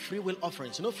people will be free will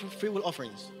offerings. You know free will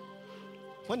offerings?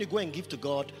 When you go and give to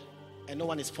God and no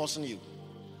one is forcing you.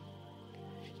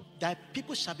 That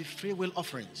people shall be free will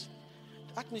offerings.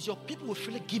 That means your people will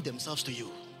freely give themselves to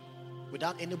you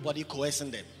without anybody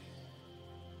coercing them.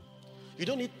 You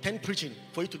don't need 10 preaching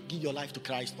for you to give your life to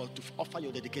Christ or to offer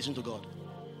your dedication to God.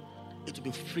 It will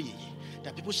be free.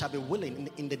 That people shall be willing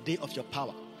in the day of your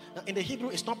power. Now in the Hebrew,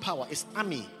 it's not power, it's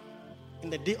army. In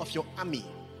the day of your army.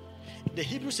 The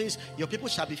Hebrew says your people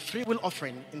shall be free will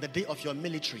offering in the day of your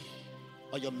military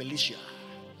or your militia.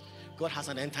 God has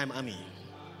an end time army.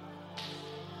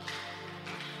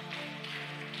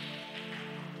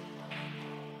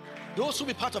 Those who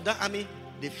be part of that army,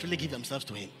 they freely give themselves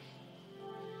to him.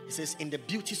 It says in the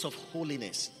beauties of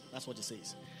holiness. That's what it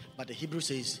says. But the Hebrew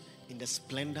says in the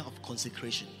splendor of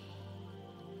consecration.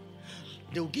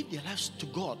 They will give their lives to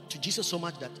God, to Jesus, so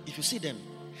much that if you see them,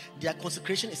 their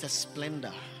consecration is a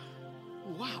splendor.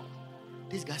 Wow,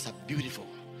 these guys are beautiful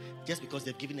just because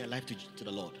they've given their life to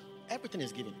the Lord. Everything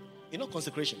is given. You know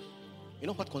consecration. You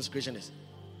know what consecration is?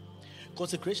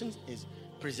 Consecration is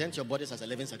present your bodies as a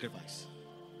living sacrifice.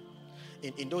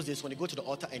 In those days, when you go to the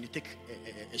altar and you take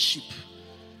a sheep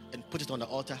and put it on the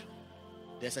altar,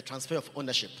 there's a transfer of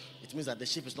ownership. It means that the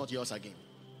sheep is not yours again.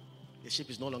 The sheep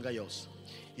is no longer yours.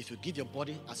 If you give your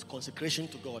body as consecration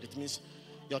to God, it means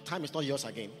your time is not yours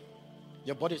again.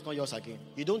 Your body is not yours again.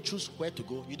 You don't choose where to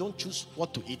go. You don't choose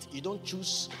what to eat. You don't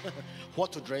choose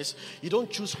what to dress. You don't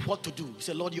choose what to do. You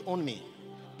say, Lord, you own me.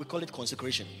 We call it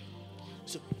consecration.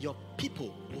 So your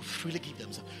people will freely give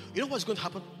themselves. You know what's going to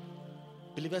happen?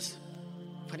 Believers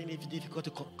finding it difficult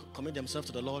to commit themselves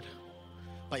to the Lord,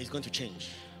 but it's going to change.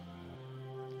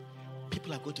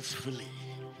 People are going to freely.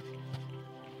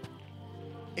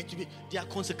 Their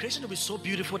consecration will be so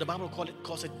beautiful. The Bible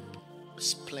calls it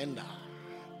splendor.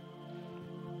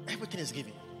 Everything is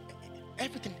given.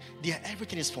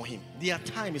 Everything is for him. Their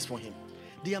time is for him.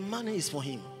 Their money is for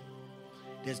him.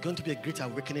 There's going to be a great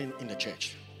awakening in the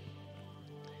church.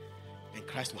 And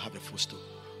Christ will have a footstool.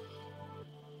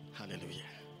 Hallelujah.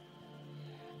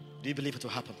 Do you believe it will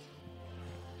happen?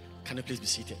 Can you please be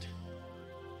seated?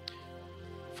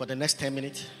 For the next 10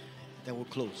 minutes, then we'll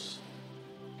close.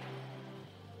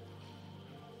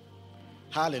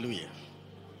 Hallelujah.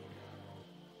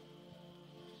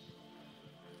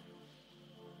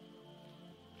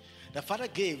 The Father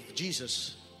gave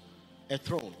Jesus a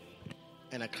throne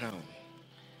and a crown.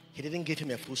 He didn't give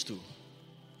him a footstool.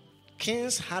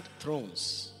 Kings had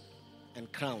thrones and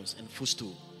crowns and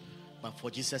footstool, but for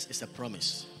Jesus it's a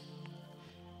promise.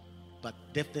 But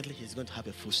definitely he's going to have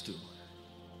a footstool,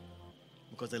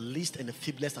 because the least and the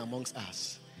feeblest amongst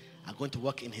us are going to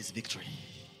walk in his victory.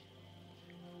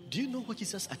 Do you know what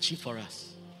Jesus achieved for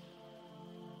us?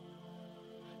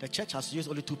 The church has used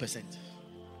only 2%.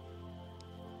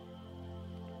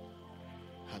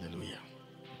 Hallelujah.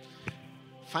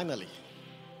 Finally,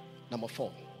 number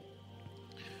 4.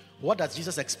 What does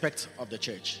Jesus expect of the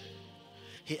church?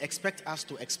 He expects us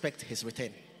to expect his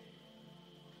return.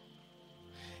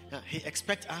 He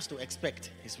expects us to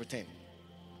expect his return.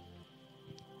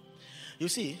 You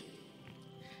see,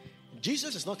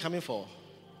 Jesus is not coming for.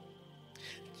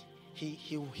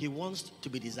 He wants to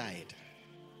be desired.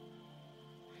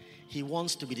 He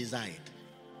wants to be desired.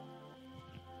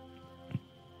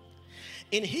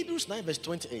 In Hebrews 9 verse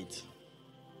 28,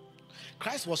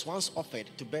 Christ was once offered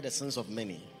to bear the sins of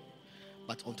many,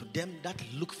 but unto them that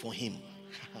look for him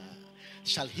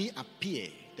shall he appear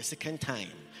the second time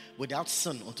without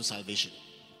sin unto salvation.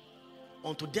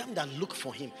 Unto them that look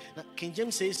for him. Now, King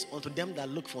James says, unto them that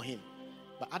look for him.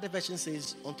 But other version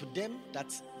says, unto them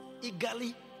that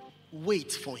eagerly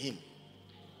wait for him.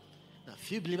 Now,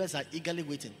 few believers are eagerly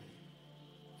waiting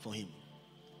for him.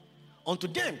 Unto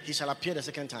them he shall appear the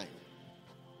second time.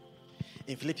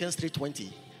 In Philippians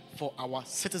 3:20, for our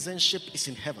citizenship is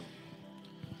in heaven,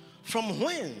 from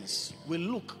whence we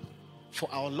look for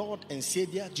our Lord and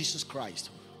Savior Jesus Christ,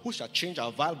 who shall change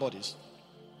our vile bodies,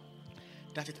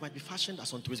 that it might be fashioned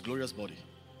as unto his glorious body.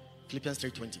 Philippians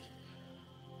 3:20.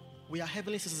 We are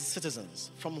heavenly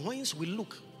citizens, from whence we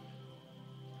look.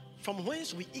 From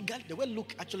whence we eagerly, the word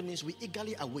look actually means we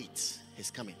eagerly await his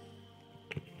coming.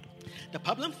 The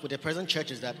problem with the present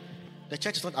church is that the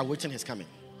church is not awaiting his coming.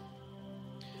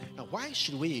 Now, why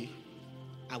should we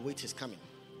await his coming?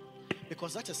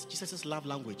 Because that is Jesus' love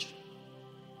language.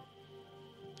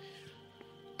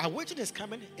 Awaiting his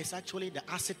coming is actually the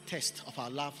acid test of our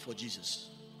love for Jesus.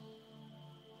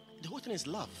 The whole thing is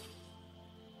love.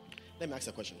 Let me ask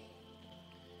a question.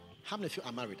 How many of you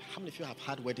are married? How many of you have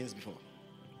had weddings before?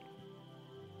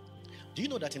 Do you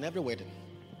know that in every wedding,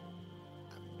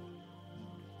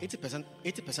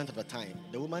 80% of the time,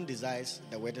 the woman desires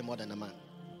the wedding more than the man?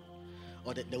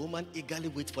 Or the woman eagerly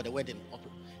waits for the wedding, or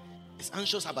is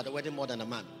anxious about the wedding more than the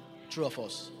man? True or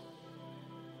false?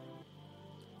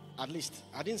 At least,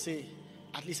 I didn't say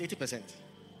at least 80%.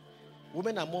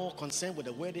 Women are more concerned with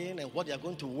the wedding and what they are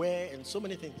going to wear and so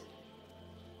many things.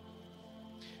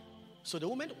 So the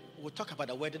woman will talk about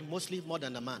the wedding mostly more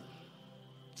than the man.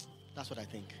 That's what I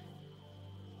think.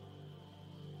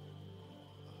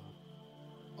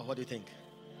 Or what do you think?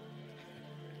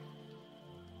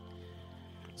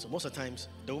 So most of the times,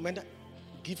 the women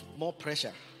give more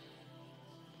pressure.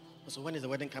 So when is the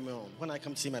wedding coming on? When I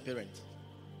come to see my parents?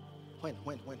 When?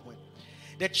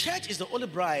 The church is the only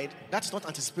bride that's not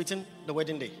anticipating the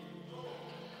wedding day.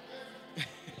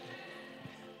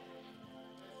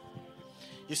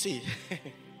 You see,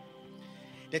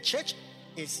 the church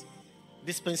is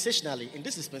dispensationally, in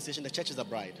this dispensation, the church is the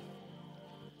bride.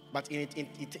 But in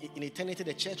eternity,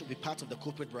 the church will be part of the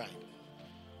corporate bride.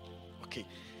 Okay.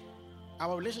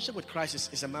 Our relationship with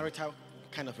Christ is a marital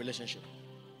kind of relationship.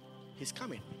 He's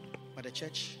coming, but the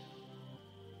church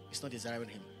is not desiring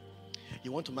him.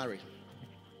 You want to marry,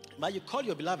 but you call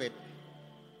your beloved,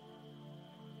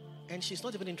 and she's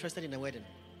not even interested in the wedding.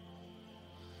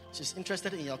 She's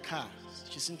interested in your car.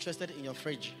 She's interested in your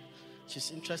fridge.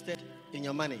 She's interested in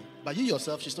your money. But you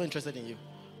yourself, she's not interested in you.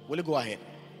 Will you go ahead?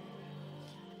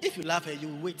 If you love her,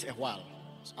 you wait a while.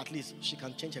 So at least she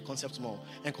can change her concepts more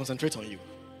and concentrate on you.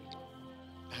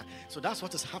 So that's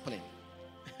what is happening.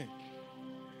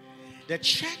 The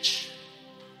church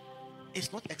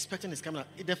is not expecting his coming.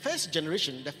 The first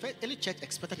generation, the early church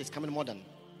expected his coming more than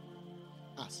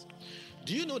us.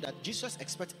 Do you know that Jesus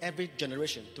expects every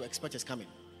generation to expect his coming,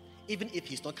 even if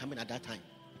he's not coming at that time?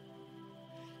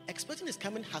 Expecting his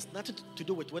coming has nothing to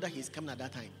do with whether he's coming at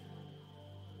that time.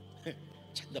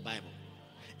 Check the Bible.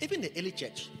 Even the early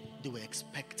church, they were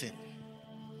expecting.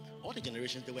 All the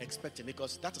generations, they were expecting,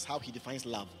 because that is how he defines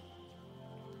love.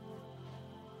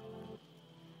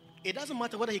 It doesn't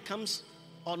matter whether he comes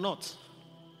or not,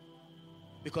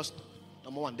 because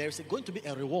number one, there is going to be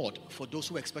a reward for those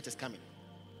who expect his coming.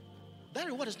 That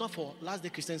reward is not for last day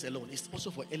Christians alone, it's also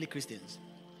for early Christians.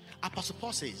 Apostle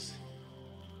Paul says,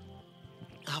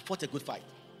 I have fought a good fight,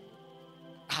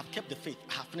 I have kept the faith,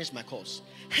 I have finished my course.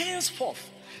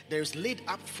 Henceforth there is laid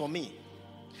up for me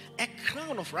a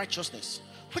crown of righteousness,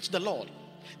 which the Lord,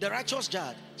 the righteous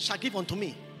judge, shall give unto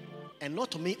me, and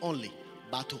not to me only,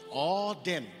 but to all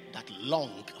them that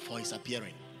long for his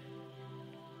appearing.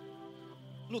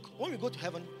 Look, when we go to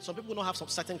heaven, some people don't have some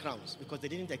certain crowns because they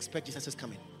didn't expect Jesus'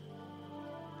 coming.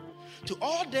 To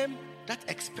all them that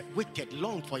waited,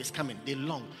 longed for his coming, they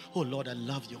long. Oh Lord, I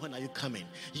love you. When are you coming?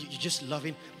 You just love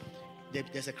him.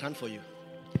 There's a crown for you.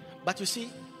 But you see,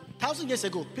 1,000 years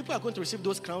ago, people are going to receive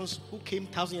those crowns who came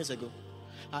 1,000 years ago.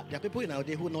 There are people in our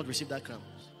day who will not receive that crown,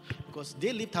 because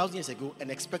they lived 1,000 years ago and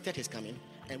expected his coming,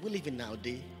 and we live in our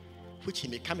day, which he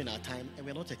may come in our time, and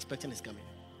we're not expecting his coming.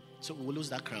 So we will lose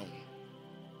that crown.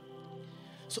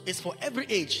 So it's for every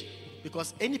age,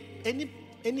 because any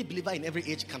believer in every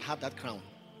age can have that crown.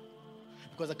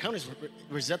 Because the crown is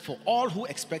reserved for all who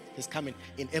expect his coming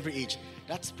in every age.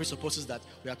 That presupposes that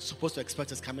we are supposed to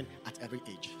expect his coming at every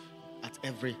age, at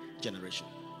every generation.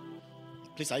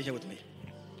 Please, are you here with me?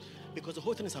 Because the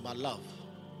whole thing is about love.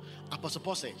 Apostle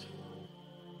Paul said,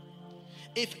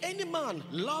 If any man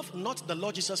love not the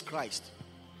Lord Jesus Christ,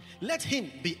 let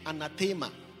him be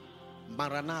anathema.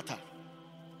 Maranatha.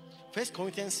 1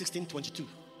 Corinthians 16:22.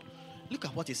 Look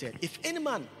at what he said. If any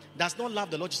man does not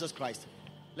love the Lord Jesus Christ,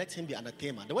 let him be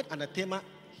anathema. The word anathema,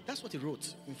 that's what he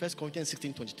wrote in 1 Corinthians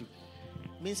 16:22.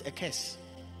 Means a curse.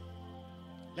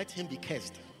 Let him be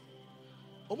cursed.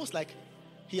 Almost like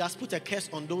he has put a curse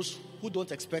on those who don't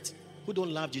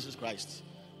love Jesus Christ.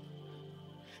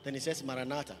 Then he says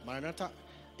Maranatha. Maranatha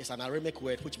is an Aramaic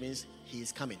word which means he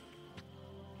is coming.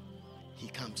 He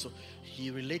comes. So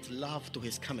he relates love to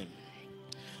his coming.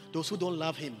 Those who don't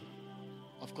love him,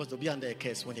 of course, they'll be under a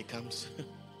curse when he comes.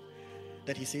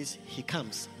 That he says he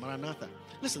comes. Maranatha.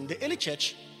 Listen, the early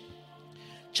church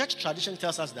tradition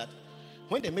tells us that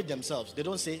when they meet themselves, they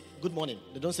don't say good morning.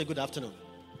 They don't say good afternoon.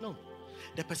 No.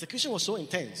 The persecution was so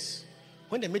intense.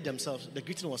 When they meet themselves, the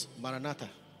greeting was Maranatha.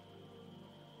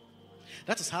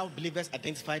 That is how believers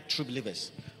identify true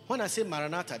believers. When I say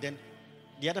Maranatha, then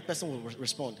the other person will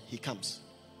respond, he comes.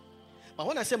 But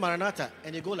when I say Maranatha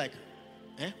and you go like,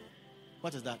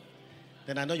 what is that?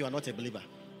 Then I know you are not a believer.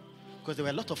 Because there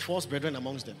were a lot of false brethren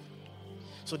amongst them.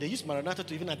 So they used Maranatha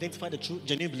to even identify the true,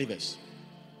 genuine believers.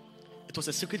 It was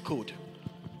a secret code.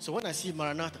 So when I see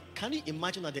Maranatha, can you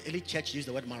imagine that the early church used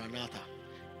the word Maranatha,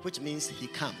 which means he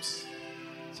comes.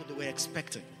 So they were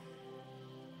expecting.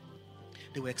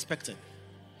 They were expecting.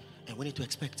 And we need to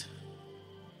expect.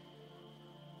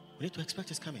 We need to expect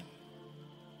his coming.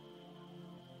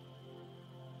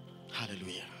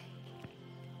 Hallelujah.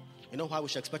 You know why we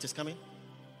should expect his coming?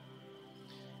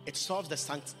 It solves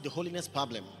the holiness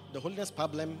problem. The holiness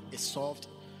problem is solved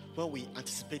when we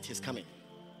anticipate his coming.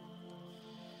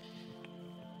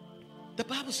 The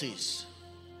Bible says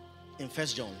in 1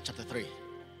 John chapter 3,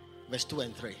 verse 2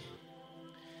 and 3,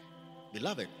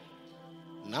 Beloved,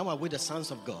 now are we the sons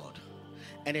of God,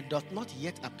 and it doth not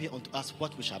yet appear unto us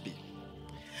what we shall be.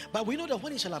 But we know that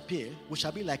when he shall appear, we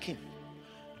shall be like him.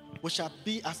 We shall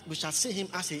see him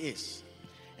as he is.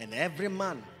 And every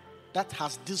man that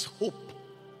has this hope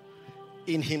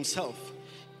in himself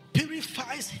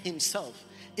purifies himself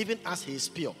even as he is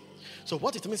pure. So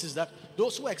what it means is that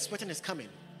those who are expecting his coming,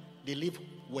 they live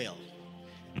well.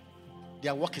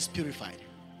 Their work is purified.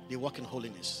 They walk in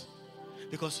holiness.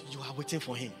 Because you are waiting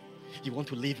for him. You want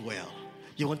to live well.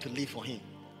 You want to live for him.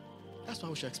 That's why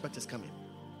we should expect his coming.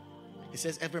 He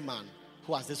says every man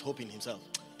who has this hope in himself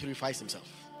purifies himself.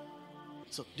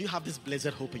 So do you have this blessed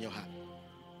hope in your heart?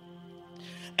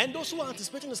 And those who are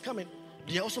anticipating his coming,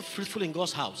 they are also fruitful in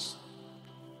God's house.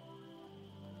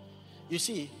 You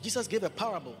see, Jesus gave a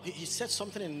parable. He said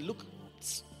something in Luke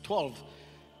 12,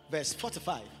 verse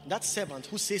 45. That servant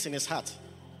who says in his heart,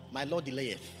 my Lord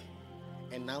delayeth,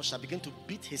 and now shall begin to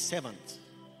beat his servant.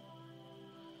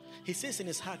 He says in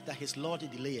his heart that his Lord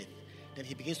delayeth. Then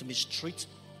he begins to mistreat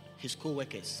his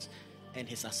co-workers and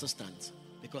his assistants,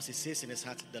 because he says in his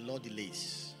heart, the Lord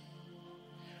delays.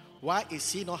 Why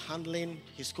is he not handling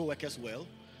his co-workers well?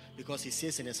 Because he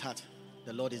says in his heart,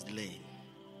 the Lord is delaying.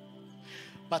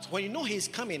 But when you know he is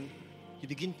coming, you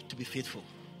begin to be faithful.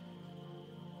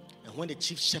 And when the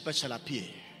chief shepherd shall appear,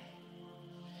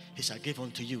 he shall give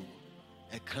unto you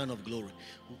a crown of glory.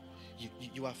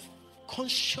 You are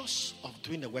conscious of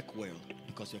doing the work well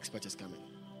because you expect his coming.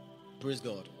 Praise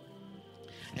God.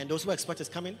 And those who expect his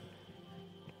coming,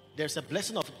 there's a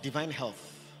blessing of divine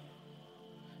health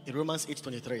in Romans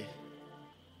 8:23.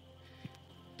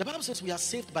 The Bible says we are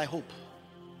saved by hope.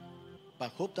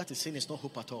 But hope that is seen is not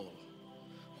hope at all.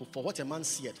 For what a man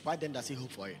seeth, why then does he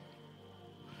hope for it?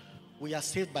 We are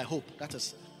saved by hope. That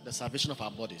is the salvation of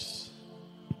our bodies.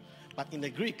 But in the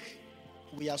Greek,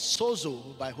 we are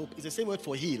sozo by hope. It's the same word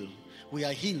for heal. We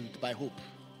are healed by hope.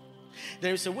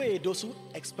 There is a way those who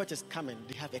expect his coming,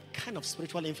 they have a kind of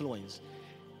spiritual influence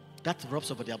that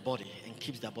rubs over their body and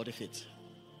keeps their body fit.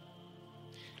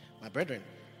 My brethren,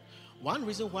 one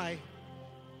reason why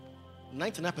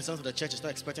 99% of the church is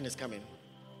not expecting his coming,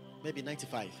 maybe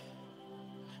 95%.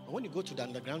 But when you go to the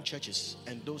underground churches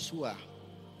and those who are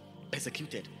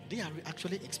persecuted, they are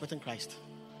actually expecting Christ.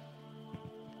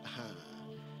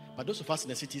 But those of us in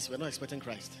the cities, we're not expecting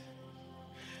Christ.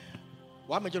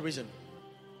 One major reason,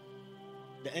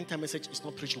 the end time message is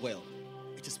not preached well.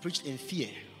 It is preached in fear.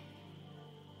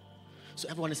 So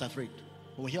everyone is afraid.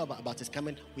 When we hear about his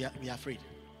coming, we are afraid.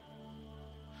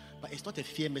 But it's not a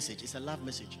fear message, it's a love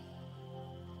message.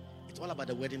 It's all about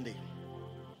the wedding day.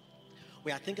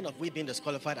 We are thinking of we being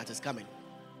disqualified at his coming.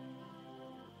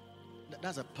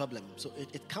 That's a problem. So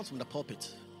it comes from the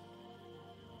pulpit.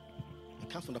 It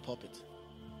comes from the pulpit.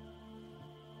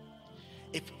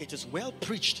 If it is well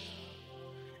preached,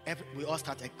 we all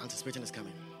start anticipating his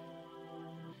coming.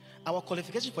 Our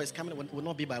qualification for his coming will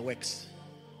not be by works.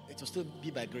 It will still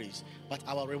be by grace. But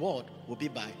our reward will be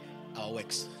by our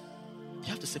works. You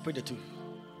have to separate the two.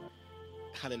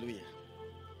 Hallelujah.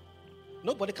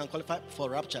 Nobody can qualify for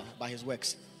rapture by his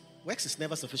works. Works is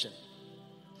never sufficient.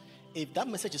 If that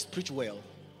message is preached well,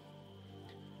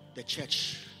 the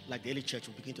church, like the early church,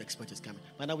 will begin to expect his coming.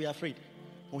 But now we are afraid.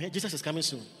 When we hear Jesus is coming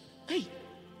soon, hey,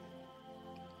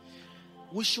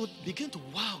 we should begin to,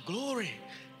 wow, glory.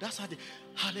 That's how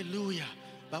hallelujah.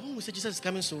 But when we say Jesus is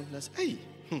coming soon, let's, hey,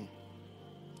 hey.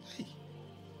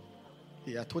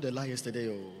 Yeah, I told a lie yesterday.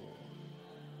 Oh,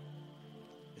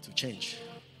 it will change.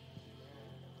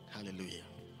 Hallelujah.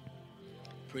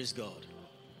 Praise God.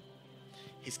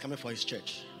 He's coming for his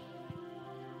church.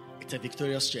 It's a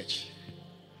victorious church.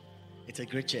 It's a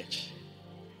great church.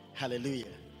 Hallelujah.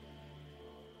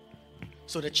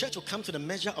 So the church will come to the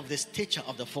measure of the stature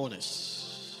of the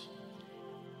fullness,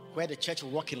 where the church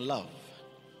will walk in love.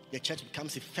 The church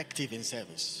becomes effective in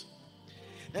service.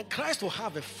 Then Christ will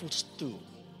have a footstool.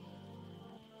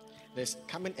 There's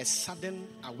coming a sudden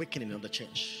awakening of the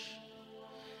church.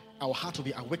 Our heart will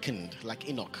be awakened like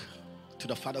Enoch to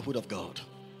the fatherhood of God.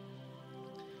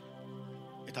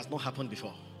 It has not happened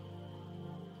before.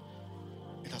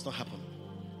 It has not happened.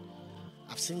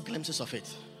 I've seen glimpses of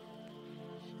it.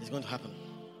 It's going to happen.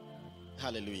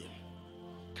 Hallelujah.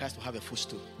 Christ will have a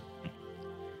footstool.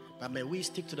 But may we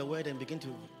stick to the word and begin to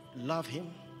love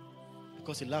him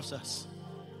because he loves us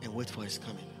and wait for his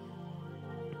coming.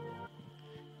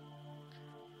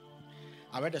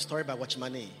 I read a story by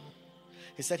Watchman.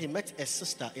 He said he met a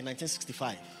sister in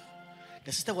 1965.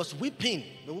 The sister was weeping.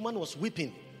 The woman was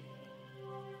weeping.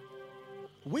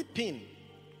 Weeping.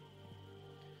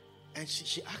 And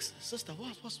she asked, sister,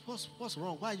 what's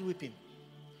wrong? Why are you weeping?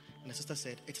 And the sister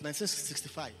said, it's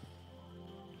 1965.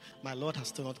 My Lord has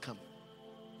still not come.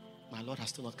 My Lord has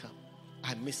still not come.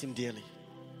 I miss him dearly.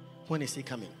 When is he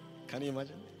coming? Can you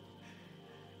imagine?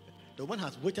 The woman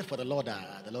has waited for the Lord.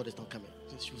 The Lord is not coming.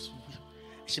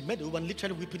 She met the woman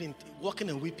literally weeping, and walking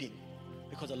and weeping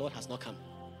because the Lord has not come.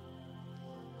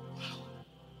 Wow.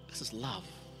 This is love.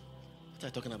 What are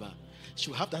you talking about? She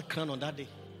will have that crown on that day.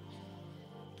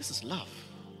 This is love.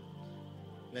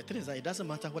 The thing is that it doesn't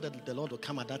matter whether the Lord will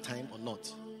come at that time or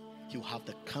not. He will have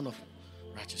the crown of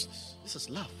righteousness. This is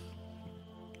love.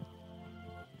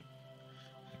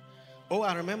 Oh,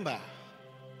 I remember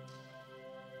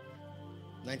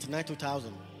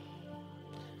 1999-2000.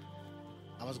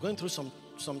 I was going through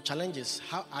some challenges.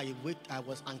 How I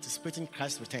was anticipating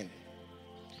Christ's return.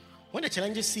 When the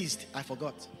challenges ceased, I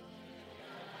forgot.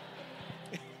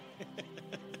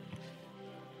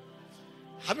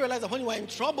 Have you realized that when you are in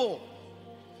trouble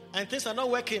and things are not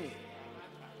working,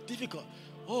 difficult,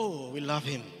 oh, we love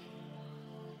him.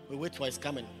 We wait for his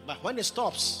coming. But when it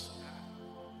stops,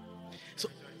 so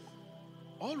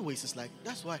always it's like,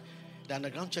 that's why the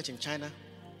underground church in China,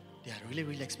 they are really,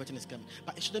 really expecting his coming.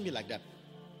 But it shouldn't be like that.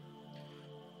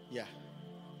 Yeah.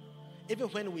 Even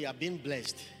when we are being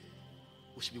blessed,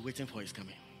 we should be waiting for his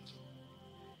coming.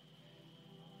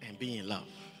 And being in love.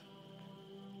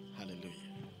 Hallelujah.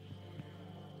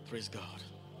 Praise God.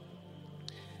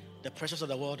 The pressures of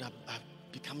the world have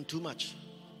become too much.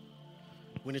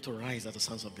 We need to rise as the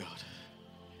sons of God.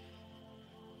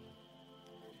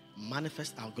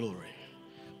 Manifest our glory.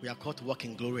 We are called to walk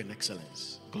in glory and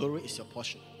excellence. Glory is your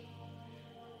portion.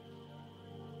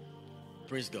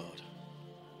 Praise God.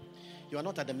 You are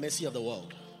not at the mercy of the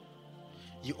world.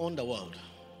 You own the world.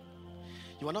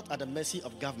 You are not at the mercy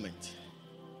of government.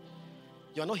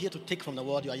 You are not here to take from the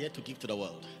world. You are here to give to the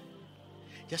world.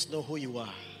 Just know who you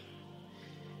are.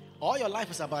 All your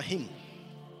life is about him.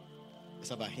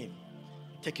 It's about him.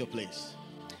 Take your place.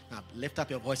 Now lift up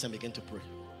your voice and begin to pray.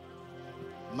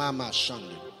 Mama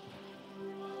Shandi.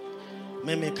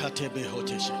 Meme katebe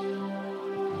hoteshe.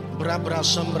 Brabra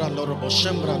shambra lorobo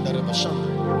shambra ndareba shambra.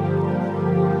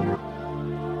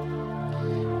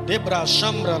 Debra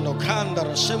shambra no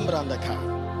kandara shambra ndaka.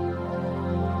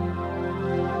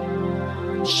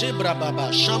 Shibra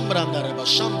baba shambra ndareba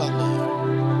shambra ndaka.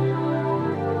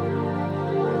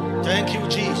 Thank you,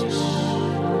 Jesus.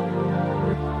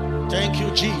 Thank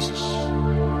you, Jesus.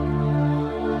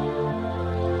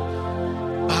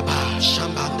 Baba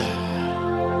Shambanda.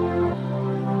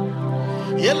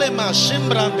 Yelema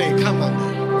Shimbrande Kamande.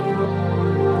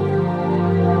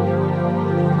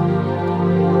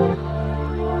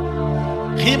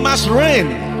 He must reign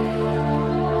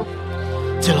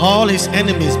till all his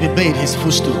enemies be made his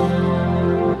footstool.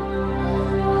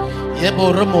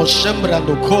 Yebo Ramo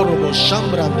Shembrando Korobo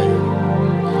Shambrande.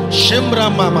 Shembra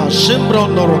mama, shembra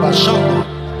noroba shamba.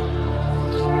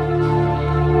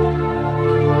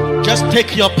 Just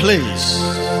take your place.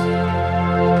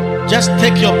 Just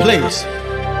take your place.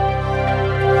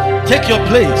 Take your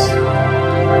place.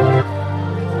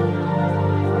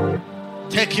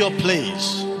 Take your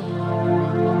place.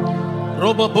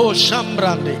 Robobo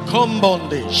Shambrande,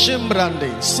 Kombonde, Shimbrande,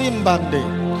 Simbande,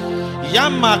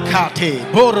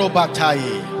 Yamakate,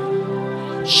 Borobataye,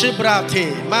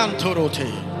 Shibrate,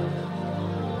 Mantorote.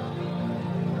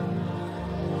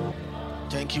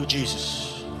 Thank you,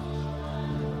 Jesus.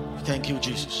 Thank you,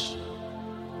 Jesus.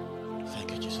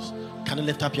 Thank you, Jesus. Can you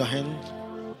lift up your hand?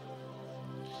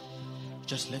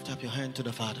 Just lift up your hand to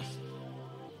the Father.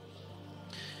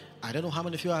 I don't know how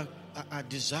many of you are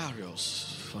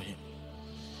desirous for Him.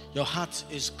 Your heart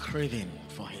is craving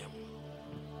for Him.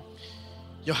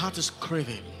 Your heart is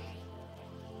craving.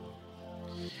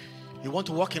 You want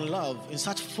to walk in love in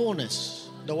such fullness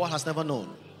the world has never known.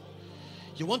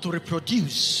 You want to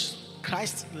reproduce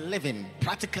Christ living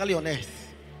practically on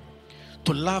earth,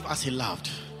 to love as He loved.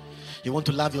 You want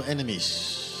to love your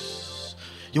enemies.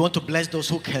 You want to bless those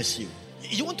who curse you.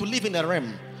 You want to live in a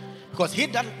realm, because he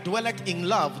that dwelleth in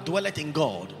love dwelleth in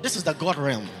God. This is the God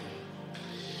realm.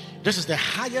 This is the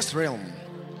highest realm.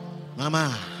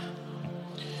 Mama,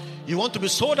 you want to be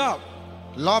sold out,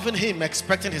 loving Him,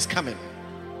 expecting His coming.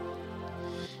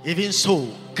 Even so,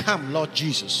 come Lord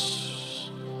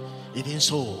Jesus. Even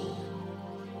so,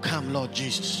 come Lord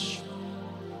Jesus.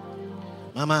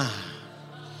 Mama,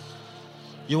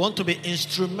 you want to be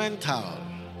instrumental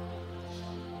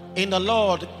in the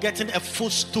Lord getting a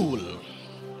footstool.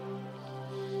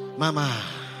 Mama,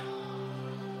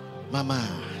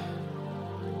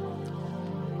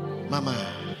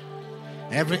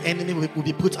 every enemy will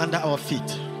be put under our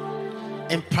feet.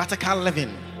 In practical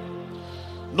living,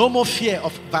 no more fear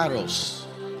of virus,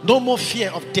 no more fear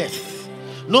of death,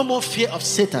 no more fear of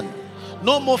Satan,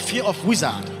 no more fear of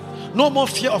wizard, no more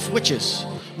fear of witches,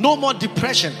 no more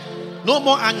depression, no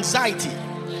more anxiety,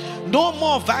 no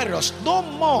more virus, no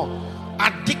more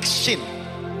addiction.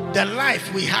 The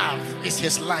life we have is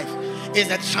His life, is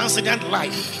a transcendent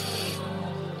life.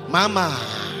 Mama,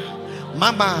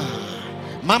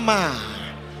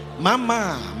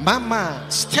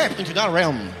 step into that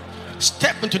realm.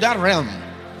 Step into that realm.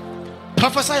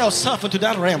 Prophesy yourself into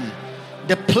that realm.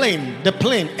 The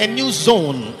plane, a new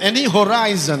zone, a new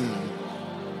horizon.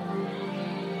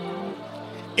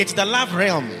 It's the love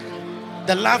realm.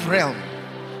 The love realm.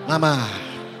 Mama,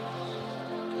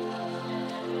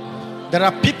 there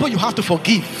are people you have to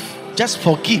forgive. Just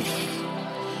forgive,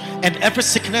 and every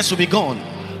sickness will be gone.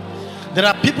 There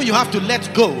are people you have to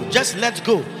let go. Just let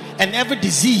go, and every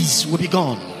disease will be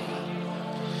gone.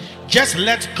 Just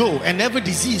let go, and every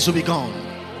disease will be gone.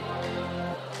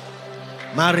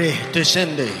 Mare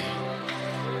Teshende.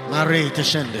 Mare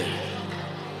Teshende.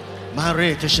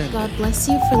 Mare Teshende. God bless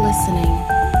you for listening.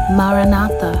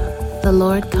 Maranatha, the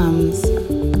Lord comes.